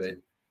 Maybe.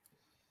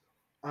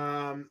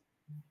 There's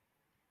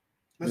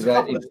a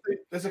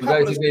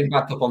couple of being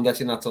backed up, I'm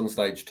guessing that's on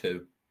stage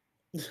 2.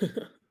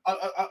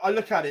 I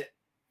look at it.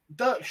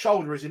 Dirk's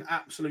shoulder is in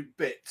absolute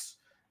bits,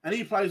 and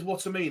he plays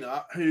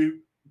Watamina, who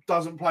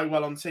doesn't play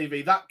well on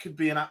TV. That could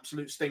be an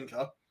absolute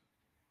stinker.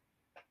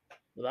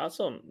 Well,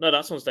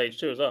 that's on stage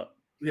 2 as well.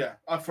 Yeah,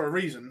 for a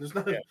reason. There's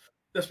no. Yeah.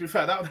 Let's be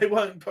fair. They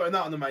weren't putting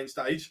that on the main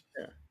stage.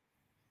 Yeah.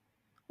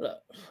 Look,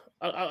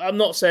 I'm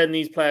not saying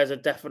these players are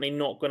definitely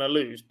not going to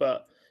lose,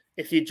 but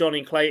if you're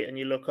Johnny Clayton,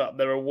 you look up,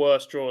 there are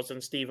worse draws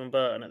than Stephen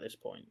Burton at this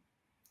point.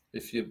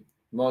 If you're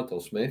Michael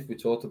Smith, we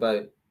talked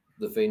about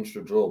the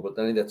Veenstra draw, but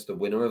then that's the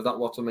winner of that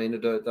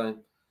Watamina Dirt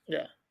Down.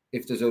 Yeah.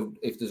 If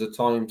there's a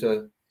time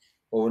to,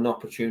 or an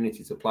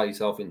opportunity to play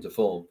yourself into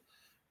form,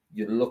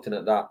 you're looking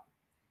at that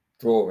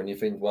draw and you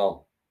think,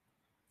 well,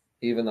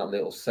 even that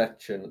little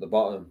section at the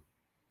bottom,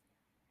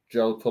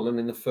 Joe Cullen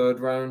in the 3rd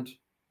round.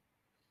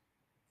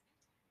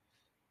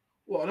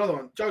 Well, another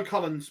one. Joe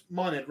Cullen's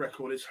Minehead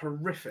record is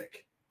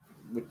horrific.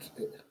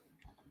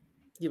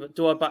 Yeah, but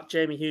do I back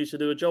Jamie Hughes to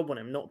do a job on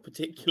him? Not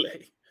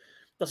particularly.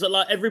 That's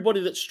like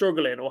everybody that's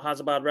struggling or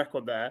has a bad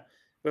record there,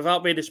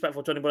 without being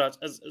disrespectful to anybody else,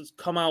 has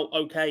come out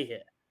okay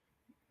here.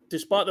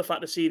 Despite the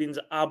fact the seeding's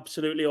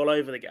absolutely all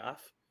over the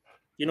gaff,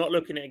 you're not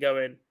looking at it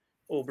going,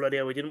 oh, bloody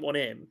hell, we didn't want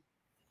him.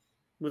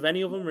 With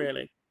any of them,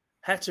 really.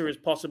 Heta is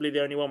possibly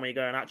the only one where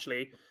you're going,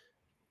 actually,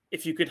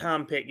 if you could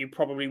handpick, you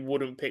probably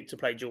wouldn't pick to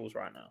play Jules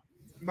right now.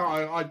 No,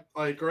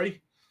 I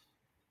agree.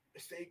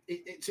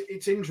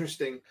 It's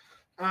interesting.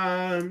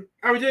 How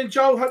are we doing,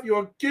 Joel? Hope you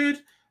are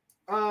good.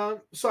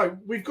 So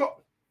we've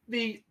got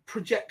the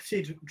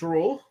projected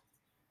draw.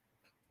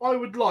 I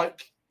would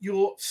like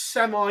your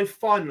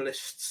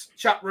semi-finalists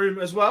chat room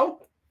as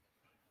well.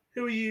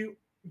 Who are you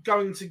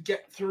going to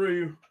get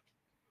through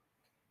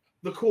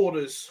the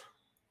quarters?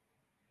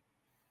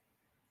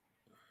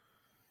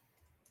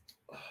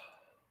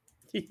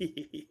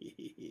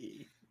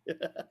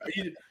 Are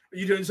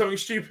you doing something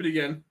stupid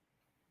again?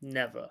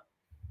 Never.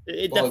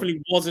 It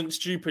definitely wasn't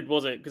stupid,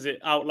 was it? Because it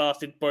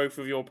outlasted both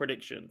of your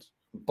predictions.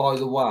 By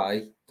the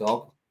way,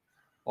 Dob,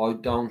 I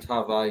don't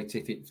have a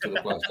ticket to the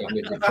PlayStation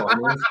Music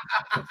Finals.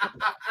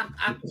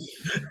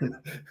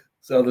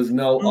 So there's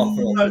no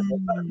offer.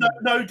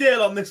 No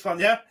deal on this one,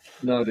 yeah?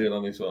 No deal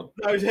on this one.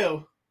 No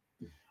deal.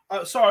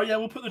 Sorry, yeah,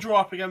 we'll put the draw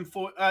up again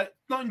for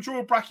not in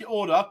draw bracket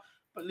order,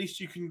 but at least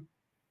you can.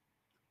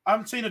 I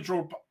haven't seen a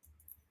draw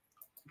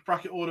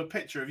bracket order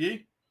picture, have you?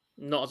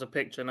 Not as a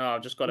picture, no.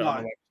 I've just got it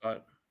on the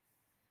website.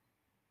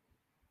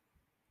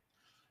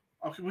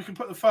 Okay, we can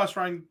put the first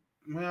round.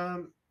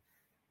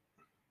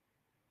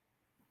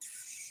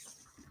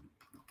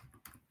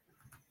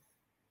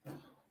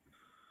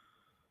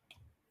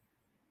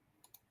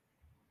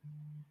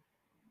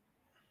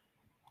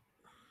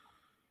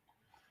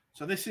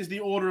 So this is the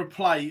order of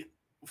play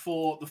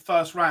for the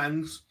first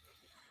rounds.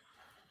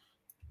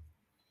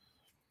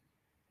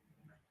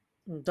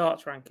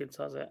 Darts Rankings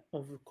has it,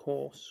 of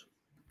course.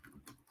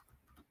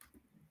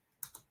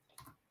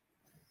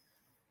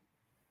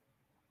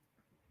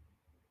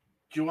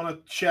 Do you want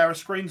to share a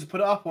screen to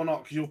put it up or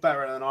not? Because you're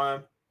better than I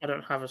am. I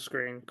don't have a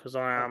screen because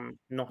I am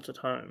not at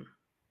home.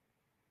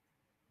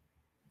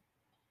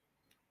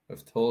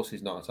 Of course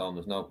he's not at home.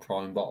 There's no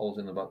Prime bottles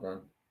in the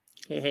background.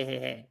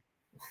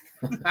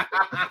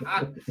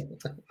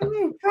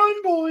 Ooh,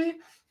 Prime boy.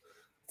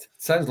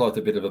 Sounds like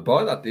a bit of a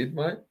buy that did,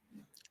 mate.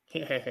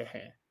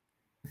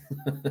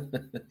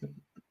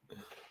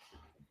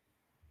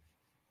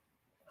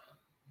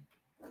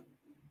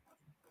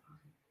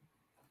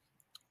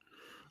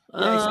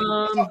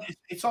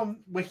 It's on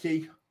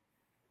Wiki.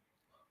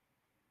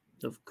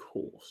 Of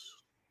course.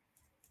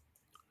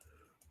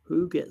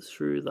 Who gets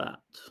through that?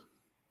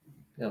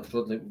 Yeah, I'm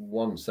struggling with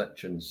one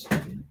sections.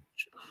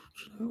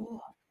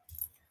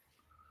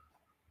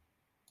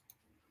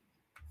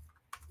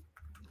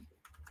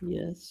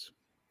 Yes.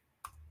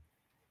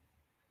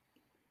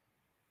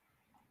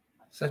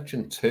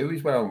 Section 2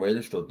 is where I'm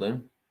really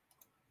struggling.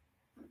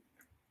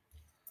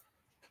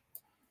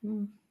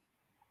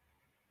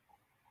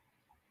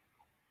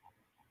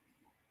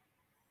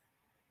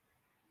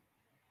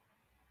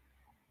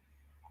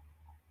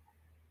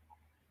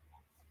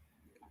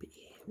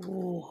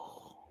 Oh.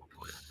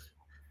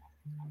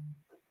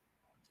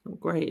 Not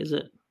great, is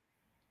it?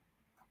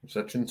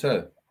 Section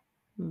 2?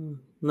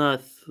 No,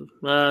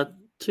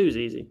 2's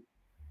easy.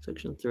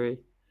 Section 3.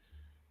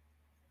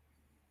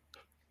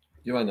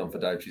 You ain't on for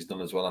Dave. She's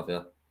done as well, have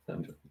you?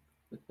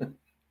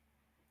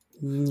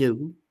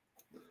 No.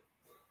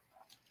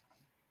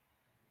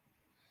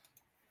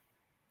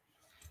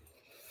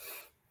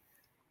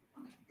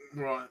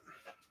 Right.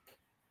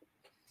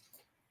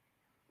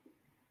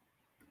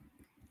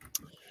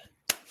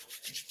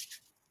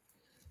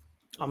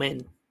 I'm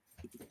in,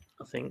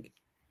 I think.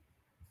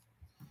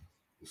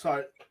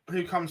 So,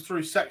 who comes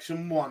through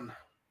section 1?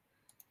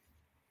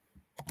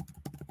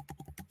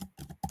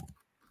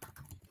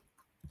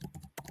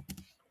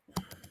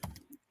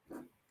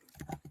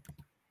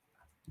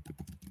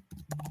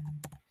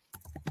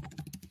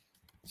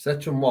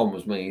 Section 1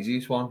 was my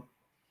easiest one.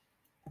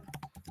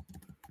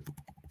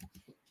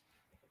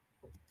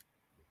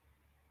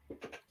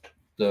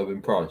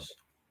 Derwin Price.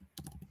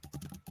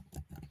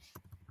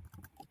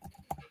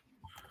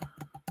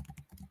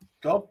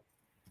 Gob?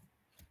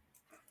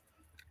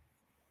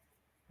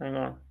 Hang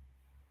on.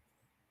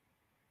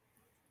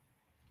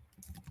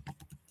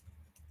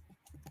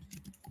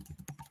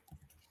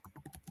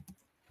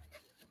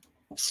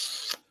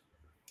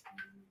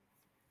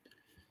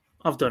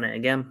 I've done it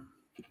again.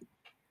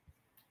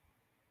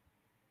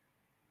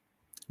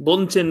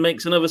 Bunting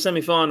makes another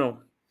semi-final.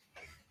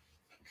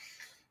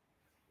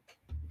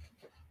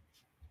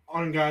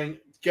 I'm going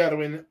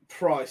Derwin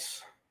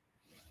Price.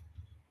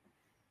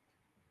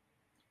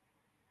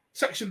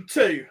 Section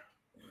 2.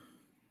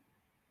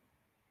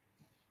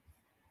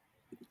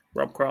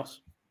 Rob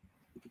Cross.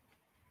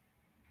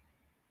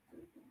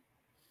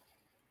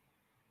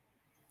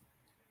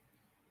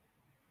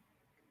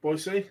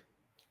 Boise.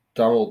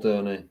 Darryl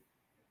Durney.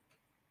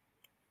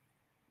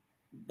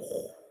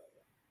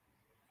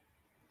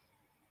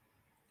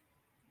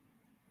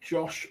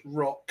 Josh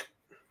Rock.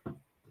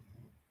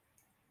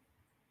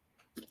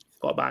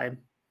 Forgot about him.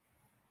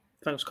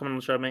 Thanks for coming on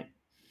the show, mate.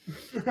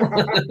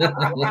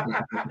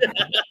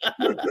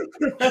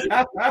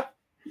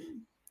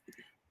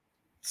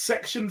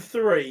 Section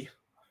 3.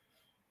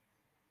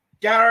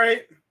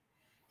 Gary.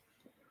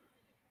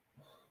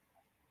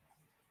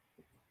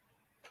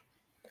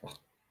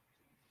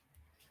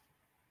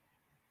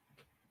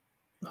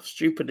 I've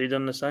stupidly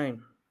done the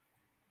same.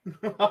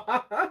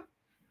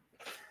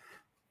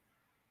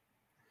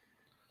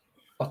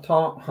 I've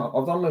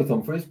done Luke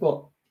Humphries,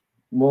 but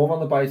more on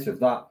the base of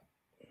that.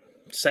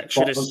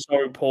 Section is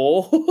so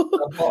poor.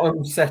 The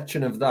bottom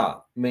section of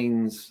that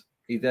means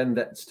he then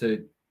gets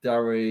to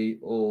Derry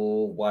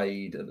or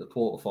Wade at the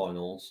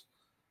quarterfinals.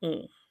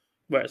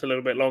 Where it's a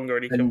little bit longer.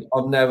 And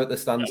I'm now at the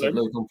stance of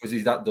Luke Humphries.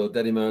 He's that good.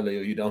 Get him early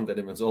or you don't get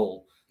him at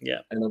all.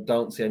 Yeah. And I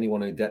don't see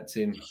anyone who gets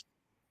him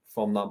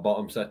from that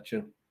bottom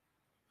section.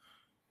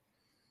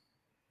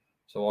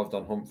 So I've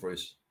done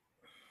Humphries.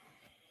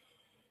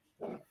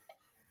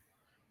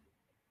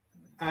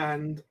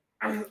 And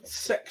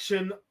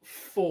section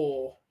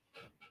 4.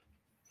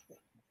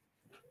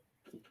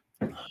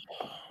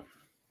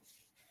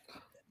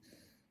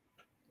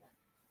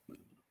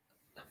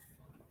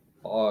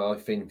 I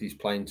think he's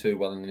playing too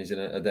well and he's in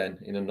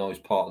a nice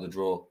part of the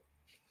draw.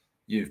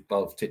 You've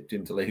both tipped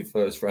him to leave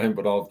first round,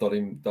 but I've got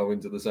him go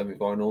into the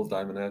semi-finals,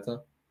 Damon Herter.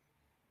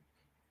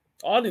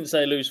 I didn't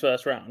say lose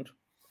first round.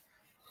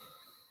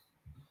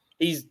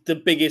 He's the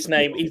biggest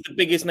name. He's the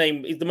biggest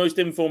name. He's the most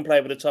informed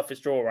player with the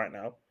toughest draw right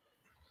now.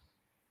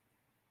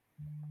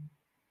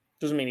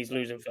 Doesn't mean he's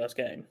losing first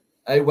game.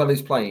 How well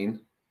he's playing,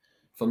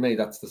 for me,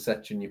 that's the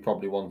section you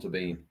probably want to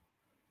be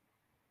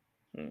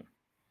in.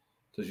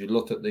 Because you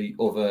look at the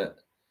other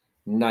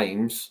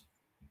names,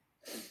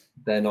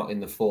 they're not in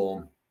the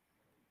form.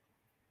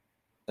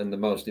 And the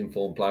most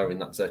informed player in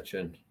that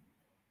section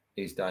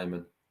is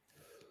Damon.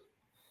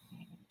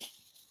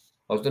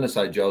 I was going to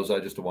say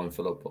Jose just to wind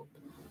Philip up.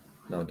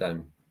 No,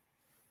 Damon.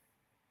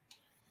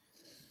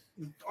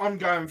 I'm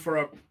going for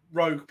a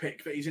rogue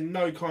pick that he's in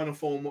no kind of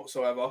form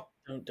whatsoever.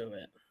 Don't do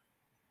it.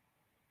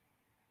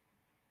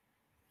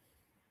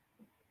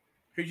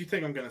 Who do you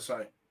think I'm going to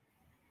say?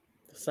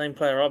 The same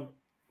player I've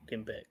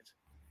been picked.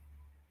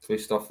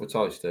 Twist off with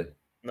Toasty?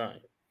 No.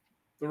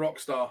 The rock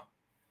star.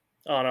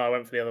 Oh, no, I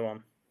went for the other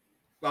one.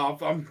 No,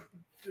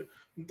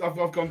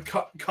 I've gone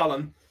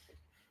Cullen.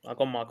 I've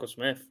gone Michael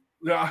Smith.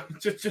 Yeah,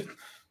 just...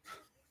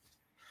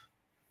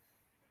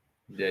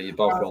 Yeah, you're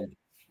both wrong.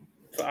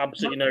 For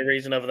absolutely no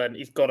reason other than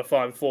he's got to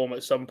find form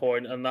at some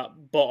point, and that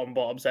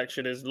bottom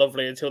section is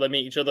lovely until they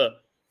meet each other.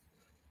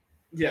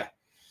 Yeah.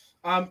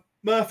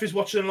 Murph is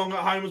watching along at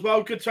home as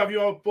well. Good to have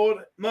you on board.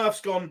 Murph's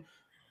gone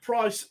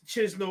Price,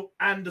 Chisnell,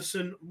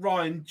 Anderson,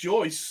 Ryan,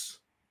 Joyce.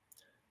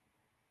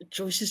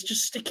 Joyce is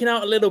just sticking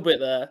out a little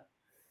bit there.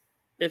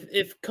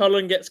 If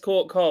Cullen gets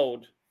caught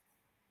cold.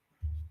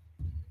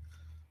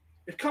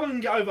 If Cullen can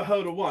get over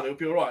hurdle 1, it'll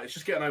be all right. It's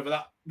just getting over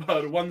that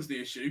hurdle 1's the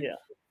issue. Yeah.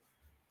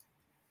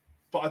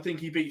 But I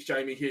think he beats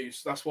Jamie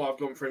Hughes. That's why I've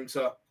gone for him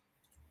to...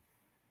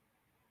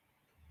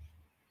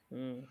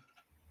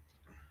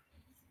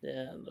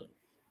 Yeah, look.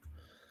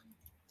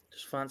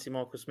 Just fancy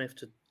Michael Smith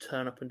to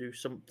turn up and do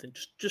something.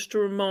 Just to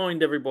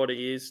remind everybody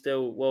he is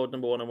still world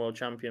number 1 and world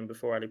champion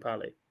before Ali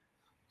Pali.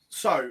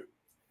 So,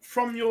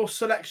 from your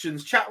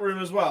selections, chat room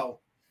as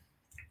well,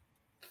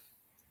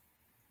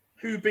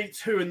 who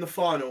beats who in the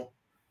final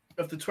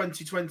of the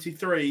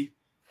 2023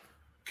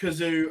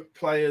 Kazoo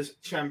Players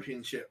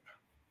Championship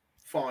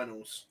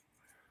finals?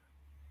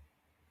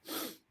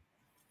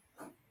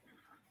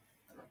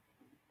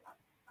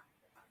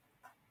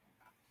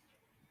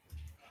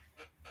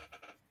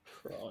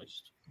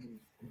 Christ.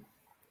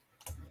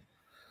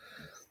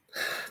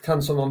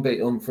 Can someone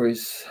beat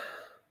Humphries?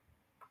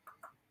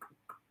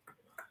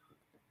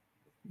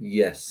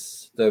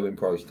 Yes, Derwin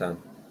Price can.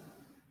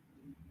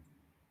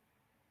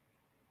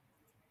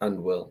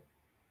 And will.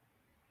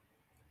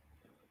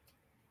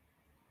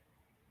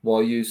 Why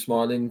are you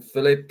smiling,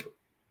 Philip?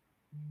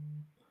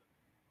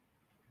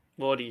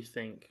 What do you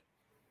think?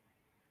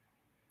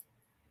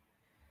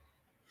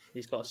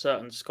 He's got a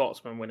certain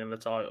Scotsman winning the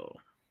title.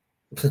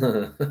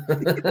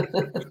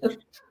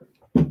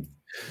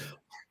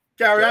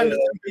 Gary Anderson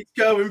beats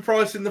Gerwin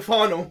Price in the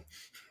final.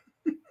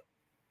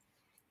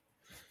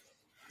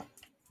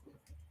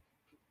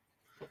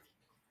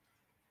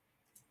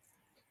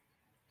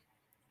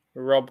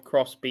 Rob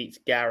Cross beats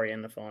Gary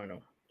in the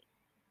final.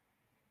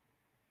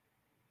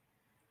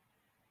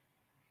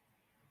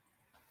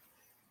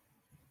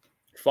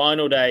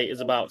 Final day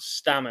is about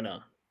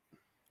stamina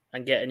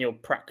and getting your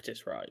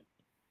practice right.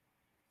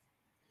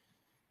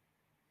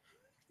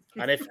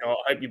 And if not,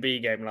 I hope your B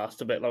game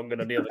lasts a bit longer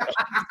than the other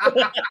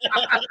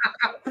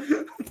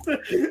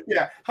guy.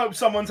 Yeah, hope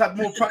someone's had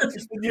more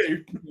practice than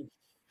you.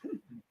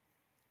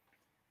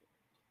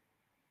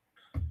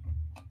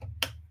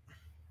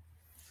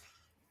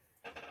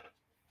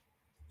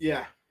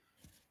 Yeah.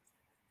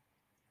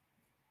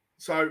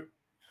 So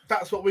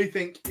that's what we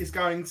think is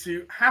going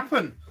to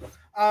happen.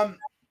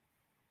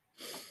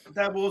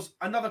 There was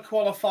another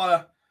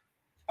qualifier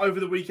over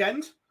the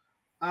weekend.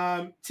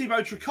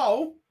 Thibaut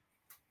Tricol,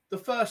 the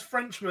first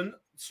Frenchman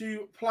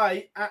to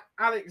play at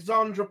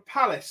Alexandra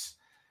Palace.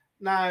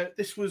 Now,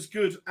 this was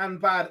good and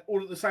bad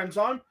all at the same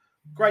time.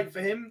 Great for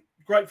him,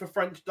 great for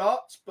French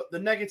darts, but the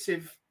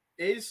negative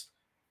is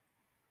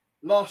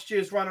last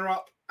year's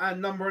runner-up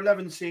and number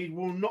 11 seed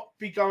will not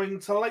be going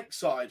to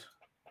Lakeside.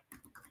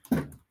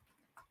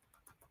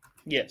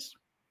 Yes.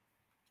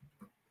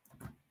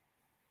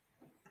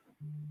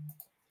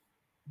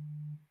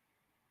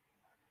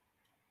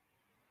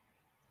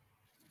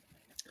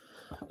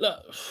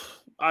 Look,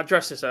 I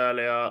addressed this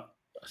earlier. I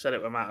said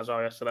it with Matt as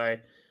well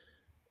yesterday.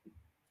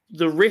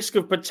 The risk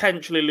of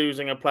potentially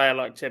losing a player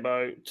like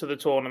Thibaut to the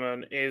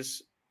tournament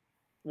is,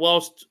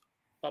 whilst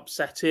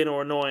upsetting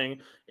or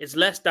annoying, it's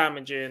less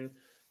damaging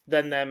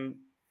than them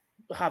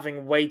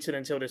having waited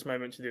until this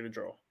moment to do the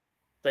draw.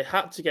 They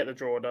had to get the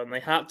draw done. They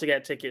had to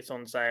get tickets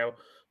on sale.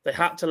 They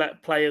had to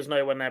let players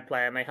know when they're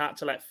playing. They had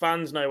to let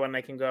fans know when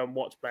they can go and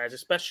watch players,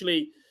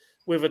 especially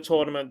with a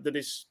tournament that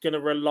is going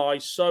to rely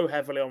so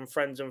heavily on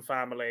friends and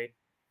family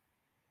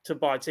to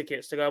buy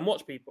tickets to go and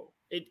watch people.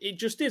 It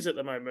just is at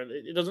the moment.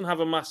 It doesn't have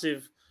a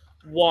massive,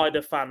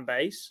 wider fan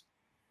base.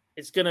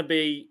 It's going to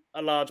be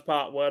a large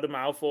part word of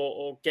mouth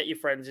or get your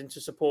friends in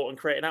to support and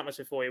create an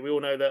atmosphere for you. We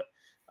all know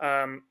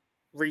that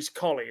Reece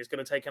Colley is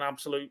going to take an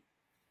absolute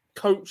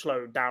coach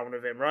load down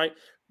of him, right?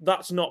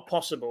 That's not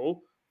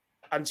possible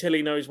until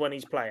he knows when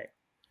he's playing.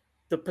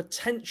 The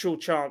potential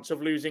chance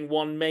of losing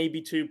one,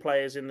 maybe two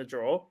players in the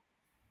draw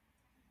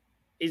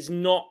is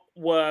not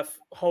worth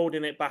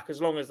holding it back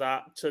as long as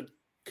that to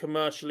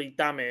commercially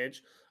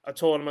damage a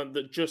tournament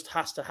that just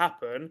has to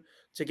happen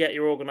to get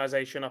your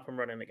organisation up and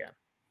running again.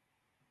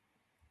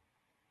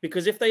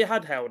 Because if they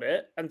had held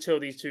it until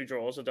these two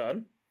draws are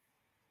done,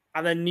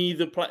 and then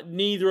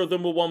neither of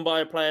them were won by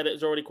a player that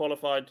has already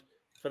qualified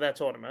for their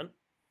tournament,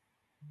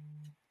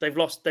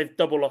 they've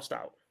double lost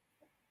out.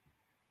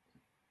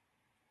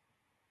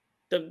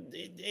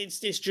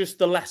 It's just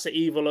the lesser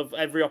evil of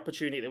every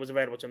opportunity that was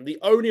available to them. The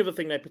only other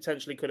thing they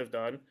potentially could have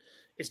done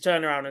is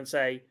turn around and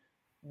say,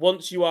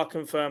 once you are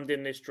confirmed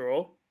in this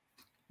draw,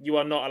 you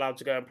are not allowed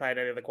to go and play in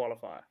any other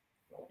qualifier.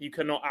 You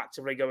cannot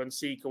actively go and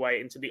seek a way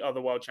into the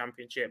other World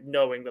Championship,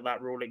 knowing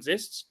that rule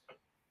exists.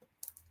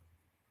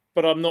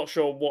 But I'm not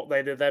sure what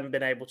they'd have then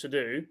been able to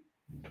do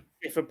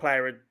if a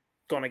player had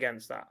gone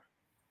against that.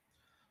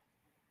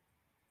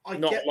 I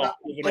get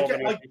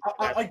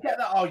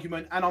that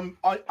argument, and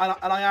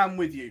I am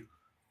with you.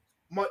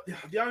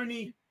 The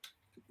only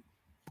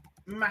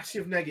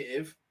massive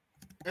negative,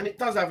 and it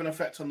does have an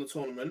effect on the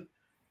tournament,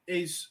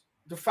 is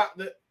the fact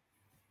that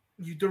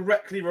you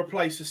directly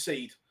replace a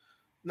seed.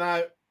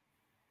 Now,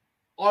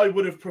 I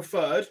would have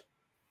preferred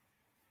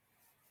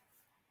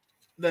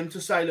them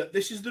to say, look,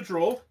 this is the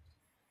draw.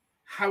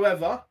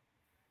 However,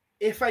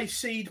 if a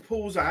seed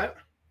pulls out,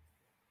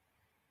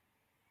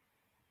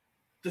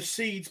 the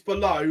seeds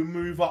below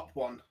move up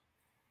one.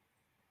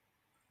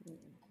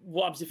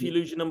 What happens if you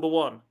lose your number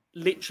one?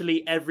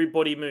 Literally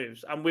everybody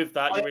moves. And with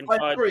that, your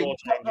entire draw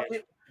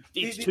changes.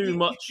 It's too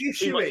much. The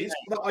issue is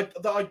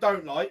that I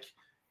don't like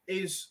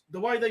is the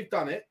way they've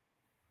done it.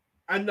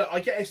 And look, I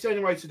get it's the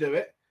only way to do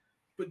it.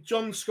 But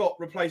John Scott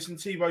replacing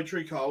Thibaut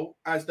Tricol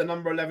as the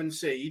number 11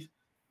 seed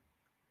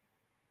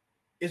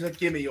is a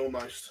gimme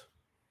almost.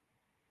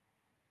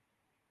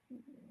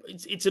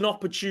 It's an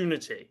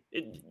opportunity.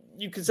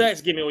 You can say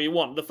it's a gimme all you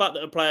want. The fact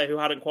that a player who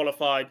hadn't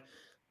qualified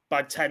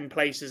by 10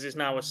 places is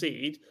now a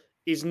seed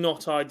is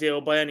not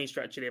ideal by any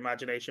stretch of the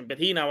imagination. But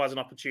he now has an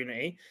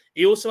opportunity.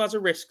 He also has a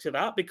risk to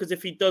that because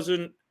if he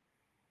doesn't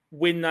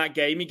win that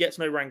game, he gets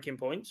no ranking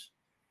points.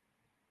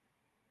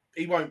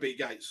 He won't beat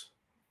Gates.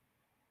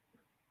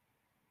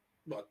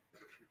 But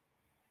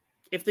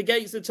if the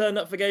Gates that turned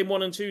up for game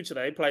 1 and 2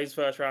 today plays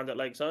first round at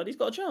Lakeside, he's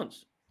got a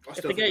chance.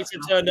 If the Gates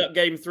had turned up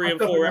game 3 and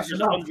 4 after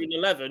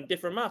 111,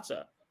 different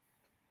matter.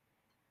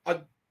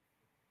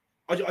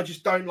 I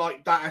just don't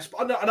like that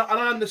aspect. And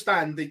I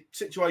understand the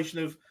situation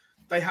of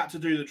they had to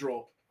do the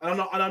draw. And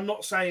I'm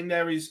not saying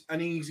there is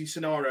an easy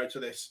scenario to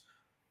this,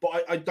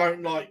 but I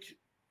don't like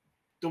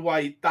the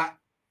way that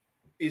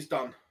is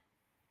done.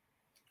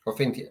 I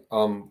think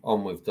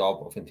I'm with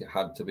Dob. I think it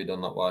had to be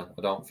done that way.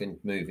 I don't think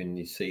moving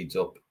your seeds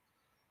up.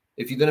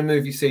 If you're going to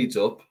move your seeds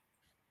up,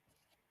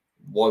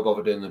 why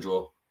bother doing the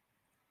draw?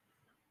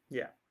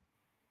 Yeah,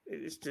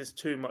 it's just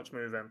too much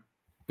moving.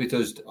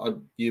 Because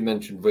you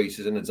mentioned Reece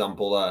as an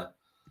example there.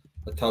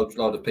 A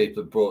total load of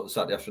people have brought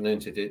Saturday afternoon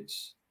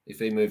tickets. If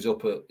he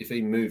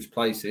moves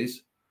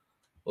places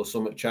or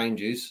something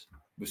changes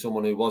with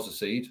someone who was a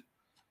seed,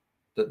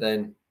 that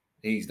then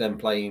he's then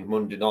playing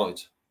Monday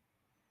night.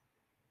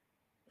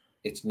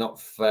 It's not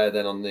fair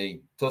then on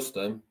the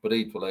custom, but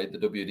equally the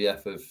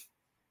WDF have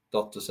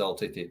got to sell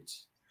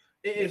tickets.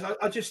 It is.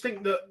 I just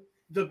think that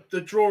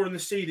the draw and the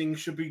seeding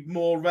should be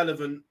more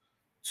relevant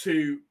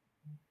to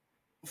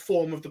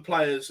form of the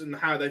players and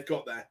how they've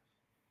got there.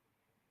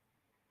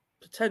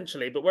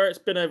 Potentially, but where it's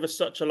been over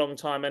such a long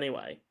time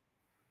anyway,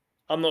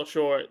 I'm not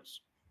sure it's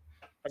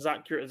as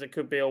accurate as it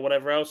could be or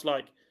whatever else.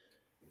 Like,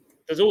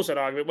 there's also an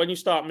argument when you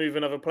start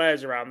moving other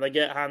players around, they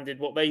get handed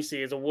what they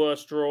see as a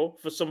worse draw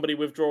for somebody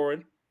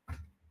withdrawing.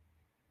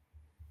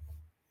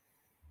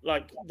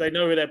 Like, they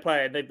know who they're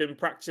playing. They've been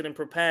practicing and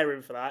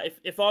preparing for that.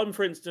 If I'm,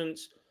 for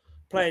instance,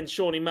 playing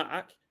Shawnee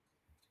Mack,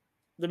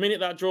 the minute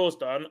that draw's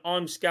done,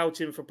 I'm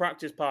scouting for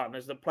practice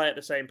partners that play at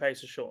the same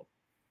pace as Sean.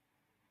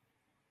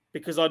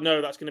 Because I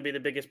know that's going to be the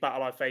biggest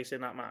battle I face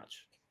in that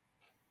match.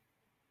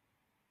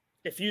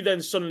 If you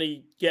then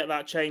suddenly get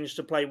that change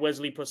to play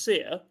Wesley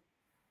Placia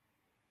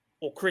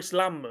or Chris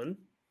Landman,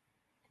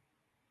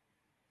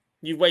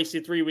 you've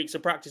wasted 3 weeks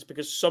of practice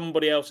because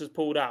somebody else has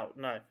pulled out.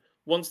 No.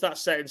 Once that's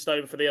set in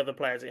stone for the other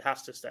players, it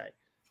has to stay.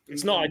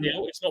 It's not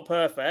ideal. It's not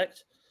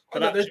perfect.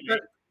 But actually,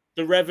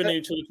 the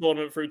revenue to the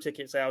tournament through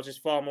ticket sales is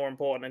far more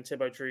important than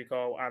Thibaut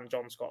Tricol and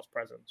John Scott's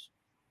presence.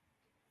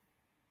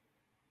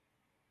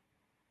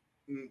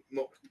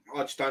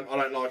 I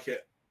don't like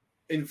it.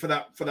 in for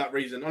that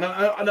reason. And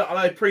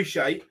I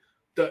appreciate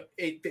that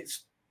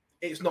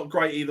it's not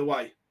great either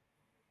way,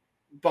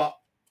 but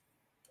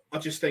I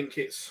just think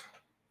it's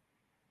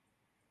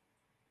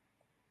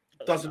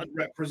doesn't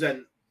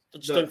represent. I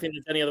just don't think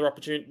there's any other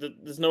opportunity.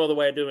 There's no other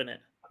way of doing it.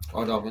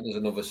 I don't think there's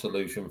another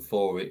solution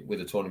for it with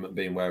the tournament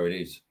being where it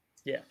is.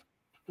 Yeah.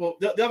 Well,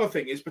 the other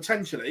thing is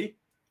potentially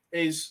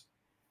is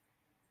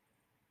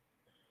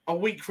a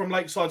week from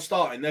Lakeside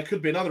starting, there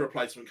could be another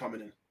replacement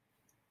coming in.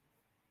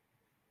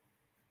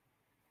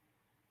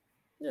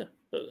 Yeah,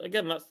 but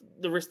again, that's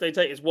the risk they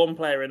take. Is one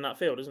player in that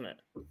field, isn't it?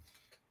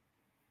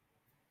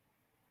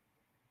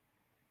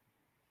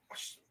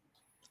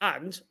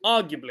 And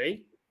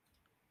arguably,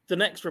 the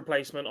next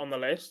replacement on the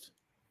list,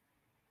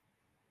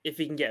 if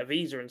he can get a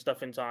visa and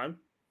stuff in time,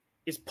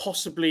 is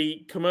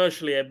possibly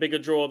commercially a bigger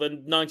draw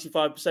than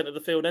 95% of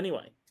the field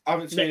anyway. I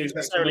haven't seen his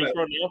necessarily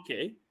from the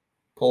hockey.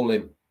 Paul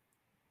Lim.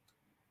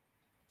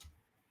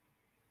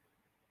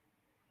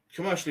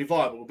 Commercially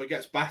viable, but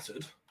gets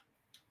battered.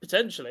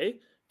 Potentially.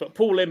 But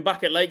Paul Lim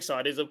back at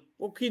Lakeside is a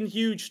fucking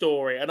huge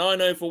story. And I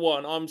know for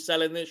one, I'm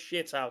selling this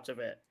shit out of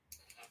it.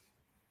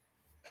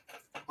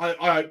 I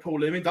hope Paul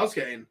Lim does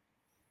get in.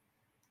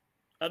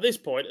 At this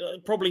point,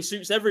 it probably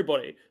suits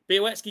everybody.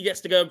 Białecki gets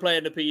to go and play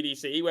in the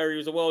PDC, where he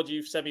was a World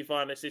Youth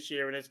semi-finalist this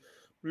year and is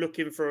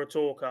looking for a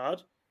tour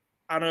card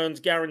and earns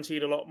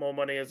guaranteed a lot more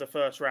money as a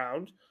first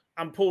round.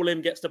 And Paul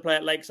Lim gets to play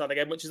at Lakeside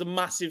again, which is a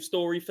massive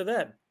story for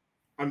them.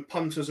 And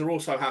punters are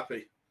also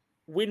happy.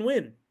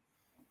 Win-win.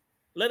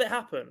 Let it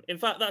happen. In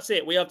fact, that's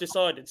it. We have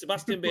decided.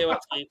 Sebastian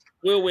Białecki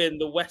will win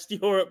the West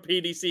Europe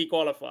PDC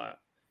qualifier.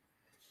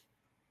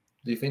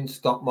 Do you think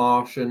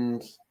Stockmarsh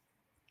and...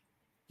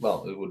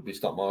 Well, it would be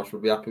Stockmarsh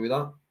would be happy with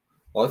that?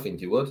 I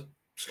think he would.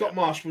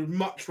 Stockmarsh would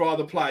much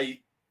rather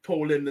play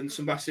Paul Lim than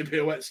Sebastian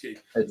Białecki.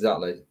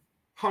 Exactly.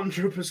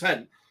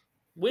 100%.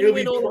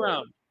 Win-win all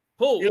around.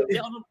 Paul,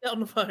 get on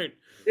the phone.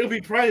 He'll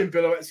be praying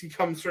Białecki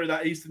comes through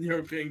that Eastern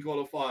European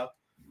qualifier.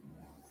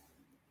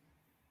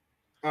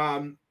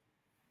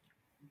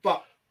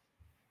 But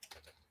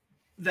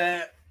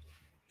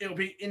it'll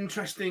be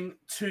interesting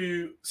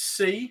to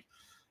see.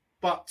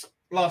 But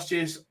last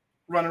year's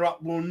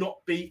runner-up will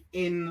not be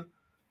in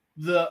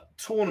the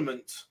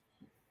tournament.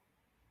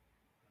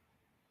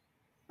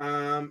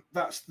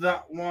 That's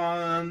that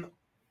one.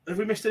 Have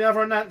we missed any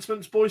other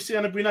announcements, boys?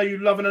 Sienna, we know you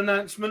love an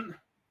announcement.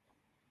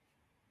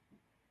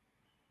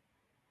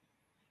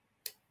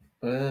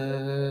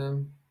 I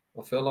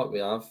feel like we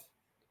have.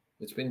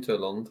 It's been too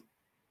long.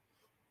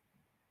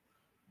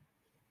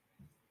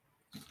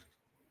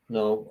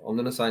 No, I'm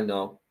going to say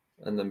no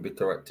and then be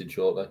corrected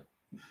shortly.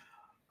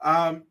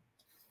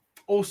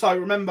 Also,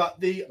 remember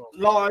the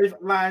live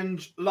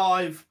lounge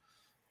live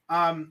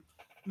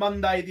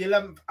Monday, the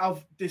 11th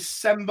of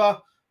December.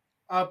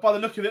 By the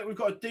look of it, we've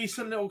got a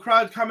decent little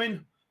crowd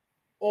coming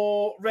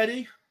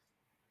already.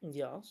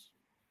 Yes.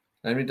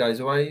 How many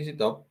days away is it,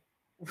 Dom?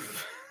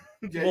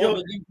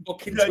 Your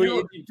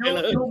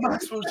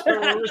maths was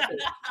terrible.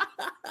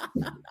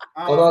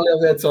 I don't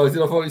have that size.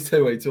 I thought it was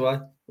 2 weeks away.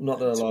 I'm not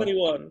going to lie.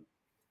 21.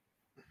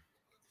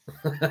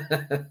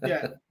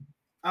 Yeah.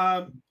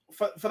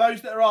 For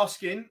those that are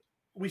asking,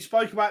 we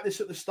spoke about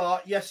this at the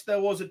start. Yes,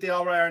 there was a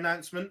DRA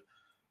announcement,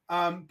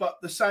 but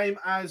the same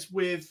as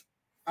with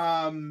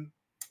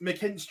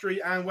McKinstry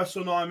and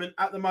Wessel Nyman,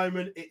 at the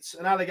moment it's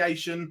an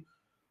allegation,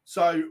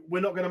 so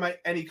we're not going to make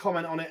any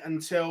comment on it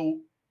until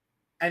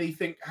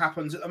anything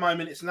happens. At the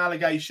moment, it's an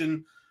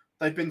allegation.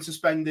 They've been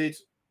suspended.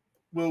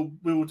 We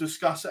will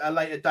discuss at a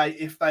later date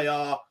if they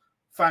are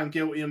found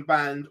guilty and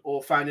banned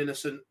or found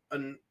innocent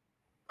and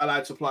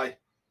allowed to play.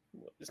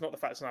 It's not the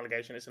fact it's an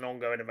allegation; it's an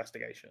ongoing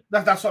investigation.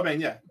 That's what I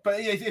mean, yeah. But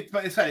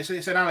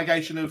it's an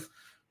allegation of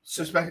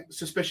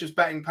suspicious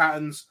betting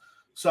patterns.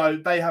 So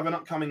they have an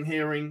upcoming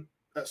hearing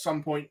at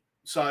some point.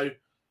 So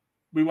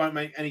we won't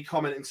make any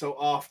comment until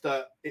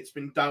after it's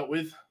been dealt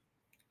with.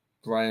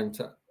 Graham,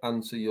 to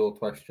answer your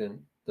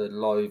question, the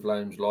live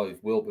lounge live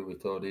will be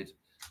recorded.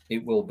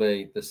 It will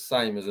be the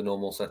same as a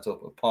normal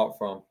setup, apart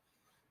from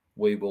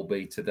we will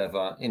be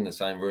together in the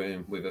same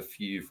room with a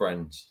few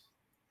friends.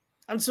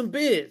 And some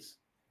beers.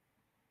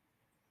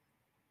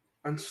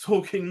 And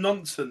talking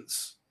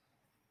nonsense.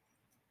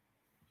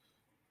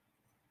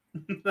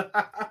 We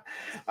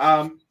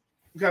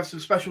have some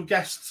special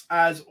guests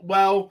as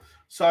well.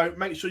 So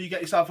make sure you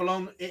get yourself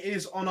along. It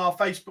is on our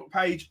Facebook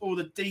page, all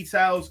the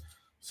details.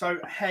 So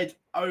head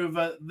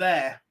over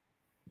there.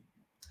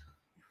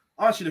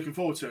 I'm actually looking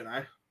forward to it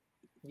now.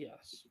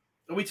 Yes.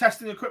 Are we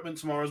testing equipment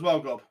tomorrow as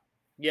well, Gob?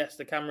 Yes,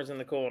 the camera's in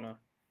the corner.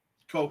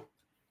 Cool.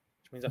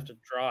 Which means I have to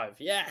drive.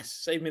 Yes,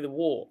 save me the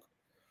walk.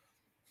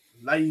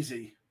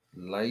 Lazy.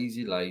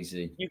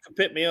 You could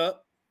pick me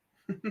up.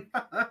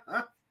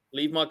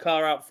 Leave my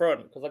car out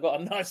front because I've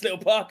got a nice little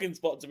parking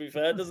spot, to be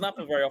fair. It doesn't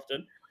happen very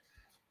often.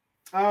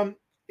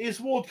 Is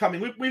Ward coming?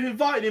 We've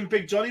invited him,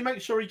 Big Johnny. Make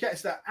sure he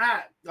gets that.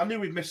 I knew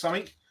we'd missed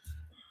something.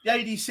 The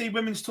ADC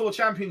Women's Tour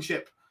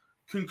Championship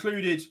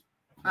concluded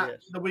at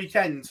the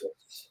weekend.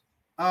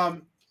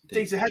 Dieter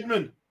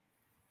Hedman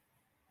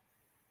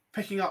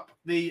picking up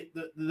the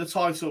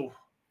title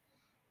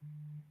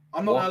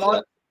I'm not going to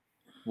lie.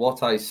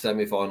 What a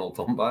semi-final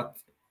comeback.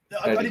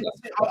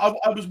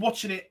 I was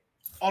watching it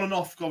on and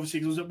off, obviously,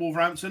 because I was at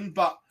Wolverhampton,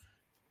 but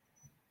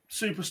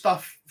super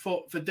stuff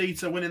for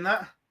Dieter winning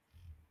that.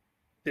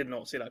 Did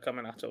not see that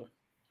coming at all.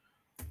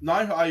 No,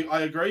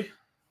 I agree.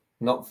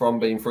 Not from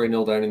being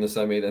 3-0 down in the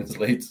semi, then to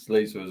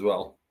Leeds as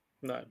well.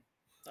 No.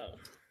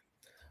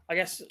 I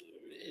guess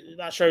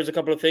that shows a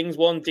couple of things.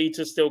 One,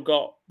 Dieter's still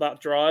got that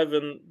drive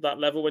and that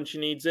level when she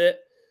needs it.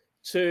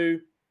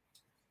 Two,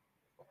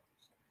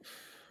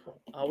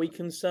 are we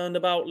concerned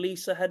about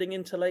Lisa heading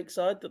into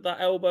Lakeside, that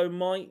elbow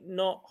might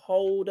not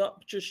hold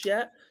up just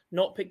yet?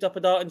 Not picked up a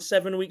dart in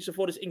 7 weeks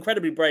before this.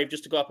 Incredibly brave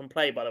just to go up and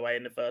play, by the way,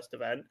 in the first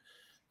event.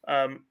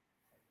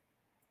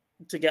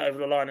 To get over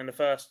the line in the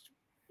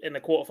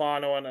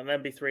quarterfinal and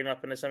then be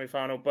 3-0 in the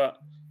semi-final, but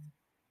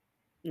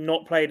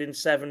not played in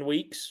 7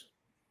 weeks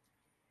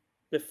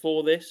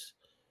before this.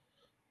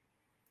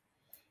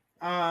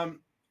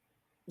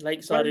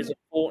 Lakeside is a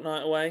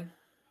fortnight away.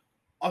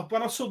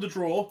 When I saw the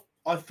draw,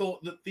 I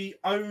thought that the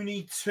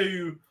only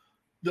two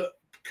that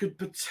could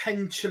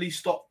potentially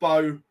stop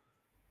Bo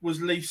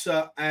was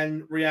Lisa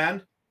and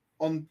Rianne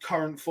on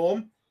current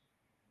form.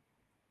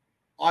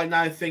 I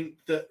now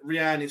think that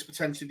Rianne is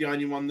potentially the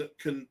only one that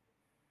can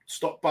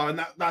stop Bo,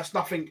 and that's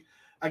nothing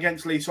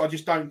against Lisa. I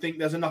just don't think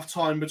there's enough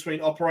time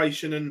between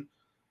Operation and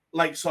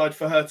Lakeside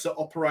for her to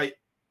operate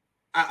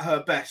at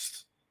her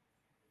best.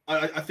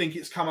 I think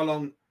it's come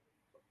along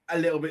a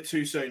little bit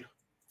too soon.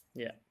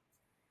 Yeah.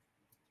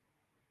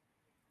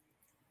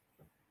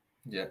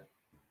 Yeah,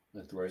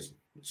 that's right.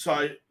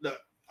 So, look,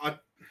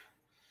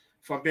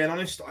 if I'm being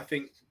honest, I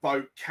think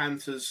Bo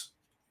canters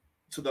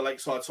to the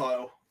Lakeside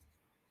title.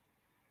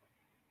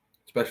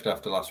 Especially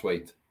after last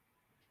week.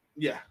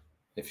 Yeah.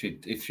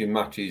 If she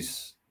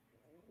matches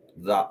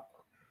that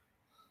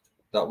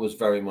was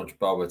very much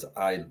Bo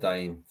at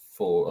Dane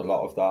for a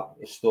lot of that.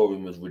 The story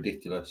was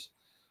ridiculous.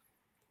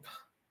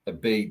 A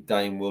B,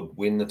 Dane would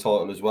win the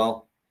title as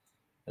well,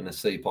 and a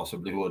C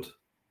possibly would,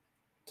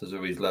 to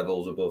Zoe's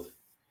levels above.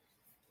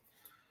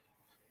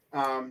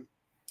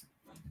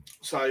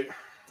 So,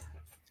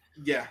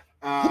 yeah.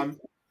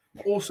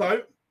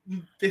 Also,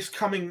 this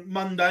coming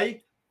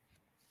Monday,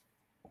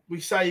 we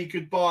say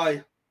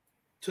goodbye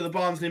to the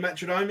Barnsley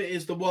Metrodome. It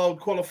is the World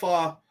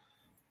Qualifier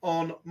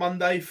on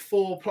Monday.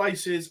 4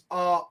 places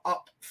are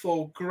up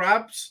for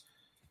grabs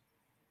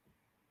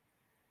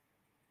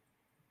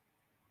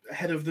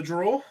ahead of the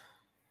draw.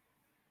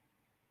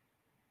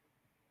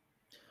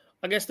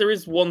 I guess there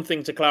is one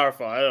thing to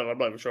clarify. I'm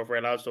not even sure if we're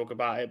allowed to talk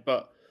about it,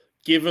 but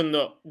given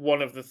that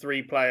one of the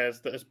 3 players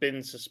that has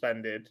been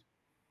suspended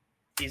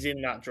is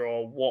in that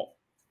draw, what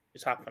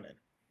is happening?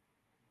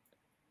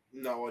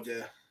 No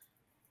idea.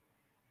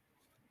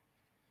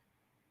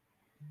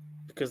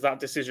 Because that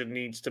decision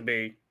needs to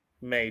be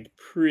made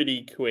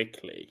pretty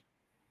quickly.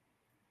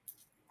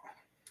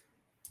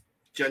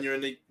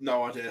 Genuinely,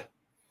 no idea.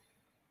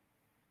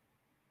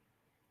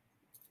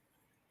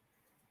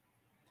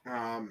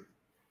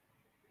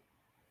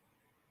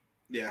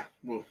 Yeah,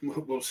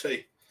 we'll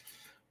see.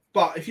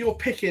 But if you're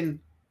picking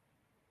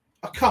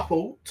a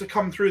couple to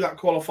come through that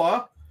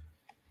qualifier,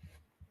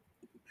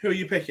 who are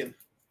you picking?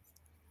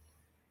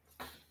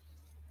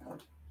 Of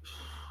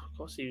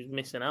course, he was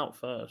missing out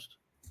first.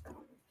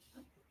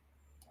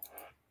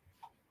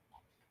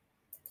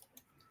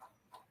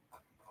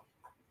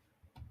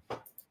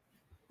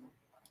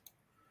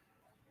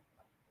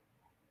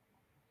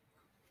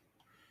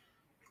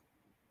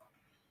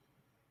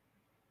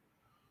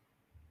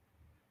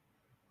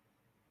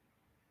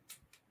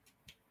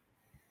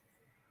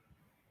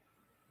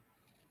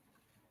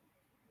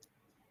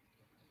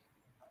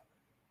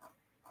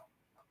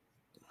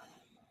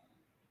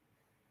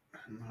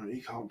 No,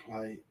 he can't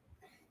play.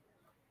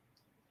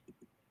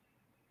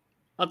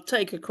 I'd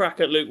take a crack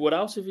at Luke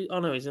Woodhouse if he... Oh,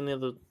 no, he's in the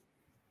other...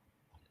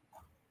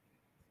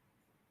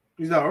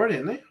 He's there already,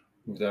 isn't he?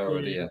 He's there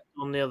already, yeah.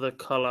 On the other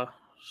colour.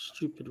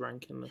 Stupid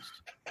ranking list.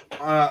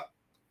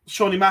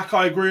 Shawnee Mack,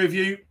 I agree with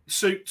you.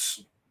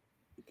 Suits.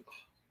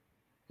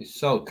 He's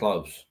so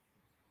close.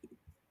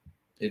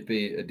 It'd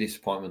be a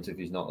disappointment if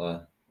he's not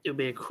there. It'd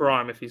be a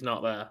crime if he's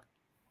not there.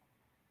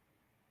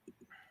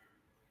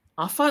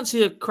 I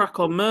fancy a crack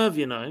on Merv,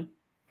 you know.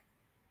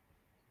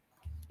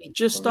 He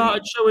just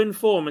started showing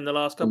form in the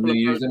last couple of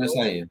Pro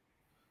Tours.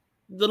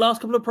 The last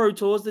couple of Pro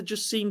Tours, there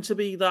just seemed to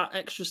be that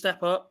extra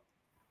step up.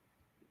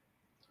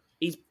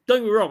 Don't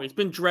get me wrong, he's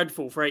been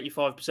dreadful for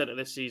 85% of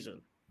this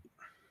season.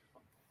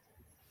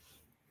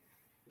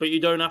 But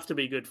you don't have to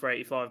be good for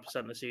 85%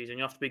 of the season.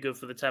 You have to be good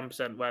for the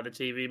 10% where the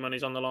TV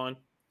money's on the line.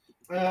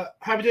 How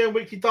are we doing,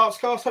 Weekly Darts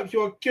Cast? Hope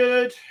you are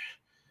good.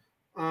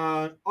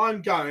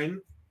 I'm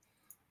going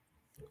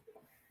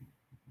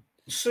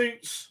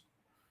Suits,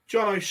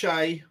 John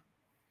O'Shea,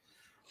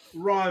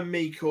 Ryan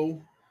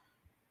Meikle,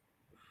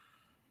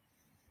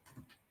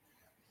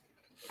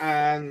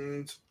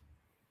 and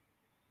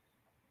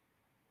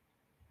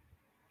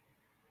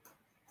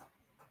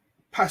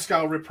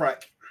Pascal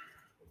Riprek.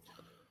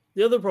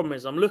 The other problem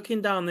is I'm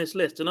looking down this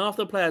list and half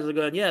the players are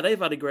going, yeah, they've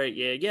had a great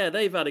year. Yeah,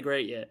 they've had a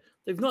great year.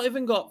 They've not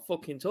even got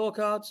fucking tour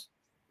cards.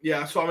 Yeah,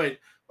 that's what I mean.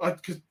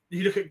 Because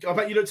I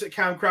bet you looked at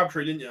Cam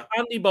Crabtree, didn't you?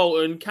 Andy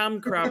Bolton, Cam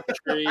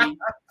Crabtree,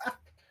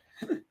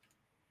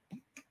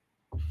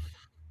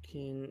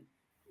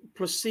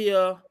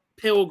 Placia,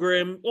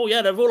 Pilgrim. Oh,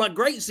 yeah, they've all had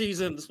great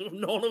seasons.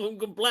 None of them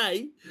can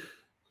play.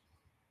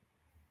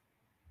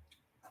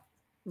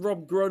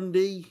 Rob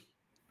Grundy.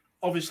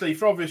 Obviously,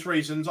 for obvious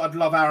reasons, I'd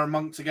love Aaron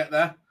Monk to get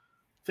there.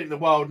 I think the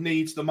world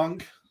needs the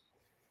Monk.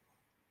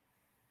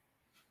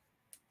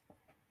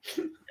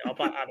 Yeah, I'll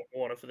back Adam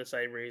Warner for the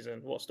same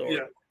reason. What story?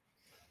 Yeah.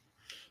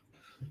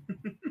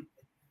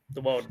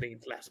 The world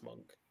needs less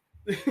Monk.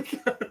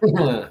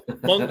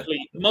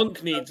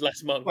 Monk needs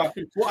less Monk. Well,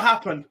 what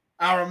happened?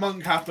 Aaron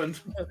Monk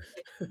happened.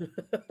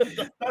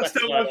 That's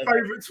still my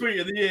favourite tweet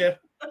of the year.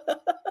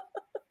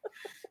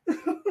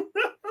 It's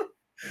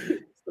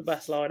the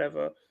best line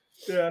ever.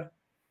 Yeah.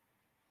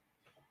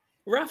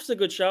 Raf's a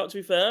good shout, to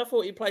be fair. I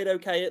thought he played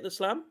okay at the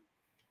Slam.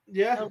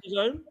 Yeah. Held his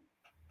own.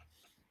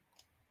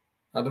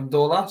 Adam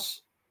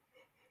Dorlas.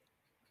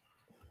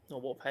 Oh,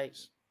 what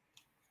pace.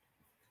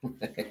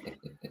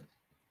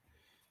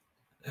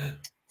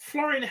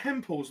 Florian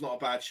Hempel's not a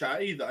bad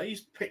shout either.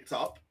 He's picked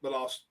up the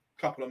last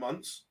couple of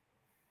months.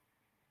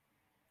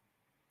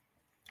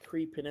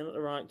 Creeping in at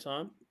the right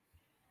time.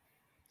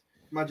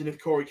 Imagine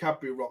if Corey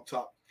Cadbury rocked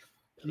up.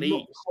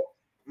 Please.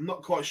 I'm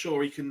not quite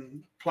sure he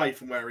can play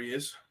from where he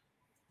is.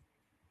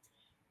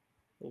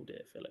 Oh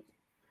dear, Philip.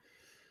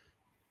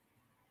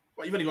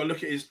 But you've only got to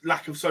look at his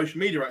lack of social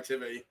media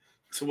activity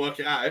to work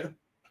it out.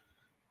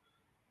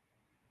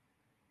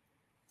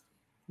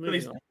 But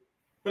he's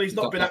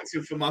not been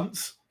active for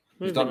months.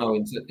 He's got no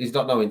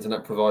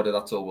internet provider.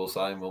 That's all we'll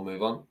say, and we'll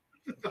move on.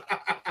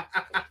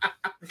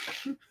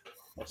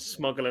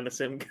 Smuggling a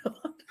SIM card.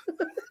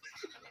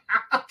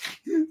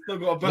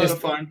 I've got a burner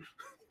phone.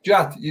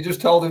 Jack, you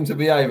just told him to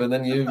behave, and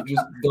then you've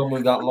just done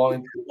with that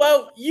line.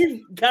 Well,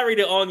 you carried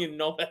it on, you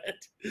knobhead.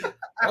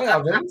 I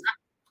haven't.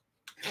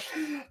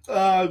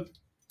 If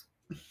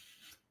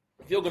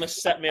you're going to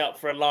set me up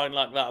for a line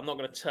like that, I'm not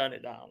going to turn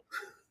it down.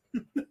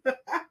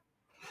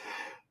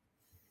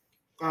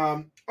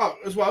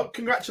 As well,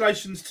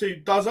 congratulations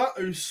to Duzza,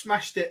 who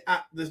smashed it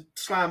at the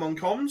Slam on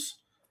comms.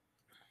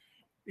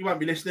 He won't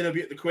be listening, he'll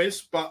be at the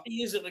quiz, but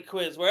he is at the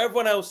quiz where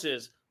everyone else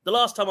is. The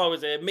last time I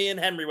was here, me and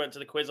Henry went to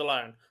the quiz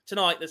alone.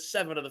 Tonight, there's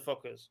 7 of the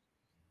fuckers.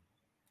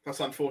 That's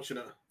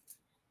unfortunate.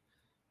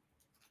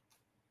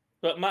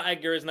 But Matt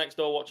Edgar is next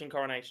door watching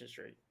Coronation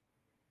Street.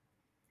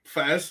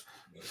 Fairs.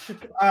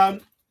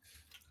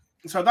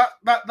 So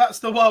that's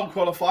the world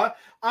qualifier.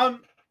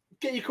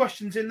 Get your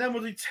questions in then.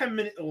 We'll do 10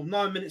 minutes or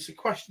 9 minutes of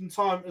question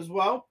time as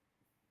well.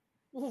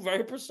 Oh,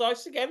 very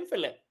precise again,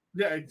 Philip.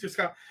 Yeah, just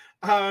go.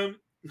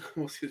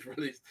 What's his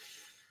release?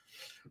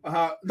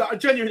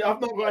 Genuinely,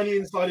 I've not got any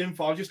inside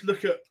info. I just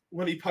look at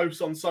when he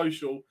posts on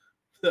social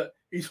that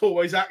he's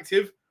always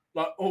active,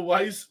 like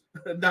always,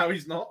 and now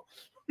he's not.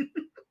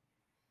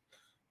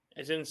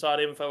 Is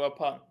inside info a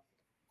pun?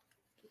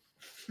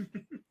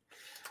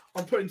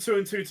 I'm putting 2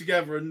 and 2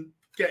 together and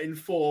getting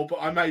 4,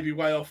 but I may be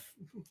way off.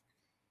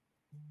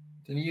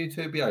 Can you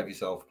two behave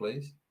yourself,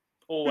 please?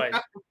 Always.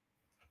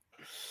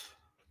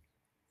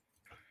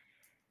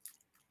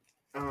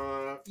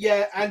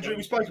 Yeah, Andrew,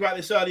 we spoke about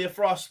this earlier.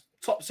 For us,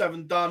 top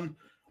 7 done.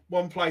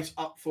 1 place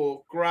up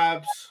for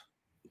grabs.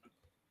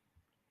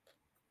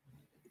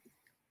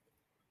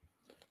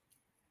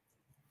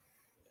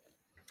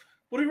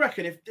 What do you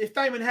reckon? If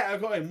Damon Heta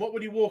got in, what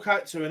would he walk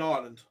out to in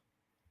Ireland?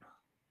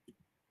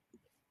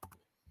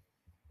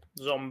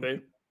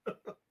 Zombie.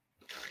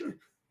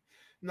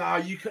 No,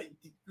 you can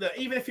look,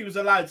 even if he was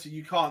allowed to,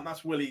 you can't.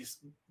 That's Willie's.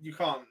 You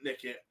can't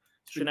nick it.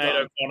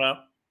 Sinead O'Connor.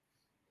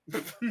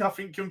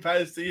 Nothing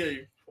compares to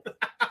you.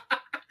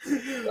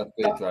 That's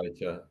big, right,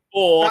 yeah.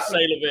 Or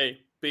Sailor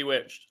V,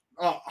 Bewitched.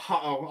 Oh,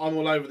 I'm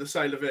all over the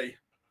Sailor V.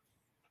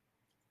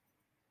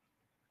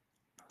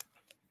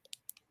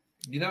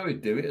 You know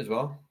who'd do it as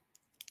well?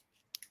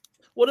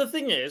 Well, the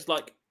thing is,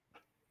 like,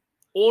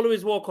 all of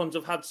his walk-ons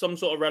have had some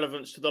sort of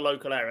relevance to the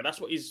local area.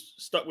 That's what he's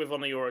stuck with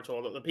on the Euro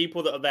Tour, that the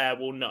people that are there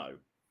will know.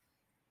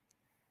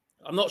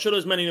 I'm not sure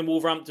there's many in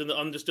Wolverhampton that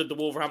understood the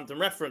Wolverhampton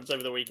reference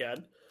over the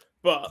weekend,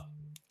 but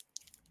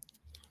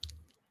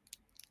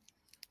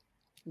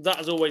that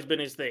has always been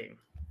his theme.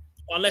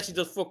 Unless he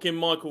does fucking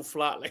Michael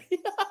Flatley.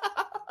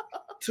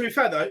 To be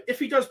fair, though, if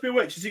he does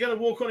Bewitched, is he going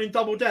to walk on in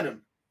double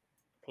denim?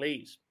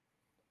 Please.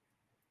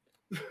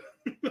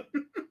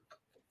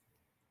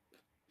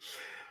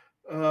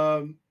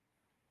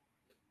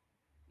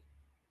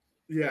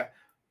 Yeah.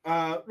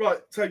 Right,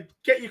 so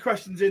get your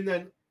questions in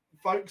then,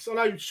 folks. I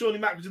know Shawnee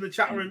Mack was in the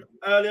chat room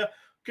earlier.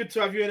 Good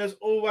to have you in as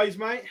always,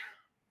 mate.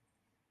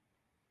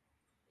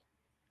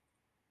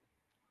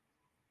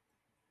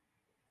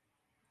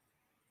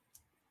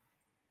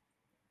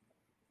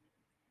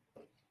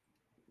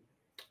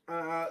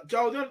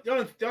 Joel,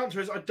 the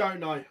answer is I don't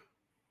know.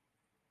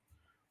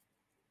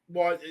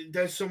 Why?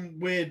 There's some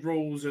weird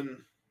rules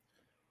and...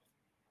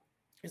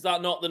 Is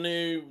that not the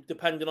new,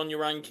 depending on your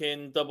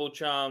ranking, double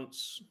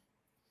chance?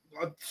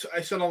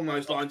 It's along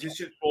those lines. It's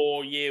just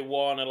for year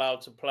one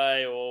allowed to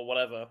play or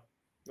whatever.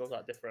 Or is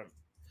that different?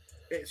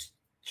 It's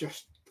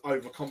just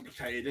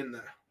overcomplicated, isn't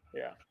it?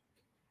 Yeah.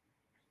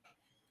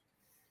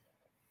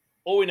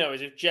 All we know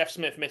is if Jeff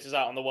Smith misses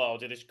out on the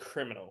World, it is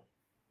criminal.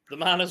 The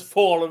man has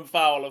fallen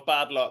foul of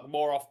bad luck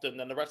more often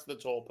than the rest of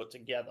the tour put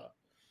together.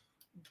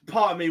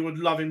 Part of me would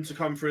love him to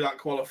come through that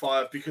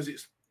qualifier because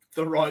it's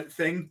the right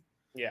thing.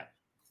 Yeah.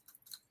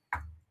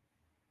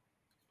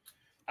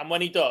 And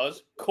when he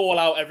does, call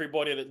out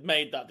everybody that's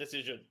made that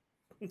decision.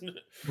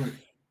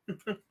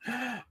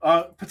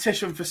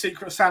 Petition for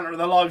Secret Santa at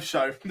the live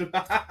show.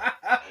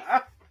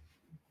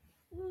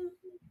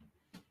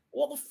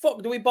 What the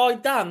fuck do we buy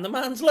Dan? The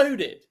man's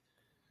loaded.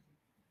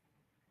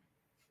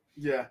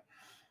 Yeah.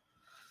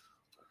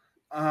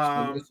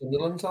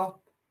 Sunderland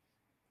top.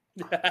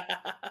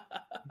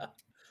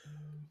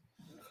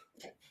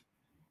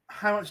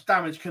 How much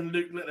damage can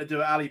Luke Littler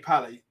do at Ali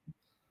Pally?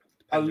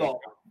 A lot.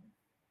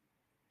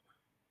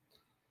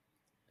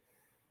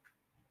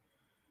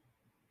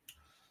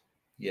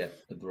 Yeah,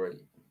 agree.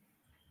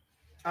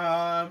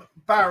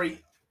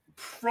 Barry,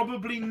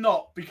 probably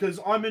not, because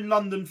I'm in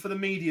London for the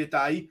media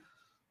day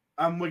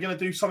and we're going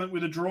to do something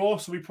with a draw,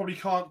 so we probably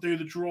can't do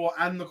the draw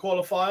and the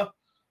qualifier.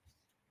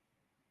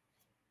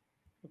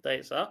 What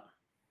date's that?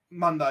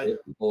 Monday.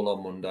 All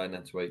on Monday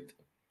next week.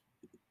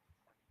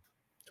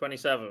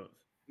 27th.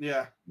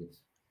 Yeah. Yes.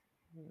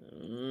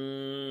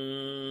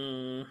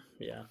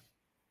 Yeah.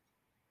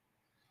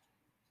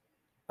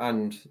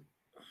 And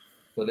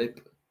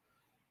Philip,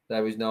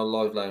 there is no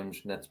live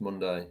lounge next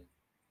Monday.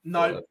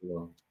 No.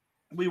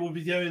 We will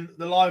be doing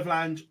the live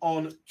lounge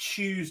on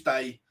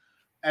Tuesday,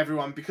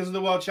 everyone, because of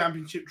the World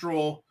Championship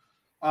draw.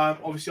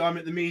 Obviously, I'm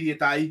at the media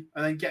day,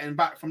 and then getting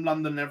back from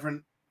London and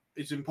everything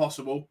is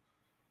impossible.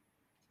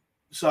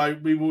 So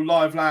we will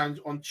live lounge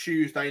on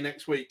Tuesday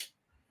next week,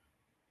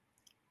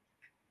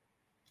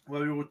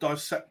 where we will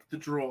dissect the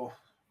draw.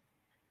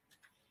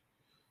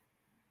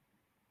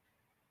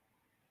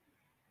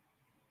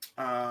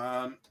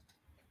 Are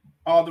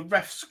the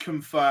refs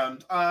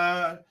confirmed?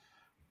 I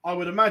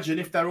would imagine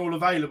if they're all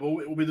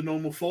available, it will be the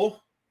normal 4.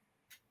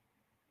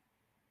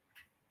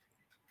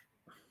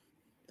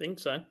 Think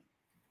so.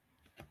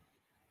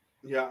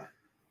 Yeah.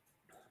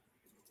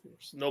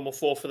 It's normal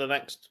 4 for the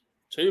next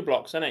 2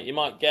 blocks, isn't it? You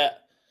might get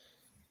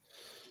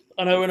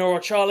an Owen or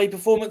a Charlie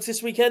performance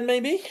this weekend,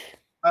 maybe?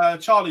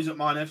 Charlie's at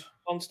Minehead.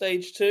 On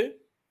stage 2?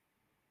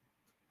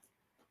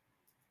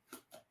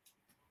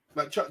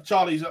 But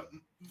Charlie's at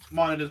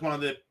Minehead as one of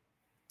the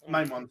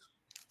main ones.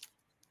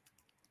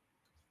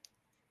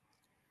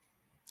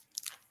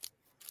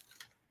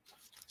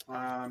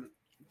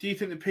 Do you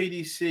think the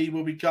PDC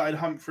will be gutted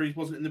Humphries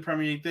wasn't in the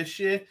Premier League this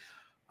year?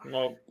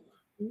 No.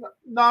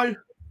 No.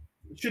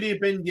 Should he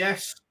have been?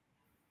 Yes.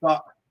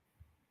 But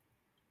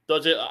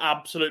does it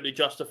absolutely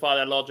justify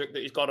their logic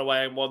that he's gone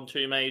away and won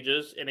 2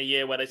 majors in a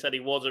year where they said he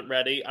wasn't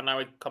ready and now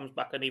he comes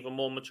back an even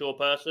more mature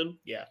person?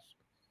 Yes.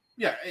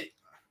 Yeah.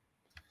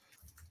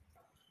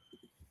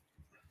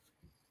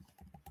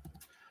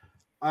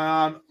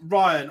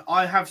 Ryan,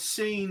 I have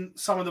seen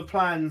some of the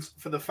plans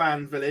for the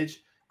fan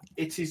village.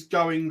 It is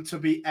going to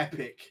be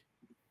epic.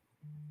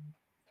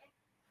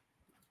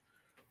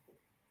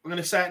 I'm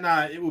going to say it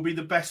now. It will be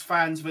the best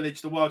fans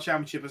village the World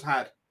Championship has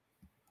had.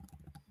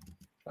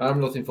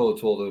 I'm looking forward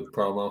to all the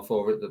promo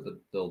for it that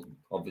they'll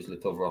obviously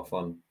cover off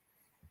on.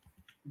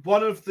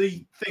 One of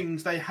the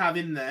things they have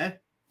in there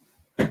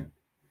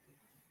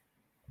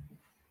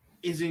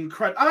is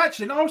incredible.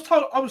 Actually, no,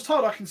 I was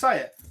told I can say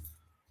it.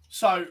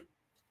 So,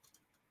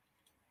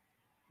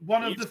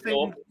 one of the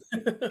things...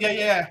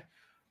 Yeah.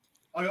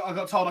 I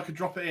got told I could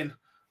drop it in.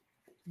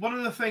 One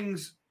of the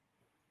things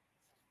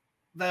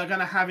they're going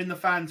to have in the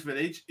fans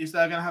village is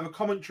they're going to have a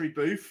commentary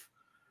booth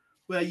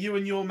where you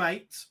and your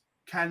mate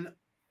can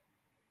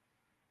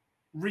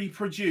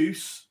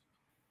reproduce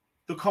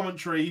the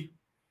commentary.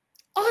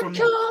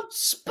 Can't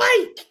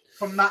speak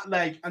from that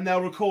leg, and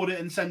they'll record it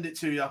and send it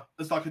to you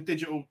as like a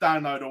digital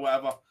download or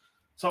whatever.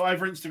 So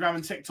over Instagram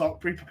and TikTok,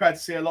 be prepared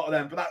to see a lot of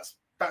them. But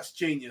that's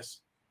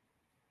genius.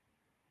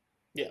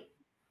 Yeah.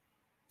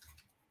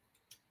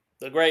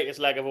 The greatest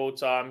leg of all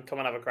time. Come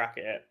and have a crack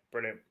at it.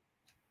 Brilliant.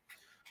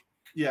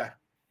 Yeah.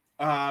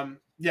 I've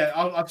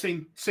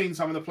seen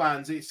some of the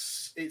plans.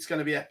 It's going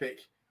to be epic.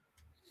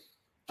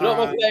 Do you know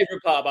what my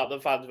favourite part about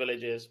the fans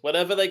village is?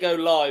 Whenever they go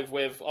live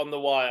with On the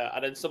Wire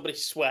and then somebody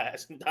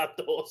swears and Dan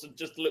Dawson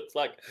just looks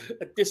like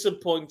a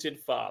disappointed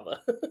father.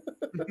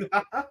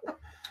 But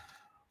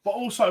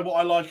also what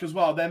I like as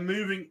well, they're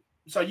moving.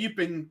 So you've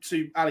been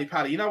to Ali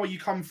Pally. You know where you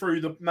come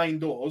through the main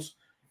doors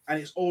and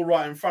it's all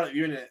right in front of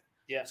you, isn't it?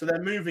 Yeah. So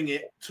they're moving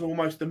it to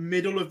almost the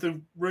middle of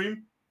the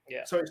room.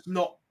 Yeah. So it's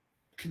not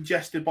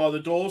congested by the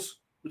doors,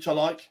 which I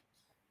like.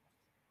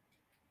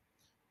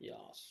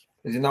 Yes.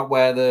 Isn't that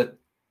where the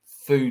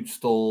food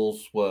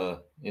stalls were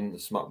in the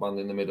smack bang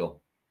in the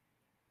middle?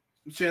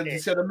 So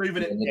they're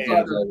moving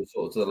it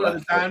sort of to the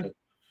left. Down.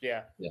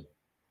 Yeah.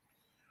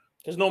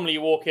 Because normally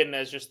you walk in,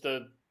 there's just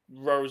the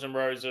rows and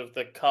rows of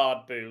the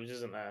card booths,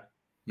 isn't there?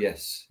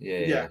 Yes.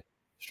 Yeah.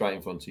 Straight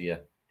in front of you.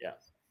 Yeah.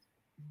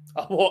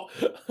 I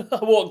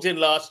walked in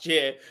last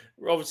year.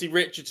 Obviously,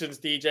 Richardson's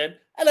DJing.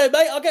 Hello,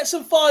 mate. I'll get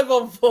some 5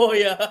 on for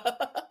you.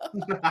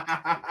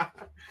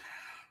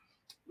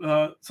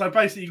 So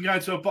basically, you can go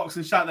to a box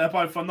and shout they're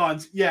both on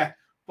 9s. Yeah,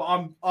 but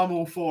I'm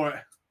all for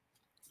it.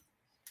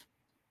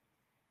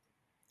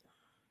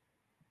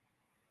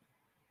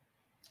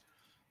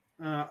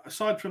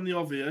 Aside from the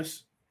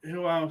obvious,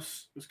 who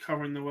else was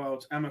covering the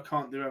world? Emma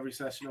can't do every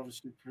session,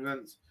 obviously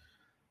presents.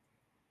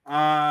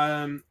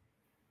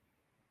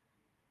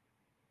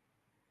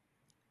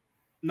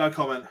 No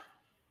comment.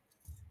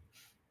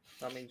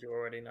 That means you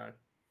already know.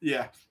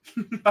 Yeah.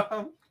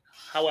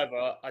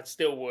 However, I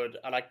still would,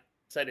 and I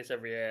say this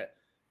every year,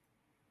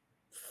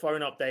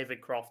 phone up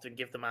David Croft and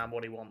give the man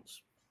what he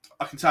wants.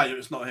 I can tell you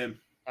it's not him.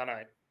 I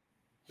know.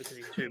 Because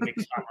he's too big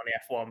time on the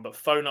F1, but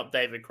phone up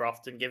David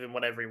Croft and give him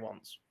whatever he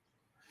wants.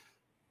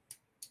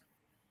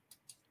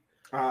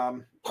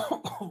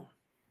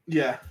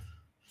 Yeah.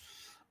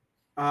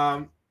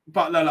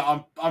 But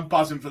no, I'm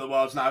buzzing for the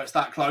Worlds now. It's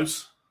that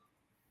close.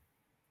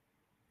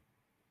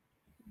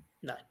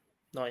 No,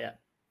 not yet.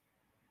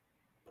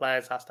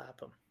 Players has to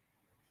happen.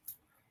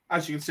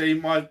 As you can see,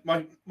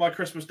 my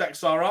Christmas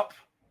decks are up.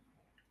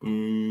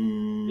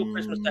 Your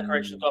Christmas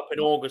decorations up in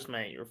August,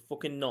 mate. You're a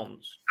fucking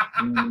nonce.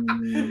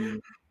 I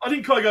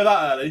didn't quite go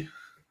that early.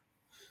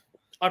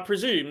 I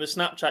presume the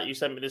Snapchat you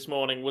sent me this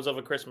morning was of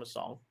a Christmas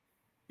song.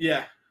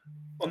 Yeah.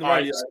 On the I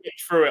radio.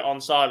 skipped through it on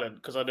silent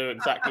because I knew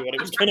exactly what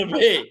it was going to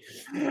be.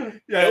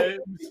 Yeah.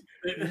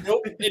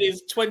 Nope. It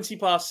is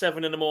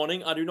 7:20 in the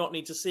morning. I do not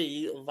need to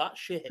see that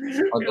shit.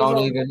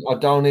 I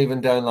don't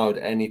even download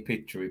any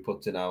picture he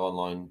puts in our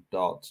online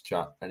darts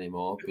chat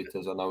anymore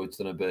because I know it's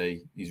going to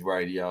be his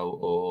radio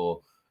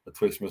or a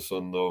Christmas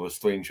Sunday or a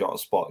screenshot of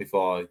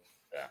Spotify.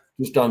 Yeah.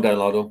 Just don't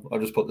download them. I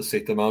just put the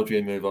sick emoji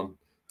and move on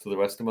to the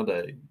rest of my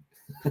day.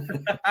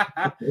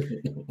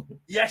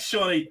 Yes,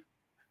 Shawnee.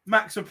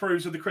 Max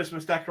approves of the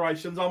Christmas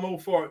decorations. I'm all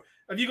for it.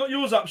 Have you got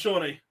yours up,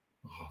 Shawnee?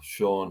 Oh,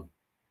 Sean,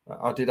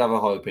 I did have a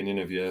high opinion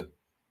of you.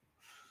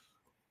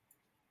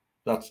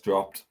 That's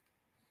dropped.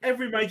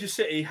 Every major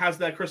city has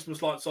their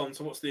Christmas lights on,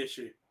 so what's the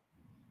issue?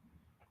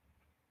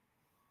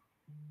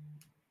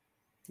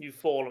 You've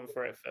fallen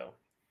for it, Phil.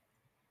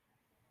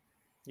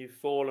 You've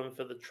fallen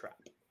for the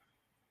trap.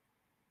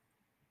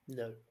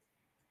 No.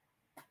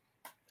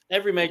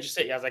 Every major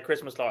city has their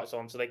Christmas lights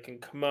on so they can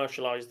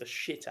commercialise the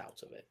shit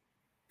out of it.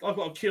 I've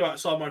got a queue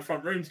outside my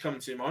front room to come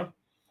and see mine.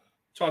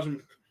 Charge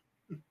them.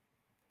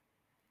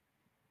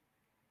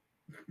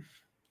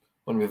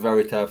 Want to be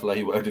very careful how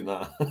you wording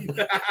that.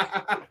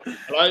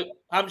 Hello,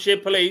 Hampshire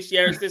Police.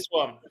 Yeah, it's this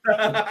one.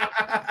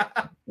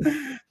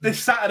 This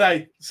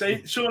Saturday.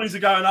 See, Shawnee's are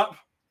going up.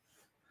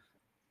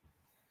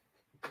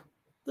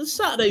 The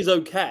Saturday's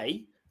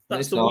okay.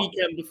 That's the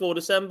weekend before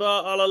December.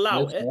 I'll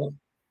allow it.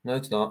 No,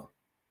 it's not.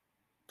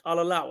 I'll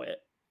allow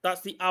it.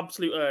 That's the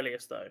absolute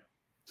earliest, though.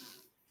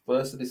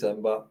 1st of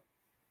December.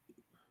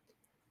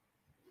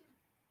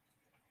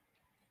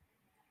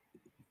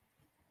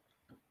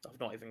 I've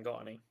not even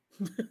got any.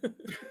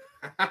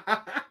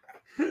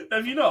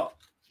 Have you not?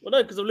 Well,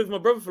 no, because I've lived with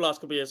my brother for the last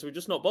couple of years, so we've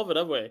just not bothered,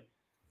 have we?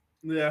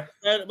 Yeah.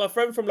 My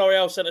friend from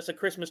L'Oreal sent us a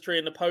Christmas tree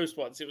in the post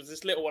once. It was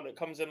this little one that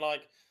comes in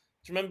like...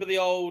 Do you remember the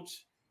old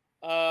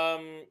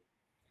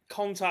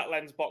contact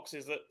lens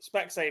boxes that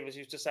Specsavers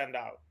used to send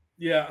out?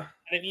 Yeah.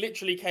 And it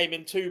literally came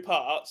in 2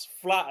 parts,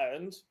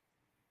 flattened,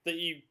 that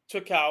you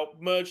took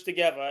out, merged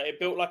together. It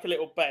built like a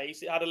little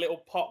base. It had a little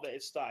pot that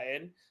it sat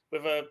in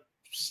with a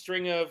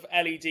string of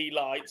LED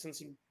lights and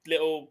some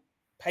little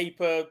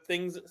paper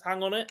things that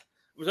hang on it.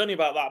 It was only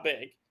about that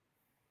big.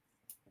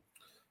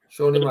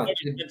 Surely, Matt.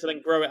 Matt. To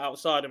then grow it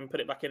outside and put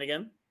it back in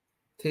again.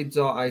 Kids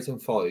are 8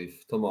 and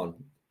 5. Come on.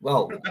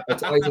 Well,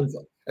 it's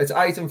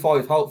 8 and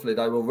 5. Hopefully,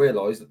 they will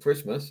realise that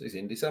Christmas is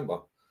in December.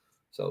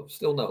 So,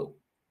 still no.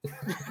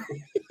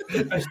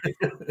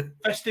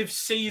 Festive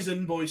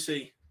season,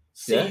 Boise.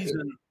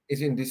 Season. Yeah,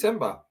 it's in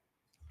December.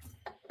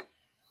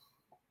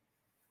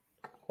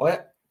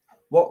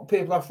 What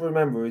people have to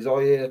remember is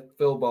I hear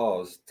Phil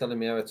Bars telling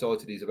me how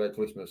excited he's about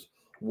Christmas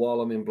while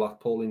I'm in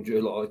Blackpool in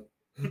July.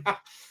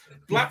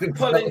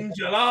 Blackpool in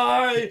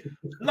July,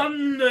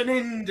 London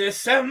in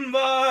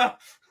December.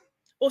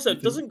 Also,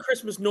 doesn't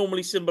Christmas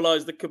normally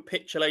symbolise the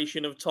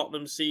capitulation of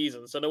Tottenham's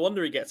season? So no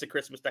wonder he gets the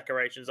Christmas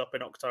decorations up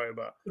in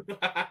October.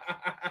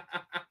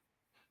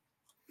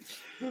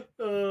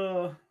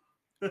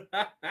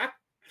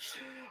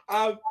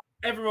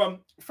 Everyone,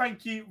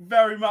 thank you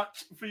very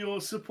much for your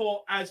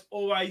support as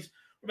always.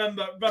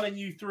 Remember, running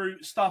you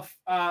through stuff,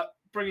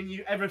 bringing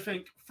you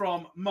everything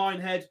from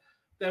Minehead.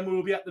 Then we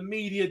will be at the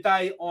media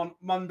day on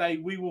Monday.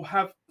 We will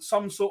have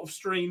some sort of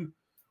stream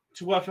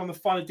to work on the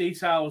finer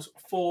details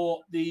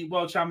for the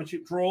World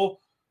Championship draw.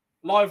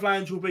 Live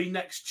Lounge will be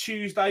next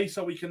Tuesday,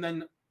 so we can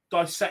then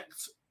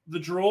dissect the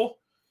draw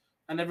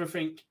and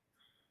everything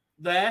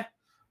there.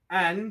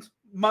 And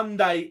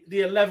Monday,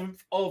 the 11th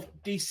of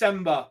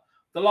December,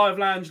 the Live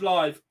Lounge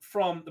live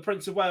from the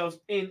Prince of Wales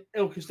in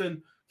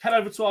Ilkeston head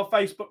over to our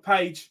Facebook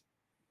page.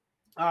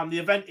 The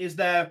event is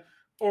there.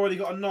 Already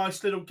got a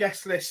nice little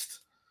guest list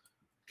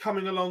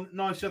coming along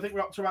nicely. I think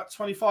we're up to about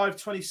 25,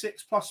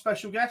 26 plus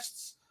special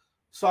guests.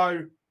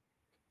 So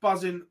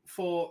buzzing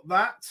for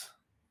that.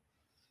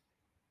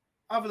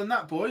 Other than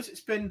that, boys,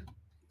 it's been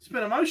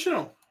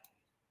emotional.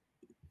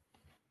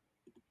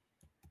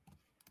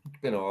 It's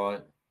been all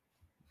right.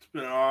 It's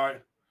been all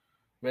right.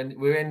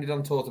 We ended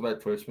on talk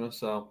about Christmas,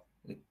 so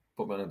we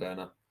put me on a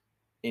downer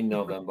in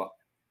November.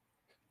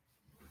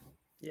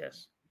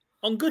 Yes.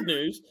 On good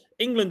news,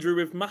 England drew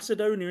with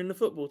Macedonia in the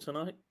football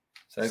tonight.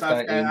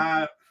 Southgate in.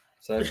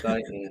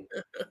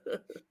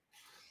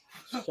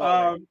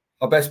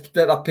 I best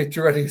get that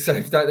picture ready,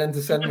 Southgate then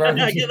to send around.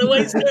 Get the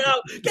waistcoat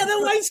out! Get the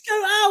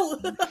waistcoat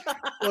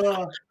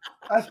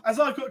out! As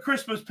I've got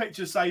Christmas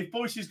pictures saved,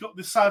 Boyce's got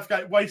the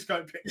Southgate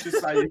waistcoat picture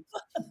saved.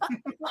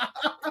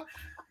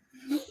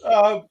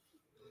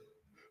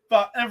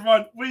 But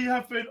everyone, we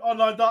have been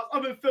Online Darts.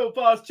 I've been Phil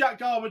Bars, Jack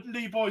Garwood,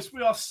 Lee Boyce.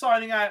 We are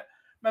signing out.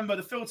 Remember,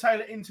 the Phil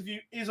Taylor interview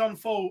is on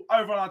full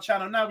over on our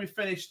channel. Now we've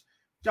finished,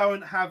 go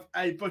and have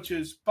a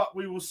butcher's. But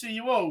we will see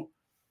you all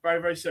very,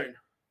 very soon.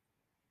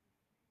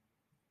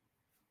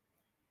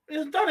 He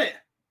hasn't done it.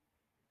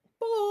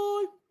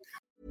 Bye.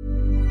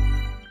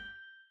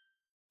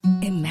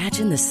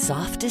 Imagine the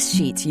softest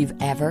sheets you've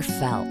ever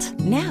felt.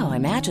 Now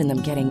imagine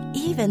them getting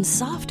even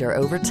softer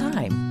over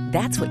time.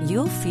 That's what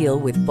you'll feel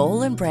with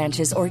Boll &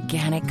 Branch's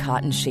organic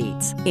cotton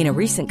sheets. In a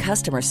recent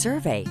customer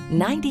survey,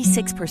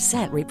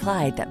 96%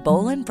 replied that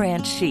Boll &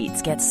 Branch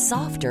sheets get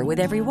softer with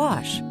every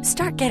wash.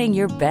 Start getting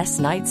your best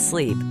night's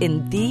sleep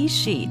in these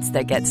sheets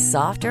that get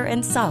softer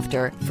and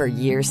softer for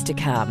years to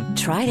come.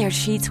 Try their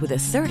sheets with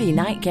a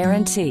 30-night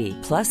guarantee.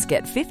 Plus,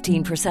 get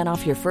 15%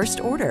 off your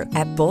first order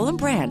at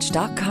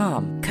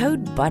bollandbranch.com.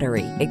 Code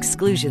BUTTERY.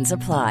 Exclusions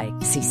apply.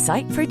 See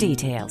site for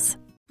details.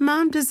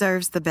 Mom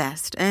deserves the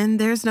best, and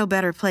there's no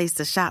better place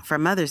to shop for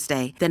Mother's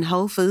Day than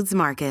Whole Foods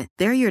Market.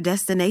 They're your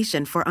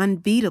destination for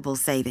unbeatable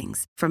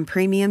savings, from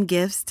premium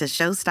gifts to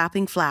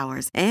show-stopping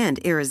flowers and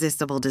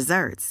irresistible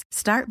desserts.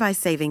 Start by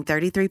saving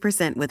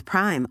 33% with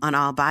Prime on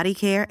all body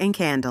care and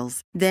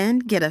candles. Then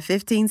get a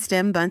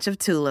 15-stem bunch of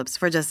tulips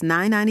for just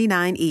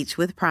 $9.99 each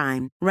with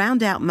Prime.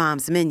 Round out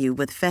Mom's menu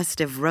with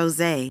festive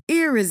rosé,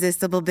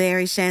 irresistible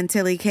berry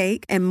chantilly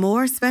cake, and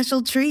more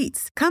special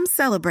treats. Come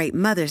celebrate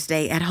Mother's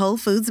Day at Whole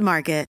Foods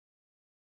Market.